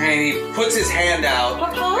 And he puts his hand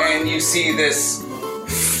out, and you see this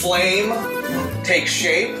flame take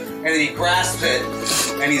shape, and then he grasps it,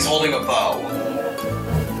 and he's holding a bow.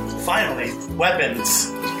 Finally, weapons.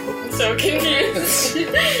 So confused.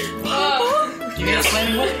 You get a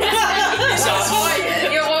flaming weapon?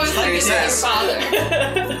 You're always looking at your father.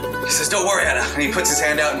 He says, "Don't worry, Anna." And he puts his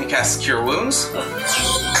hand out and he casts Cure Wounds.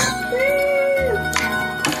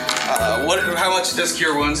 How much does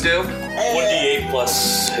Cure Wounds do? 1d8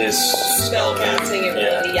 plus his spell Spellcasting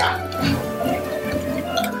ability, yeah.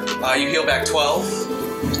 You heal back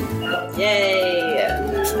 12,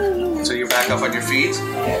 Yay. so you're back up on your feet.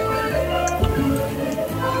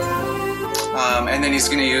 And then he's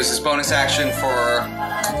going to use his bonus action for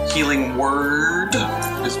Healing Word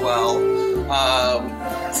as well.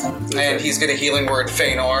 And he's going to Healing Word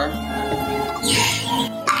Feanor.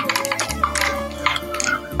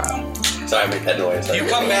 Sorry, I make that noise. You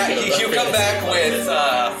come back. You come back with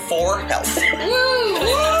 4 health. Woo!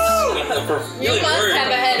 You must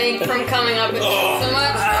have a headache from coming up with so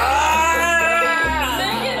much.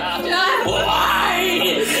 Why?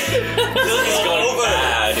 This is going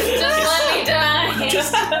bad. Just let me die.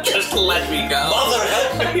 Just let me go. Mother,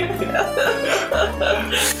 help me!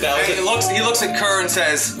 And he looks at Kerr and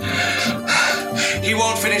says, "He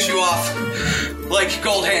won't finish you off like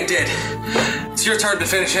Goldhand did. It's your turn to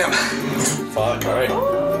finish him." Fuck, alright.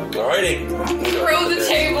 Alrighty. Throw the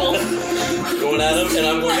table. Going at him, and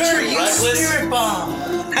I'm going to reckless. Spirit bomb.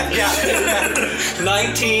 Yeah.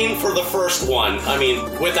 19 for the first one. I mean,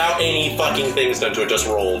 without any fucking things done to it, just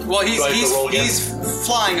rolled. Well, Do I have to roll again? he's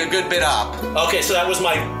flying a good bit up. Okay, so that was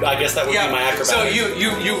my. I guess that would be my acrobatic. So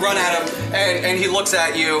you run at him, and he looks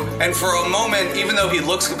at you, and for a moment, even though he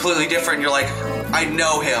looks completely different, you're like, "I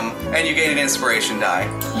know him," and you gain an inspiration die.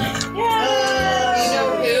 You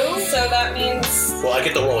know who? So that means... Well, I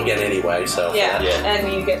get to roll again anyway, so. Yeah, and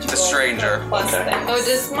you get to The roll stranger. plus Okay. things. Oh,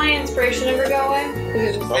 does my inspiration ever go away?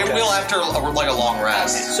 Is it just- It will after like a long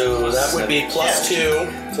rest. So that would be plus 2. So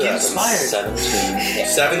Get that's inspired.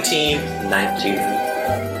 17, 19.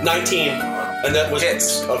 19. And that was.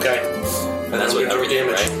 Hits. Okay. And That's with everything,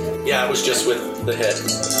 damage. right? Yeah, it was just with the hit.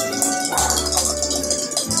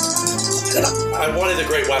 I wanted a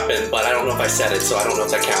great weapon, but I don't know if I said it, so I don't know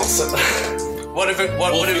if that counts. What if it?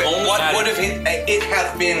 What would if if? you only What had- would if it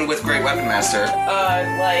have been with Great Weapon Master?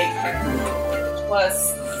 Like,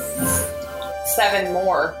 plus 7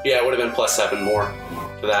 more. Yeah, it would have been plus 7 more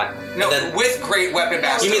for that. No, And then, with Great Weapon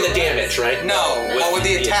Master. you mean the damage, right? No, what would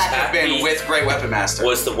the the attack attack have been be- with Great Weapon Master?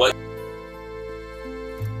 Was the what?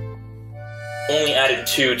 Only added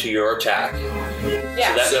 2 to your attack.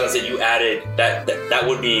 Yeah. So that means that you added that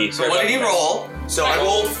would be. So what did he roll? So I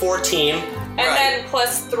rolled 14. And then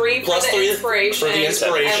plus 3 Plus for the 3 inspiration. for the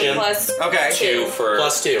inspiration. And plus Okay. 2 for...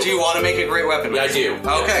 Plus 2. Do you want to make a great weapon? Yeah, I do.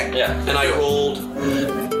 Okay. Yeah. And I rolled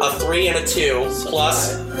a 3 and a 2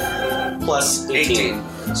 plus 18.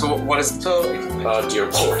 So what is the total? Oh, dear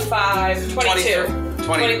lord. 5, 22.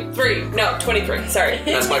 23. No, 23. Sorry.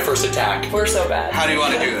 That's my first attack. We're so bad. How do you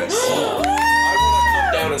want to do this? I want to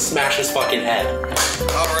come down and smash his fucking head.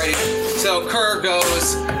 Alrighty. So Kerr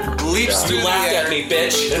goes, leaps through You the laughed air. at me,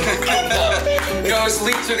 bitch. Goes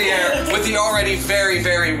leap through the air with the already very,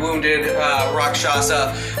 very wounded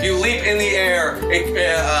Rakshasa. You leap in the air,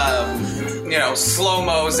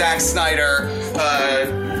 slow-mo, Zack Snyder,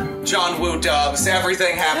 John Woo dubs,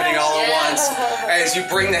 everything happening all at once as you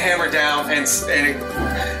bring the hammer down and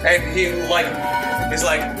he is like,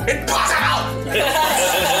 it pops out! And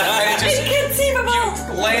it just,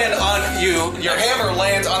 your hammer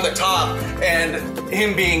lands on the top, and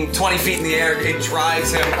him being 20 feet in the air, it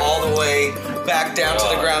drives him all the way back down to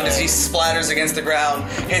the ground as he splatters against the ground,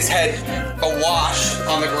 his head awash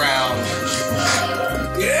on the ground.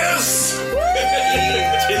 Yes!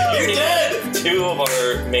 You did! 2 of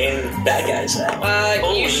our main bad guys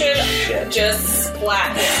now. You should shit. just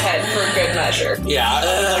splat his head for good measure. Yeah,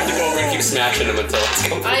 I'd like to go over and keep smashing him until it's I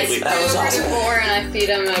completely... screw over to 4 and I feed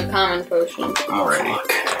him a common potion. Alrighty.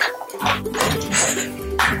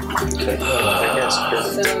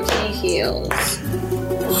 So he heals.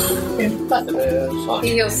 He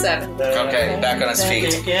heals 7. Okay, back on his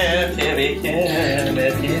feet.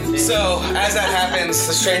 So, as that happens,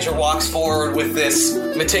 the stranger walks forward with this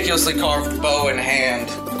meticulously carved bow in hand.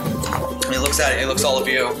 He looks at it, he looks all of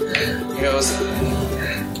you. He goes,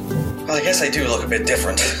 well, I guess I do look a bit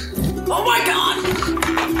different. Oh my god!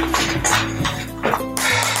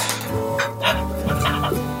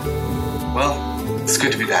 Well, it's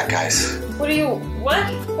good to be back, guys. What?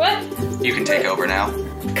 You can take over now.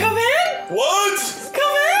 Come in! What?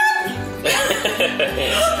 Come in!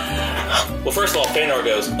 Well, first of all, Feanor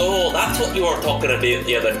goes, oh, that's what you were talking about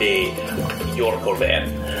the other day, your Corvette.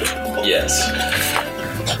 Yes.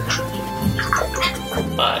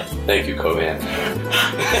 Hi. Thank you, Kovan.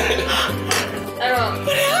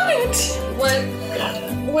 What happened? What?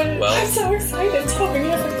 Well- I'm so excited. Tell me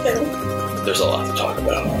everything. There's a lot to talk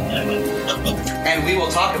about. And we will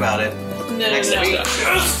talk about it next week.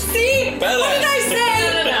 See? What did I say?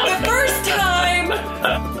 The first time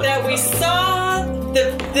that we saw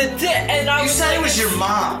and I You was said like, it was your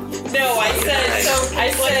mom. no, I said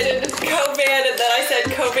Kovan, and then I said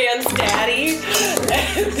Kovan's daddy.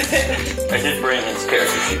 I did bring his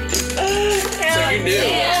character sheet. So you knew.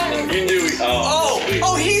 Yeah. You knew.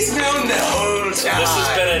 Oh, he's known the whole time. This has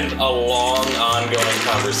been a long, ongoing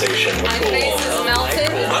conversation with My face is melted.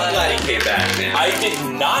 I'm glad he came back, man. I did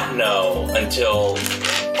not know until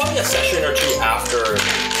probably a session or 2 after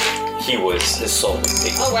his soul was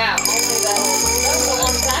taken. Oh wow. That was a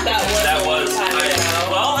long time. That was a long time ago.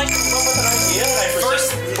 Well, I came up with an idea and I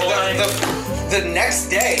First, first the next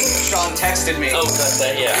day, Sean texted me. Oh, that's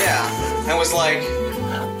that, yeah. Yeah, and was like,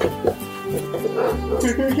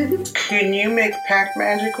 can you make pack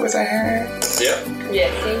magic with a hand? Yep. Yeah,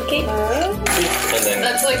 thinking. And then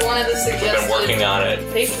That's like one of the we've suggested. been working on it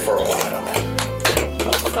for a while.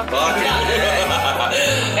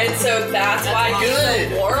 And so that's why he's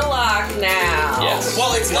a warlock now. Yes.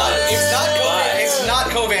 Well, it's not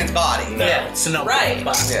Kovan's body. No. Yeah, so no. Right.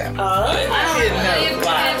 Yeah. I don't know.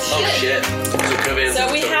 Wow. Oh shit.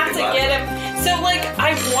 So we have to get him. So like,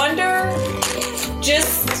 I wonder,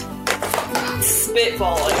 just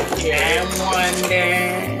spitballing here.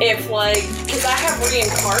 If like, because I have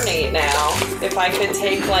reincarnate now, if I could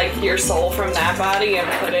take like your soul from that body and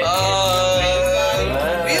put it.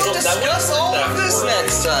 We'll discuss all of this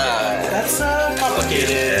next time. That's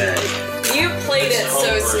complicated. You played it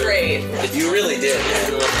so straight. You really did.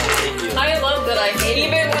 I love that I hated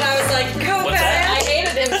Even when I was like, Kovan, I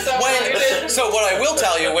hated him so much. So what I will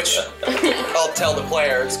tell you, which I'll tell the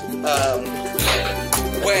players,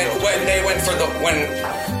 when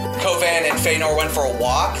Kovan and Feanor went for a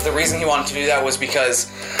walk, the reason he wanted to do that was because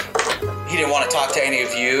he didn't want to talk to any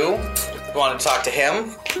of you. He wanted to talk to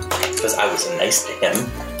him. Because I was nice to him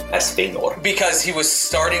as Feanor. Because he was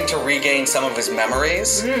starting to regain some of his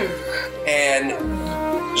memories. And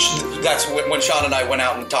that's when Sean and I went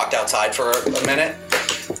out and talked outside for a minute.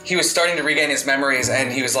 He was starting to regain his memories,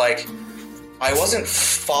 and he was like, I wasn't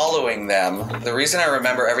following them. The reason I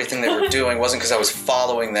remember everything they were doing wasn't because I was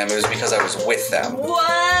following them, it was because I was with them.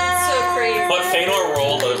 what? So crazy. But Feanor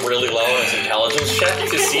rolled a really low on his intelligence check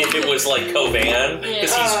to see if it was like Kovan,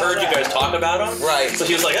 because he's heard you guys talk about him. Right. So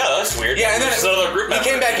he was like, oh, that's weird. Yeah, and then There's another group he member.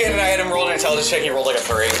 came back in and I had him roll an intelligence check, he rolled like a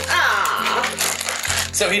 3. Ah.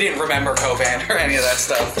 So he didn't remember Koban or any of that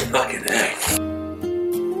stuff. Fucking heck.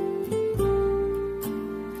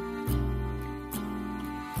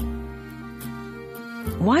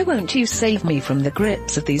 Why won't you save me from the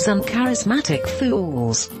grips of these uncharismatic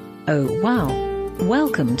fools? Oh wow.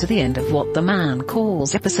 Welcome to the end of what the man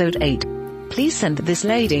calls episode 8. Please send this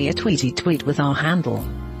lady a tweet with our handle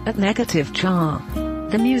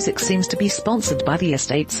 @NegativeChar. The music seems to be sponsored by the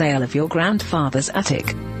estate sale of your grandfather's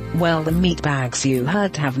attic. Well, the meatbags you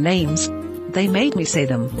heard have names. They made me say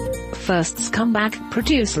them. First Scumbag,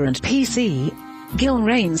 producer and PC. Gil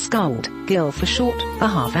Rain Scald, Gil for short, a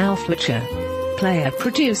half-elf witcher. Player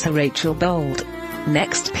producer Rachel Bold.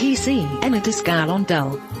 Next PC Enidus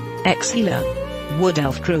Galondel. Ex-healer. Wood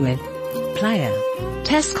Elf Druid. Player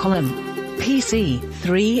Tess Column. PC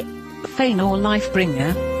 3 Feanor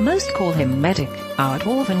Lifebringer, most call him Medic, our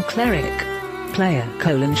Dwarven Cleric. Player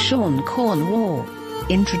Sean Cornwall.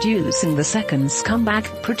 Introducing the second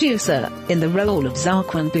Scumbag producer, in the role of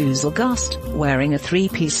Zarquan Boozelgust, wearing a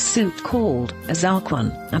 3-piece suit called a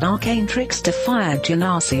Zarquan, and Arcane Trickster Fire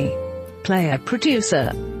Genasi. Player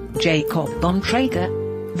producer Jacob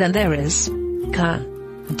Bontrager. Then there is Ka.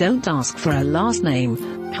 Don't ask for a last name,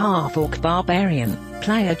 half-orc barbarian,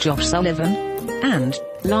 player Josh Sullivan. And,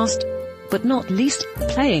 last but not least,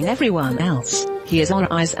 playing everyone else, he is our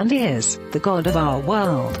eyes and ears, the god of our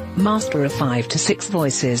world, master of 5 to 6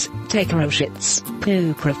 voices, taker of shits,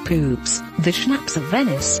 pooper of poops, the schnapps of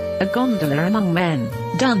Venice, a gondola among men,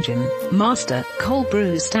 dungeon master, cold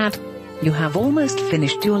brew stad. You have almost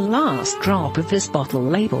finished your last drop of this bottle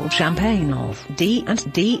labeled champagne of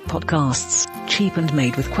D&D podcasts, cheap and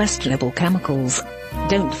made with questionable chemicals.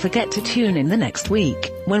 Don't forget to tune in the next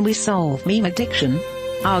week, when we solve meme addiction.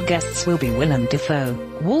 Our guests will be Willem Dafoe,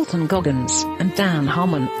 Walton Goggins, and Dan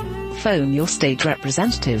Harmon. Phone your state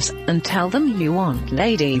representatives, and tell them you want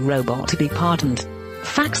Lady Robot to be pardoned.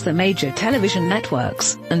 Fax the major television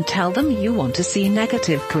networks, and tell them you want to see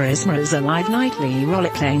Negative Charisma as a live nightly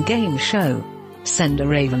role-playing game show. Send a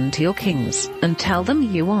raven to your kings, and tell them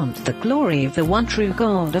you want the glory of the one true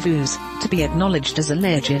god of ooze to be acknowledged as a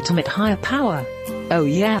legitimate higher power. Oh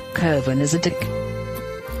yeah, Coven is a dick.